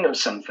beginning of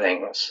some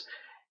things,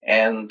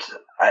 and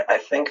I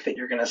think that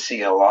you're going to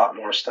see a lot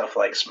more stuff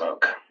like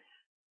Smoke.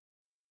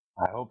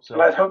 I hope so.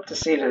 And I'd hope to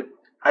see it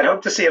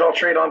all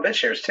trade on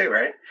BitShares too,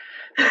 right?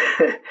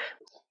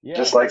 Yeah,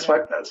 just like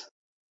Smoke does.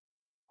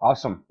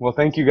 Awesome. Well,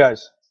 thank you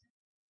guys.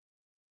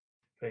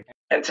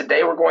 And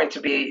today we're going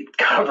to be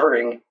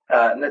covering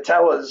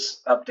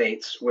Nutela's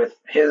updates with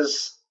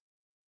his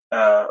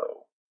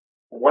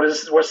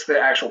what's the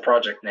actual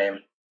project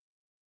name?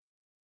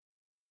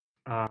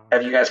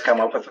 Have you guys come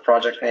up with the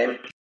project name?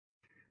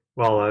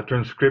 Well,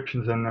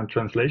 transcriptions and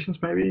translations,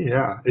 maybe.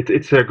 Yeah,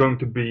 it's going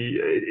to be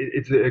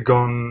it's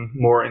gone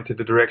more into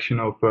the direction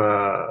of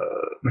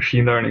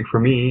machine learning for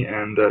me,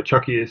 and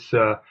Chucky is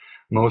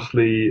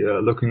mostly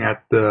looking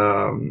at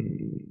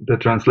the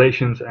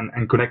translations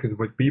and connected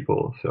with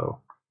people. So,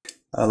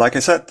 like I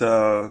said,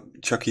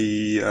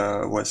 Chucky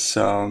was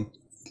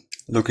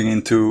looking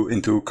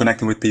into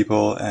connecting with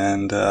people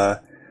and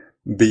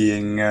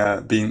being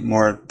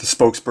more the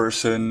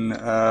spokesperson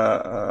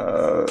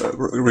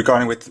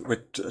regarding with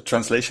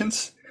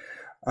translations.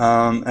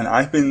 And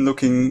I've been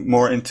looking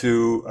more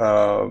into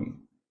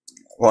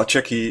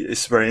Chucky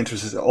is very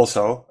interested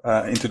also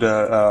into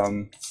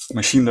the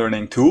machine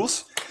learning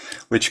tools,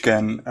 which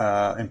can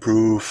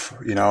improve,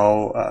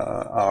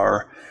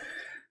 our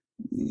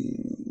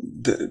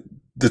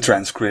the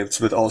transcripts,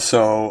 but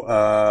also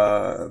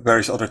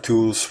various other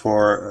tools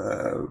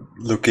for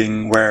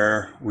looking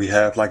where we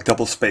have like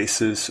double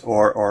spaces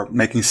or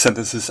making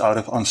sentences out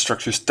of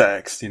unstructured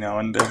text,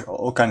 and there are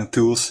all kinds of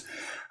tools.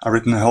 I've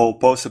written a whole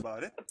post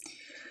about it.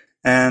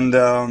 And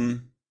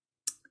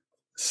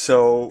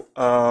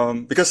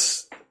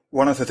because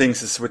one of the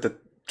things is with the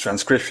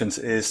transcriptions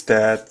is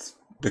that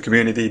the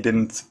community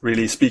didn't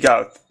really speak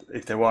out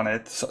if they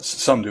wanted.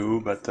 Some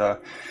do, but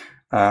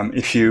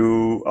If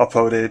you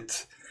upload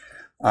it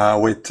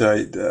with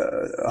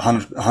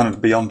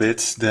 100 Beyond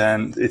bits,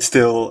 then it's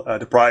still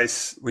the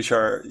price which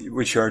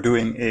you are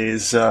doing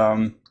is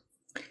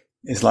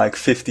like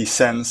 50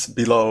 cents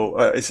below.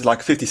 It's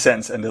like 50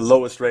 cents, and the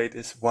lowest rate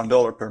is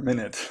 $1 per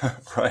minute,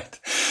 right?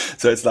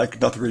 So it's like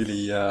not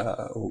really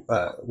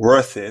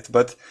worth it.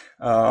 But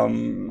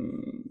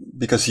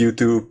because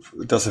YouTube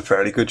does a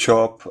fairly good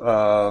job,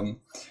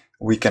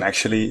 we can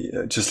actually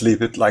just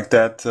leave it like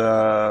that,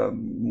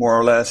 more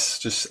or less.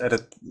 Just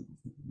edit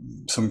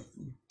some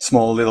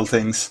small little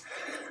things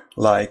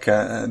like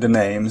the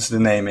names, the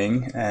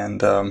naming,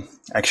 and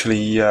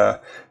actually,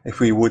 if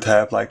we would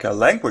have like a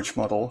language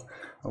model,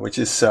 which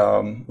is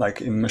like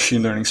in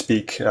machine learning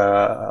speak,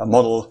 a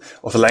model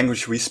of the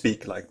language we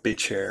speak, like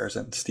BitShares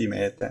and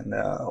Steemit and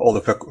all the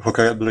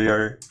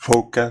vocabulary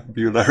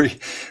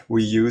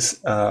we use.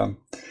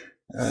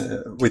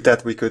 With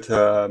that, we could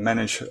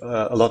manage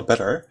a lot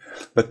better.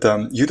 But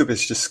YouTube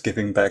is just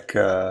giving back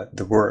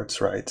the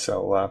words, right?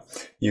 So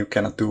you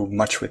cannot do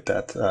much with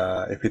that.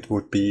 If it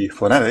would be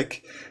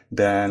phonetic,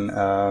 then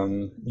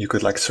you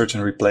could like search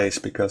and replace,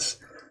 because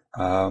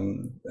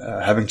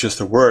having just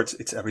the words,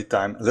 it's every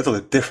time a little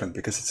bit different,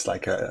 because it's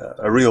like a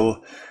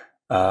real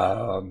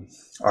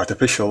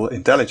artificial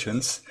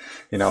intelligence.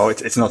 You know,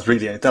 it's not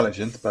really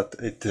intelligent, but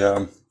it's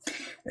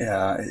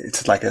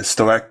like a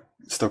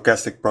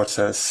stochastic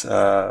process,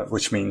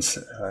 which means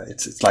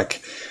it's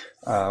like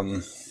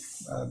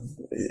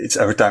it's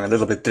every time a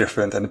little bit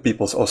different, and the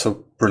peoples also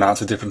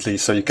pronounce it differently.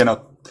 So you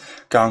cannot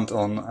count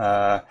on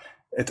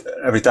it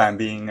every time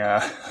being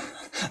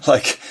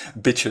like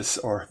bitches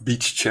or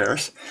beach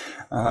chairs,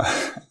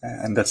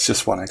 and that's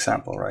just one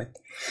example, right?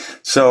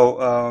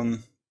 So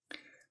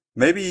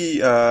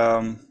maybe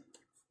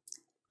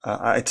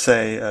I'd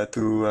say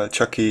to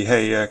Chucky,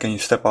 hey, can you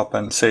step up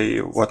and say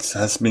what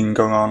has been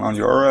going on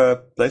your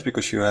place,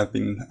 because you have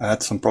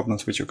had some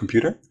problems with your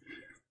computer,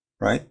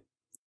 right?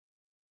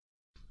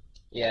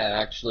 Yeah,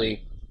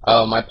 actually,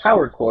 my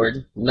power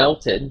cord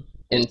melted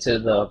into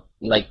the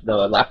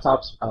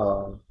laptop's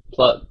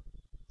plug.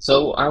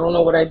 So I don't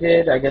know what I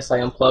did. I guess I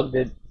unplugged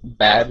it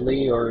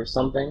badly or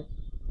something,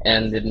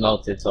 and it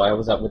melted. So I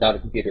was up without a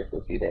computer for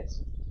a few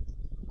days.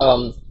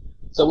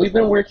 So we've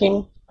been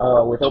working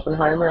with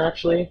Oppenheimer,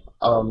 actually,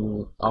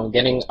 on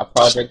getting a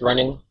project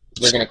running.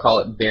 We're going to call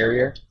it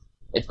Barrier.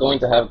 It's going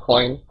to have a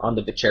coin on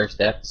the BitShares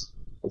DEX.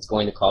 It's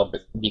going to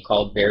be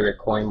called Barrier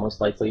Coin,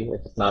 most likely,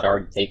 if it's not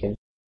already taken.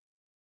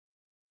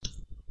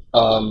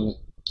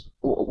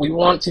 What we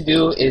want to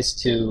do is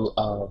to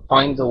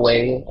find a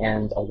way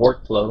and a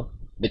workflow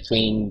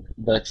between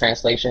the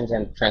translations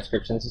and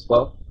transcriptions as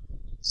well.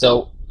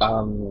 So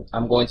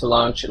I'm going to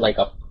launch like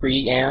a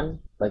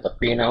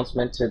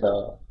pre-announcement to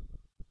the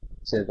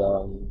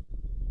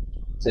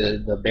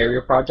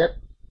Barrier project,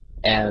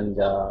 and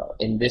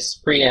in this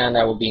pre-an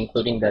I will be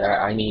including that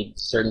I need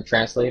certain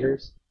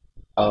translators.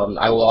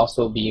 I will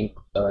also be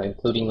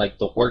including like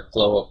the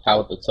workflow of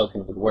how the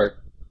token would work.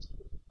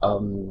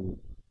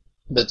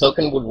 The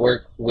token would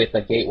work with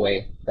a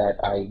gateway that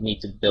I need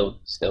to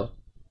build still.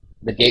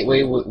 The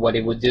gateway, what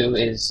it would do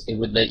is it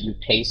would let you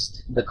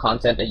paste the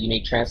content that you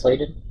need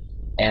translated,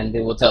 and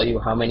it will tell you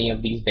how many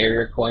of these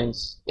barrier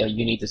coins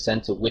you need to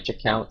send to which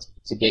account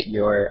to get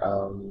your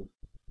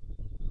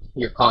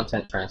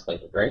content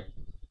translated, right?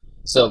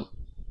 So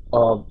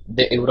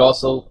it would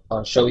also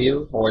show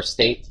you or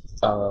state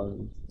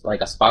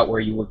like a spot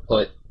where you would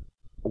put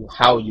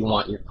how you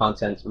want your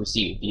content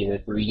received, either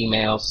through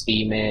email,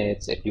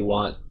 Steemit, if you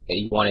want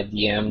it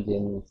DM'd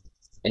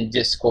in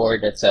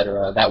Discord,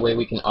 etc. That way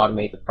we can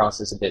automate the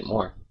process a bit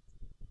more.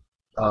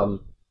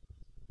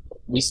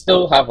 We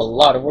still have a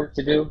lot of work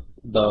to do.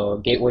 The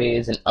gateway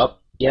isn't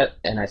up yet,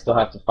 and I still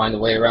have to find a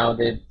way around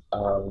it,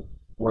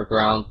 work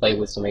around, play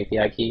with some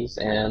API keys,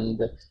 and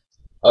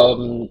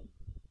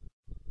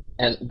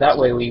that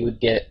way we would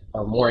get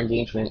more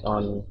engagement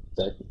on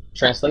the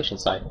translation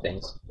side of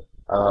things.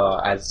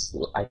 As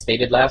I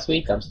stated last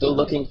week, I'm still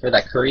looking for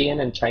that Korean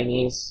and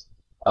Chinese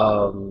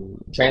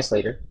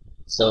translator,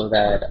 so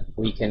that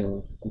we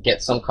can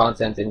get some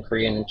content in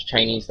Korean and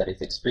Chinese that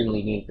is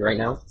extremely needed right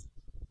now.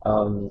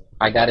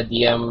 I got a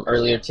DM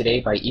earlier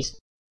today by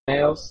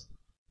Eastmails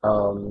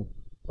from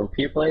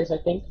Peer Plays, I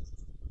think,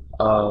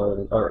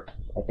 or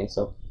I think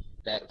so,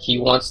 that he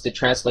wants to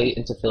translate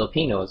into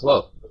Filipino as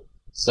well.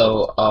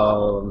 So,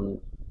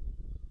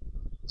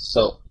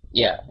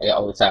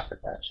 it's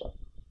Africa actually.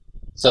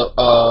 So,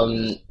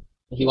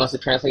 he wants to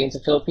translate into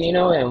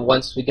Filipino, and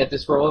once we get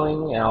this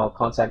rolling, I'll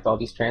contact all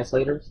these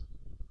translators,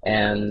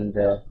 and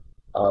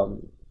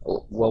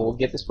we'll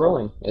get this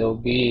rolling. It'll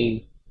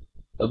be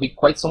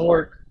quite some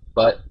work,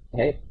 but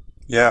hey,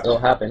 yeah, it'll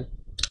happen.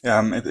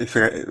 Yeah,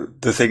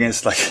 the thing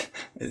is, like,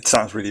 it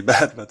sounds really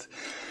bad, but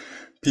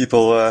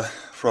people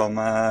from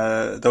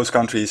those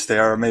countries, they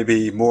are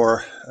maybe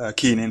more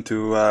keen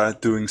into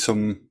doing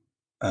some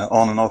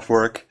on and off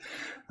work.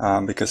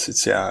 Because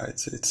it's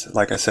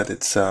like I said,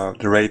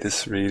 the rate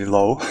is really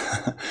low.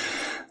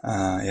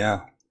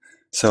 Yeah.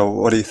 So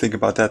what do you think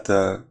about that,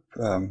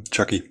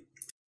 Chucky?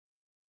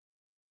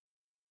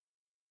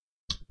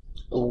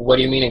 What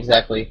do you mean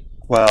exactly?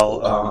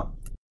 Well,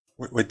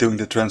 we're doing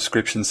the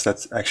transcriptions.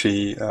 That's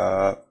actually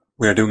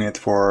we're doing it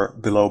for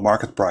below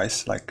market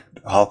price, like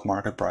half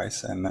market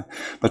price. And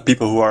but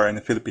people who are in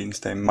the Philippines,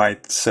 they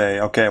might say,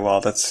 okay, well,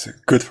 that's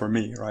good for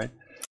me, right?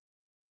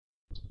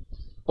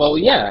 Well,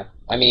 yeah.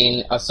 I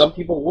mean, some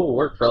people will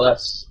work for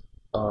less.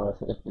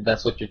 If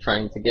that's what you're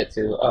trying to get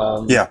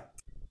to. Yeah.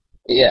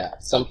 Yeah,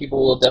 some people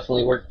will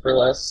definitely work for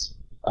less.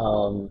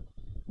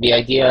 The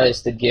idea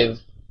is to give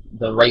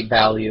the right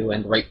value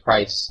and the right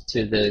price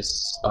to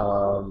this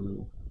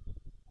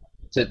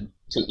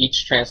to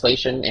each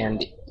translation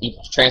and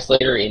each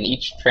translator and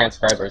each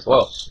transcriber as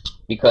well.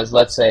 Because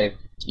let's say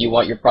you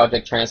want your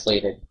project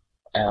translated,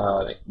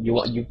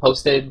 you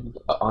posted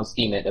on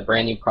Steemit a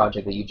brand new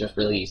project that you just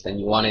released, and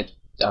you wanted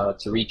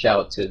to reach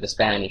out to the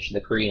Spanish,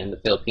 the Korean, the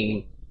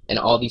Philippine, and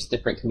all these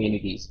different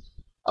communities.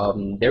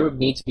 There would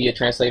need to be a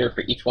translator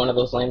for each one of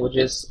those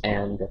languages,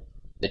 and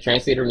the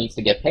translator needs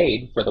to get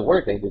paid for the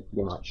work they do,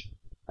 pretty much.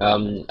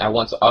 I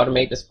want to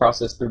automate this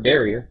process through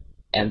Barrier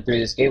and through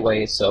this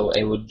gateway, so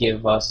it would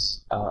give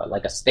us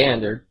like a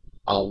standard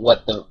on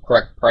what the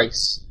correct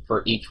price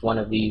for each one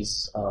of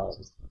these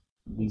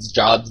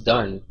jobs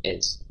done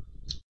is.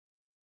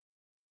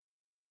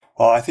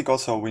 Well, I think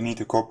also we need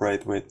to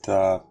cooperate with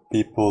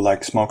people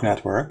like Smoke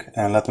Network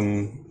and let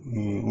them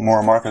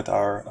more market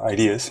our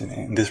ideas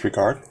in this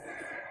regard,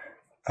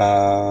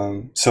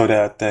 so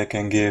that they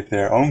can give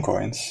their own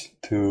coins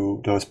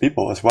to those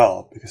people as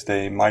well, because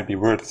they might be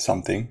worth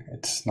something.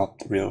 It's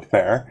not real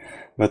fair.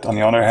 But on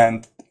the other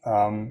hand,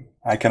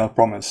 I cannot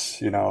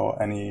promise,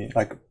 any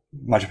like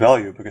much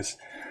value, because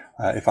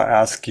if I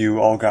ask you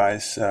all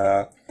guys,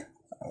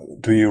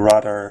 do you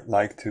rather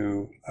like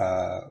to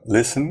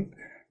listen,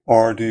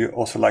 or do you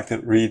also like to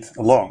read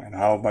along, and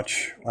how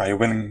much are you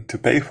willing to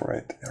pay for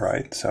it,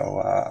 right?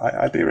 So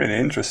I'd be really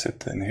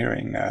interested in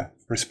hearing a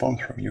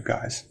response from you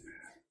guys,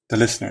 the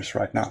listeners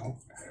right now.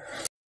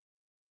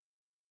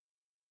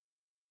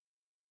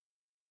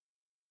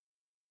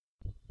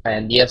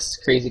 And yes,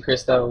 Crazy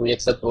Krista, we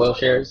accept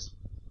WhaleShares.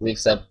 We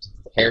accept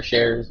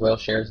Hairshares,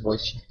 WhaleShares,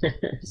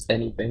 VoiceShares,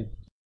 anything.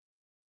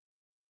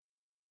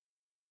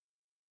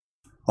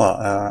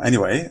 Well,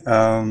 anyway,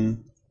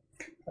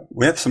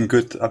 we have some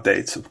good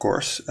updates, of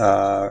course.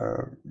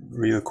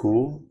 Real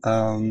cool.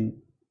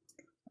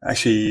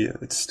 Actually,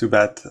 it's too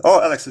bad. Oh,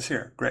 Alex is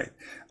here. Great.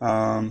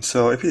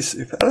 So if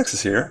Alex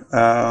is here,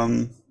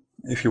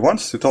 if he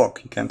wants to talk,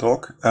 he can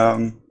talk.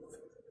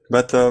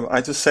 But I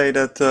just say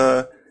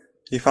that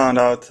he found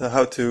out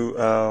how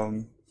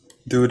to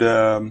do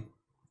the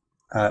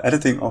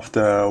editing of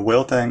the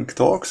Whaletank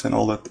talks and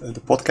all the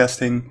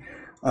podcasting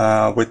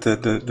with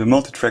the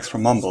multi-tracks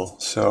from Mumble.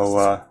 So,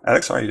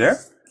 Alex, are you there?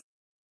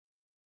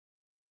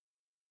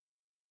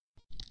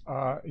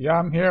 Yeah,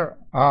 I'm here.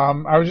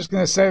 I was just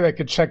going to say they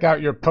could check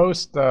out your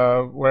post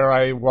where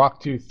I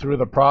walked you through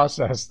the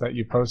process that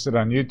you posted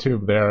on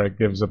YouTube there. It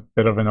gives a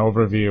bit of an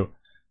overview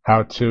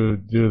how to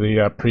do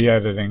the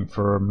pre-editing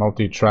for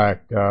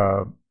multi-track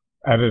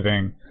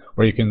editing,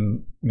 where you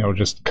can,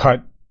 just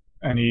cut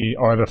any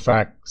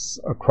artifacts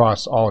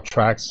across all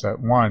tracks at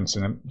once,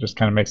 and it just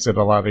kind of makes it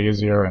a lot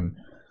easier. And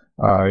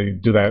you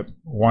do that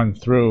one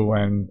through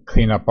and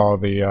clean up all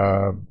the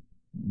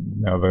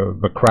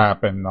the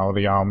crap and all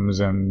the ums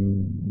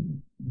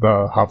and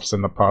the huffs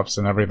and the puffs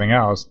and everything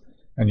else,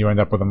 and you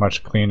end up with a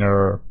much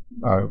cleaner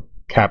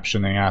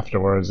captioning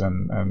afterwards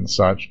and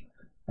such.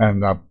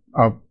 And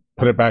I'll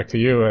put it back to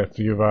you if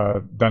you've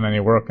done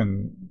any work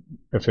and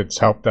if it's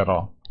helped at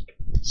all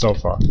so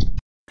far.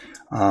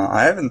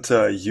 I haven't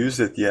used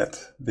it yet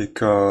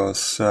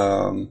because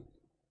I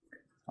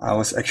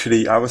was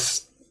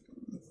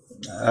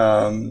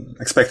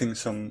expecting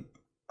some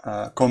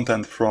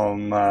content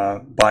from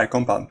By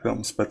Compound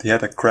Films, but he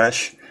had a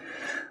crash,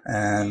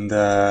 and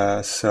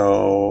but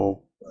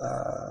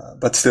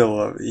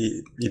still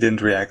he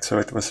didn't react. So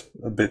it was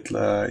a bit,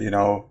 I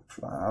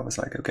was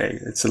like, okay,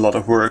 it's a lot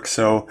of work.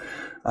 So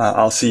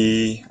I'll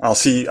see.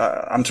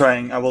 I'm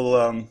trying. I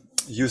will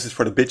use it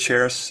for the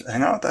BitShares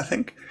Hangout, I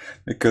think,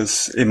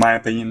 because in my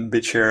opinion,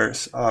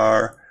 BitShares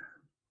are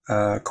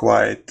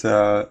quite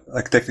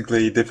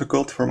technically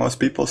difficult for most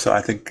people. So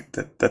I think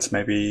that's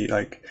maybe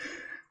like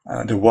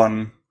the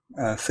one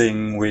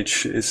thing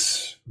which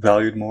is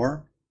valued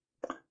more.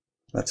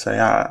 Let's say,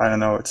 I don't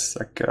know, it's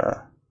like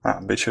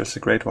BitShares is a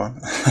great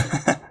one.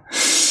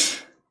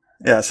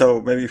 Yeah, so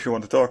maybe if you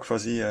want to talk,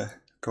 Fuzzy,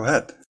 go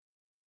ahead.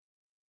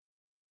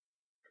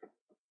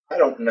 I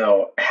don't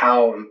know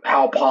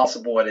how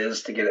possible it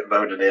is to get it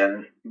voted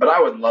in, but I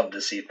would love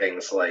to see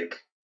things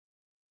like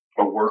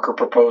a worker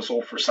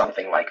proposal for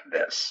something like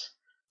this.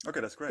 Okay,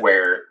 that's great.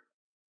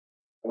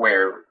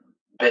 Where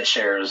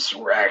BitShares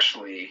were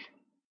actually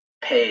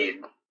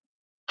paid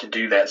to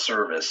do that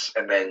service,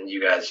 and then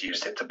you guys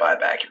used it to buy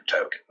back your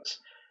tokens.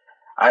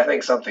 I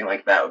think something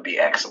like that would be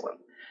excellent.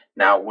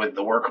 Now, would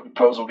the worker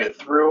proposal get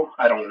through?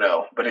 I don't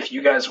know. But if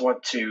you guys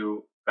want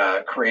to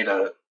create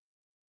a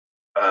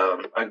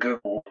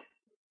Google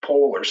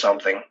poll or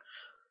something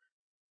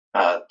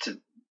to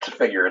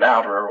figure it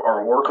out, or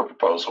a worker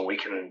proposal, we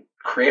can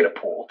create a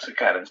poll to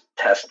kind of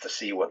test to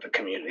see what the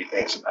community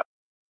thinks about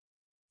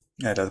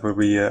it. Yeah, that would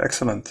be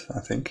excellent,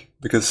 I think,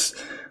 because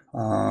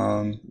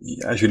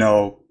as you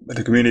know,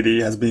 the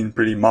community has been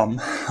pretty mum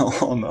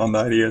on the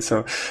idea,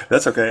 so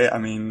that's okay. I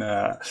mean,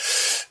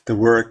 the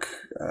work,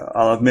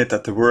 I'll admit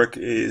that the work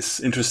is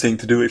interesting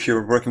to do if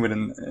you're working with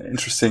an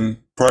interesting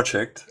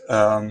project.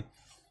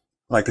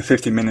 Like the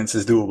 15 minutes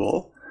is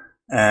doable,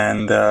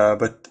 and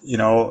but you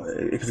know,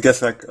 if it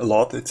gets like a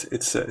lot,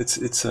 it's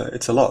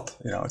a lot.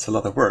 You know, it's a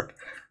lot of work,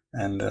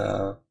 and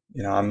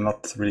you know, I'm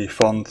not really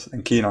fond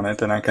and keen on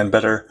it, and I can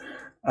better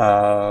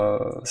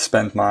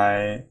spend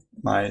my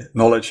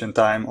knowledge and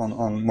time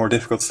on more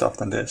difficult stuff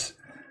than this.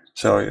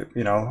 So,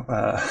 you know,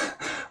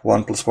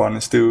 1 + 1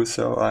 is 2.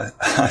 So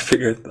I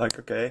figured, like,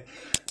 okay,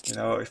 you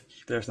know, if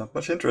there's not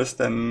much interest,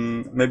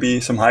 then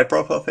maybe some high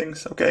profile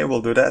things. Okay,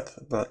 we'll do that.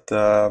 But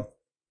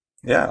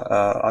yeah,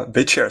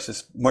 BitShares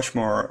is much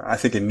more, I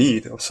think, in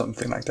need of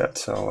something like that.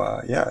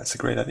 So yeah, it's a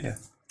great idea.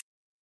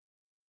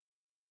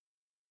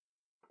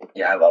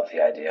 Yeah, I love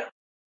the idea,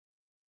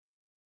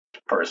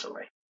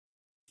 personally.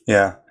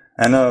 Yeah,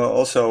 and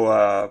also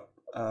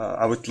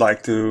I would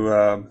like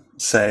to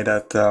say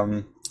that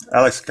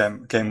Alex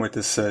came with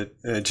this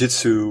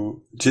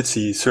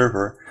Jitsi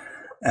server,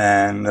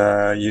 and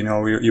you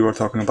know, you were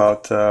talking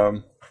about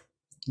the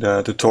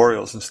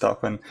tutorials and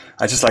stuff, and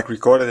I just like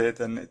recorded it,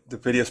 and the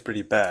video is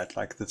pretty bad.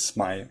 Like, that's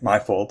my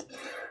fault.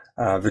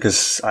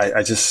 Because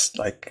I just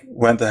like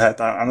went ahead.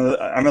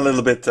 I'm a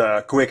little bit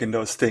quick in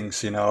those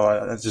things, you know.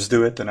 I just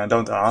do it and I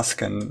don't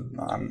ask, and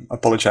I'm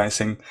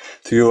apologizing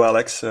to you,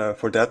 Alex,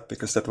 for that,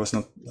 because that was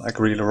not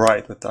like really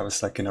right. But I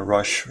was like in a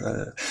rush,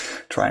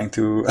 trying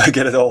to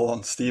get it all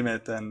on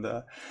Steemit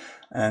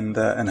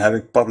and have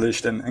it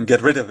published and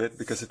get rid of it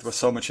because it was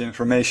so much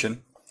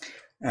information.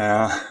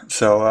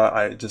 So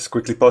I just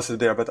quickly posted it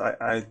there. But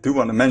I do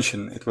want to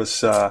mention it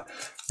was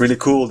really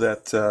cool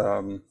that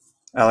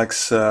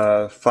Alex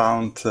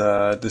found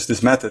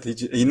this method.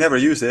 He never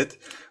used it,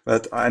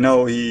 but I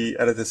know he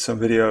edited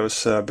some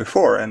videos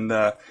before, and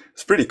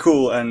it's pretty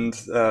cool. And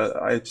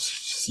I,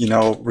 you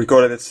know,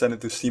 recorded it, sent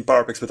it to Steem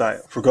PowerPix, but I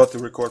forgot to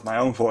record my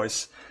own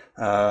voice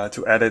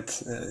to edit.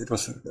 It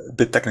was a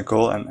bit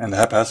technical and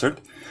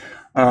haphazard.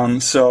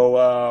 But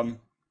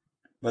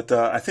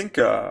I think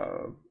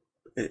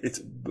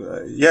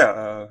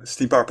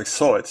Steem PowerPix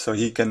saw it, so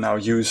he can now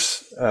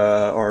use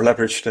or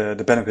leverage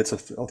the benefits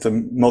of the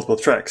multiple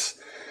tracks.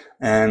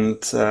 And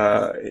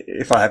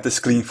if I have this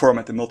clean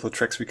format, the multiple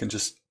tracks, we can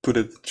just put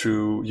it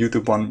through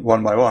YouTube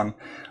one by one,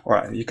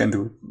 or you can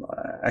do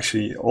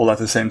actually all at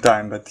the same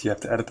time, but you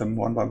have to edit them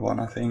one by one,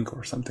 I think,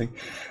 or something.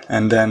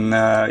 And then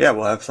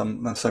we'll have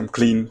some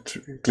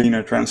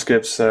cleaner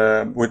transcripts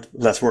with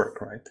less work,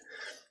 right?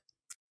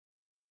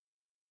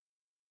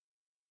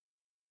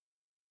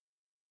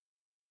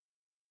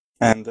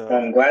 And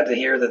I'm glad to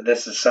hear that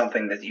this is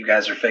something that you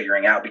guys are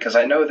figuring out, because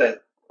I know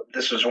that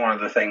this was one of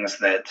the things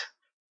that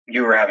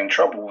you were having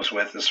troubles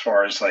with, as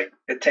far as like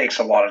it takes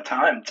a lot of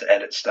time to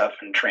edit stuff,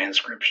 and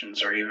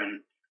transcriptions are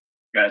even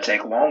going to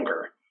take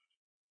longer.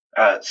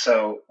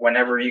 So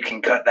whenever you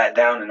can cut that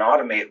down and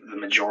automate the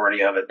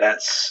majority of it,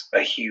 that's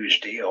a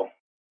huge deal.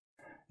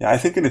 Yeah, I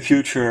think in the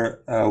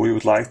future we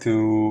would like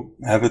to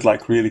have it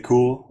like really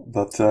cool,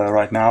 but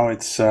right now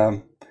it's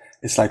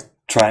like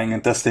trying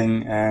and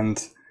testing, and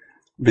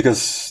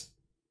because,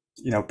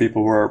 you know,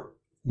 people were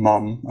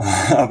mum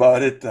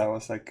about it, I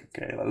was like,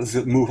 okay, let's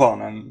move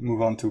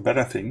on to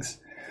better things,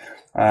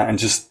 and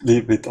just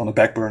leave it on the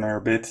back burner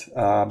a bit.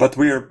 But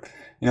we're,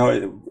 you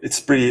know, it's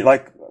pretty,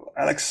 like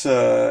Alex,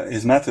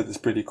 his method is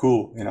pretty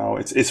cool. You know,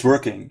 it's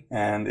working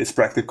and it's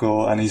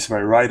practical, and he's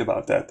very right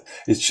about that.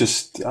 It's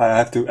just, I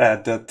have to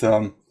add that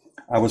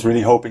I was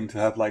really hoping to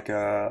have like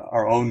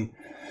our own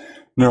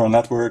neural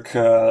network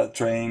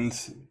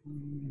trained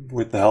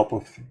with the help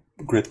of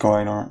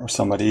Gridcoin or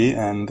somebody,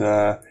 and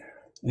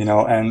you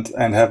know,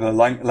 and have a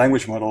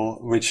language model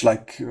which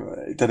like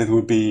that it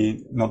would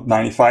be not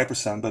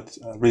 95%, but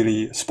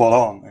really spot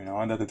on, you know,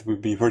 and that it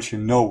would be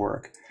virtually no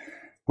work.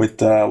 With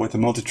the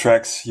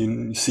multi-tracks,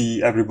 you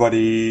see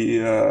everybody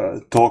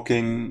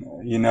talking,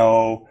 you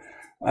know,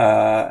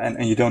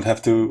 and you don't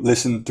have to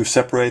listen to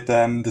separate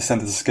them. The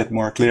sentences get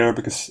more clear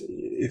because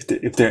if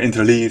they're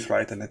interleaved,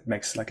 right, then it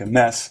makes like a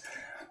mess.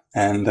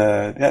 And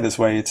this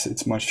way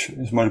it's much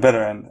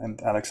better.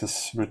 And Alex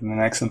has written an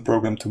excellent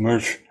program to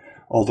merge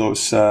all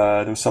those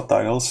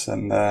subtitles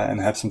and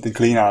have something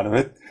clean out of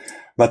it.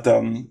 But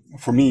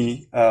for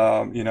me,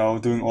 you know,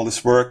 doing all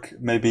this work,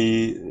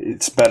 maybe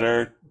it's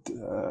better,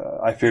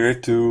 I figure,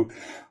 to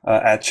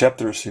add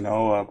chapters. You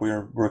know,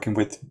 we're working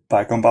with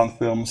bi-compound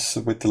films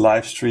with the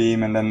live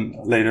stream, and then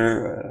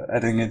later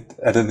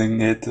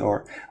editing it.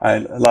 Or I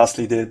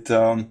lastly did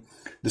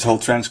this whole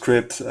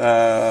transcript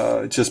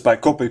just by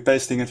copy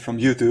pasting it from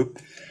YouTube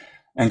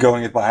and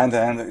going it by hand to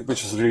hand,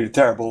 which was really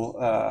terrible.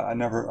 I'm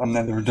never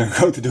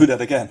going to do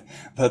that again.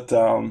 But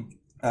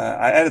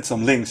I added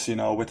some links, you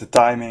know, with the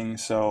timing.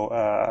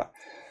 So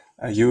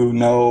you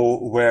know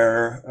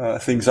where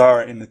things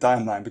are in the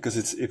timeline, because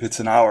if it's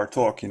an hour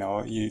talk,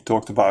 you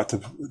talked about the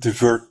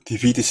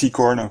VTC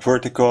coin and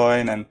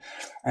Verticoin,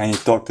 and you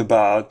talked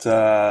about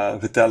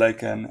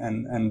Vitalik,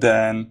 and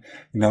then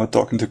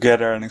talking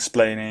together and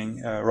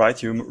explaining,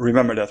 right? You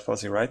remember that,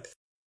 Fuzzy, right?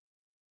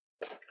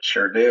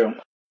 Sure do.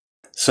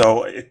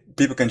 So if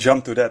people can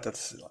jump to that,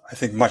 that's, I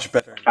think, much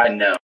better. I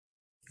know.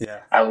 Yeah.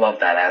 I love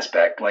that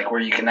aspect, like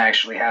where you can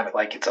actually have it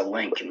like it's a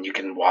link and you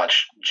can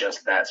watch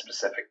just that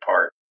specific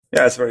part.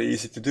 Yeah, it's very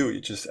easy to do.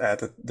 You just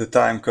add the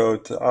time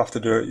code after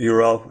the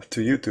URL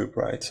to YouTube,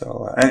 right?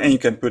 So, and you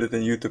can put it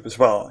in YouTube as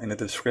well in the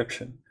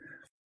description.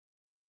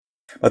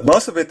 But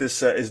most of it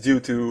is due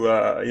to,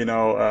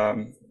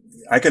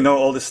 I can know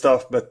all this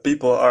stuff, but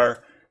people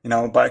are,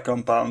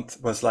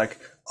 ByCompound was like,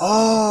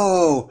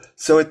 oh,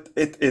 so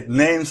it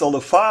names all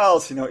the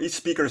files, each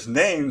speaker is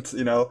named,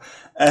 and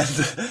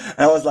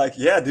I was like,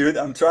 yeah, dude,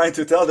 I'm trying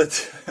to tell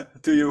that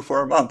to you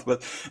for a month,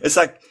 but it's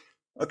like,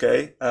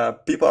 okay,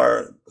 people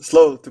are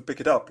slow to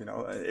pick it up,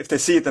 if they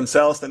see it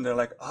themselves, then they're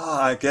like,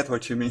 I get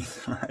what you mean,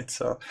 right?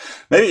 So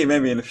maybe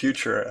in the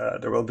future,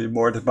 there will be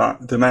more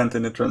demand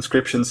in the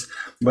transcriptions,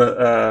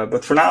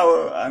 but for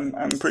now,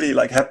 I'm pretty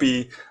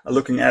happy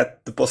looking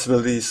at the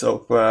possibilities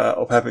of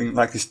having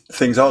these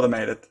things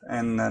automated,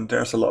 and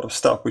there's a lot of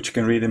stuff which you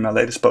can read in my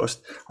latest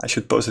post. I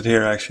should post it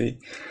here actually.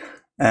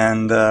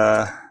 And,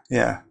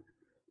 yeah.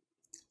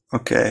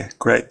 Okay,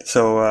 great.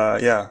 So,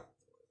 yeah.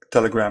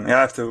 Telegram. Yeah,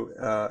 I have to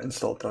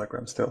install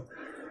Telegram still.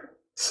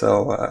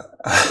 So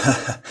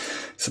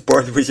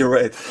support with your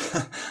rate.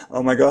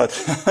 Oh my God,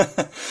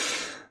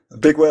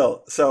 big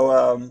whale.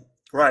 So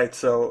right.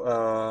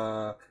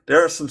 So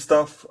there are some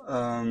stuff,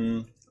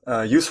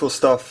 useful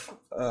stuff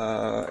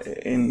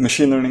in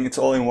machine learning. It's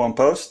all in one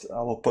post.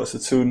 I will post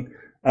it soon.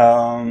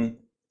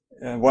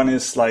 One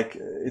is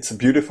it's a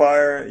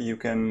beautifier. You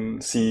can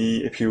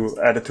see if you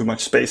added too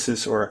much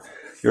spaces or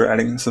you're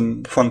adding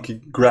some funky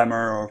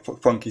grammar or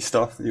funky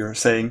stuff you're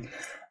saying.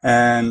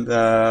 And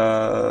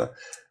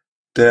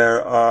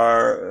there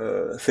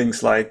are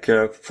things like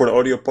for the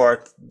audio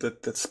part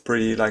that's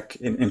pretty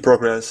in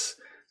progress.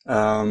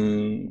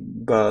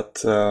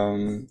 But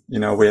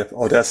we have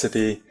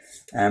Audacity,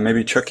 and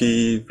maybe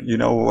Chucky,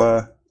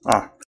 go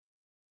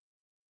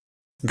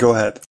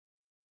ahead.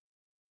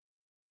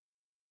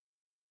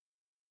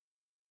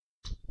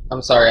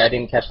 I'm sorry, I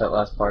didn't catch that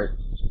last part.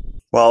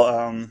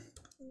 Well,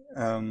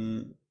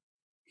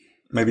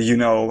 maybe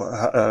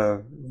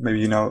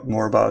maybe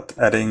more about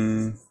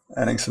adding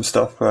some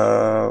stuff.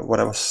 What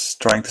I was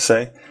trying to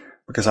say,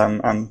 because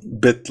I'm a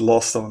bit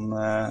lost on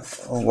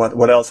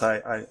what else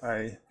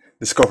I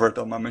discovered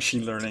on my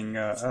machine learning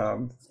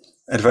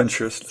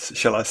adventures,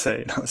 shall I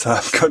say? So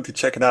I'm going to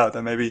check it out,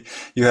 and maybe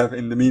you have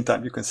in the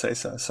meantime you can say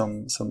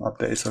some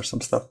updates or some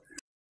stuff.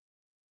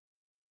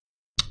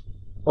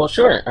 Well,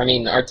 sure. I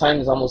mean, our time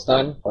is almost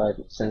done, but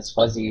since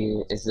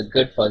Fuzzy is a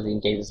good Fuzzy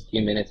and gave us a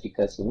few minutes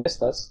because he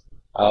missed us,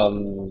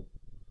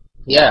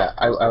 yeah,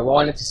 I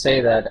wanted to say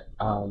that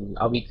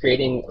I'll be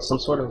creating some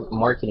sort of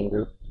marketing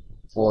group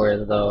for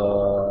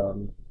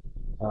the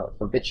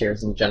for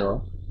BitShares in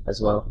general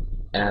as well,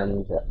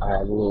 and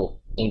I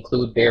will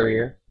include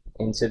Barrier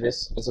into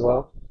this as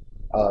well,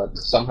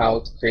 somehow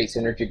to create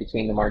synergy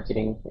between the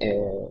marketing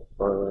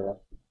for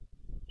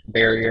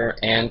Barrier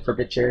and for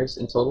BitShares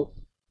in total.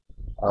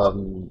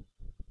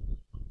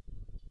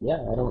 Yeah,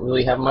 I don't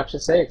really have much to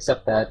say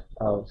except that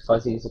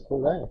Fuzzy is a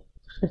cool guy.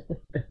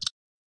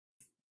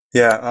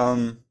 Yeah,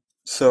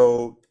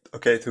 so,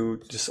 okay, to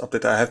just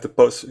update, I have the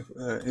post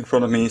in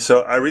front of me.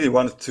 So I really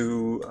wanted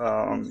to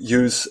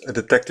use a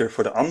detector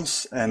for the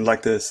ums and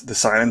the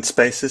silent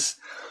spaces.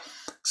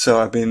 So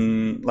I've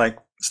been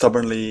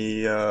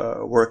stubbornly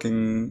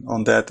working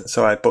on that.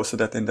 So I posted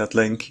that in that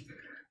link.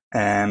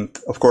 And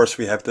of course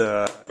we have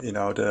the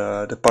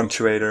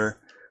punctuator,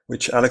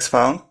 which Alex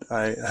found.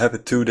 I have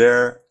it too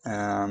there.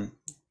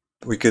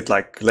 We could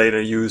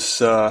later use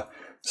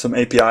some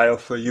API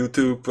of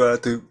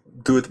YouTube to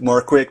do it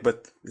more quick,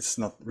 but it's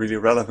not really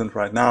relevant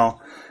right now.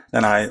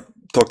 Then I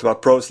talked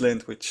about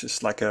Proslint, which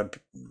is a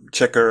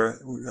checker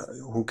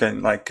who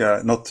can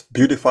not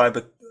beautify,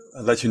 but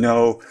let you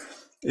know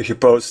if your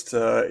post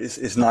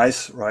is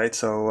nice, right?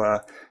 So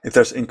if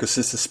there's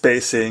inconsistent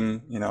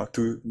spacing,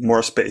 two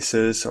more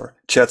spaces or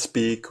chat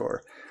speak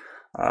or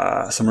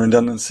some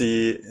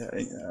redundancy,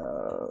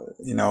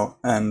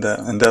 and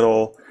that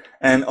all.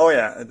 And oh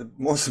yeah, the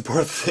most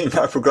important thing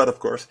I forgot, of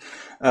course,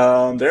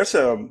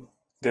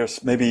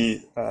 there's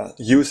maybe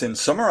use in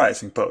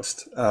summarizing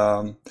posts,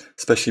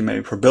 especially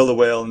maybe for Build a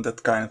Whale and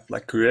that kind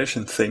of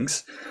creation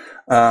things.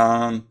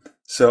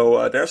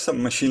 So there's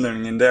some machine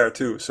learning in there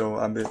too. So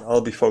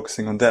I'll be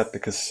focusing on that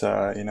because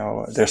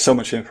there's so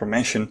much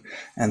information,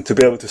 and to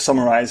be able to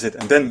summarize it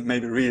and then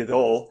maybe read it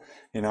all,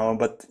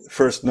 but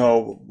first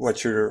know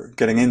what you're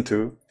getting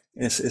into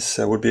is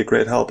would be a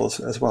great help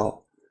as well.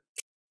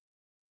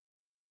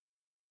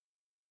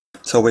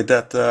 So with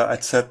that,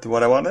 I'd said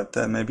what I wanted,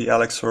 and maybe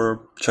Alex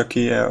or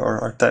Chucky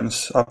or our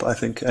time's up, I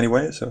think,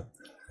 anyway. So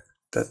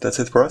that's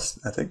it for us,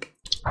 I think.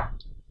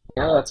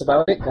 Yeah, that's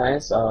about it,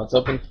 guys. It's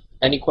open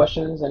any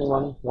questions?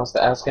 Anyone wants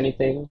to ask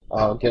anything?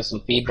 Give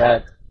some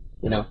feedback.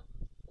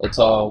 It's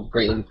all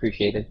greatly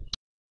appreciated.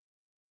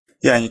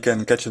 Yeah, and you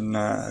can catch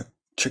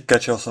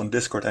us on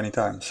Discord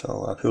anytime.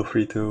 So feel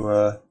free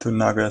to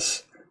nug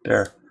us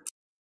there.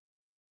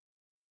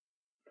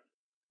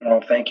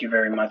 Well, thank you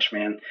very much,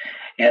 man.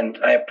 And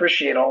I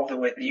appreciate all the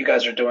way that you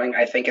guys are doing.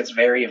 I think it's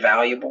very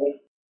valuable,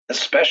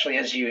 especially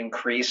as you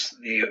increase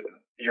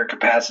your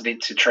capacity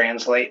to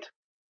translate.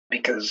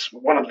 Because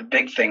one of the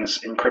big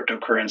things in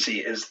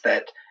cryptocurrency is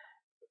that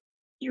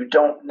you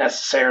don't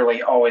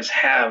necessarily always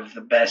have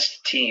the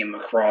best team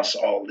across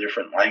all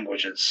different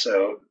languages.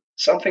 So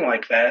something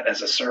like that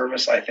as a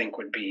service, I think,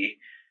 would be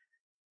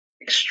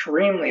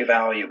extremely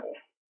valuable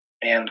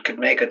and could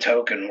make a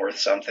token worth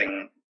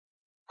something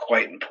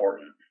quite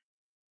important.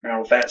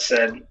 Now, with that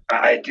said,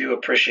 I do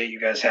appreciate you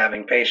guys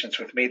having patience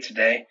with me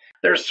today.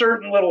 There's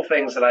certain little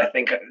things that I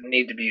think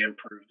need to be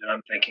improved, and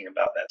I'm thinking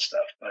about that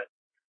stuff.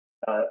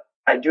 But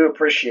I do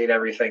appreciate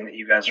everything that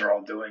you guys are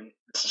all doing.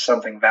 This is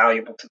something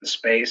valuable to the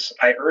space.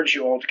 I urge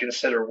you all to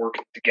consider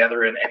working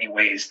together in any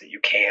ways that you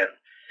can,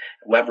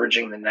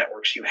 leveraging the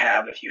networks you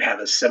have if you have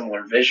a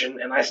similar vision.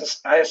 And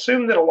I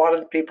assume that a lot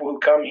of the people who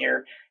come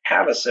here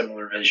have a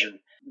similar vision.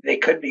 They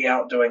could be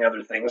out doing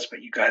other things,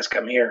 but you guys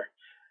come here.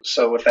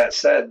 So with that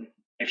said,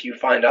 if you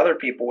find other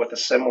people with a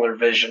similar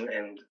vision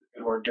and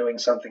who are doing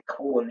something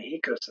cool in the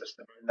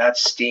ecosystem, and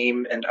that's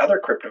Steem and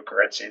other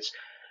cryptocurrencies,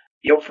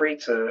 feel free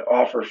to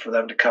offer for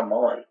them to come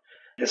on.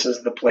 This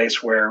is the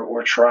place where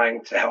we're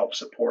trying to help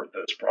support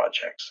those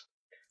projects.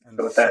 And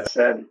so with that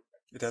said,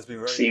 it has been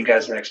very see you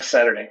guys next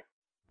Saturday.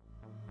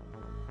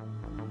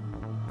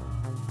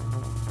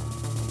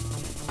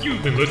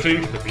 You've been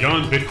listening to the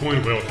Beyond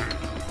Bitcoin Whaletank.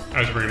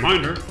 As a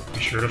reminder, be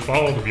sure to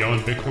follow the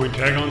Beyond Bitcoin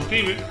tag on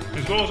Steemit,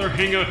 as well as our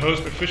Hangout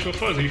host Official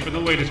Fuzzy for the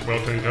latest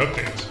Whaletank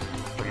updates.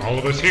 From all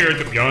of us here at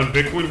the Beyond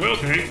Bitcoin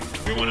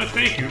Whaletank, we want to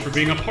thank you for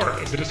being a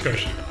part of the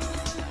discussion.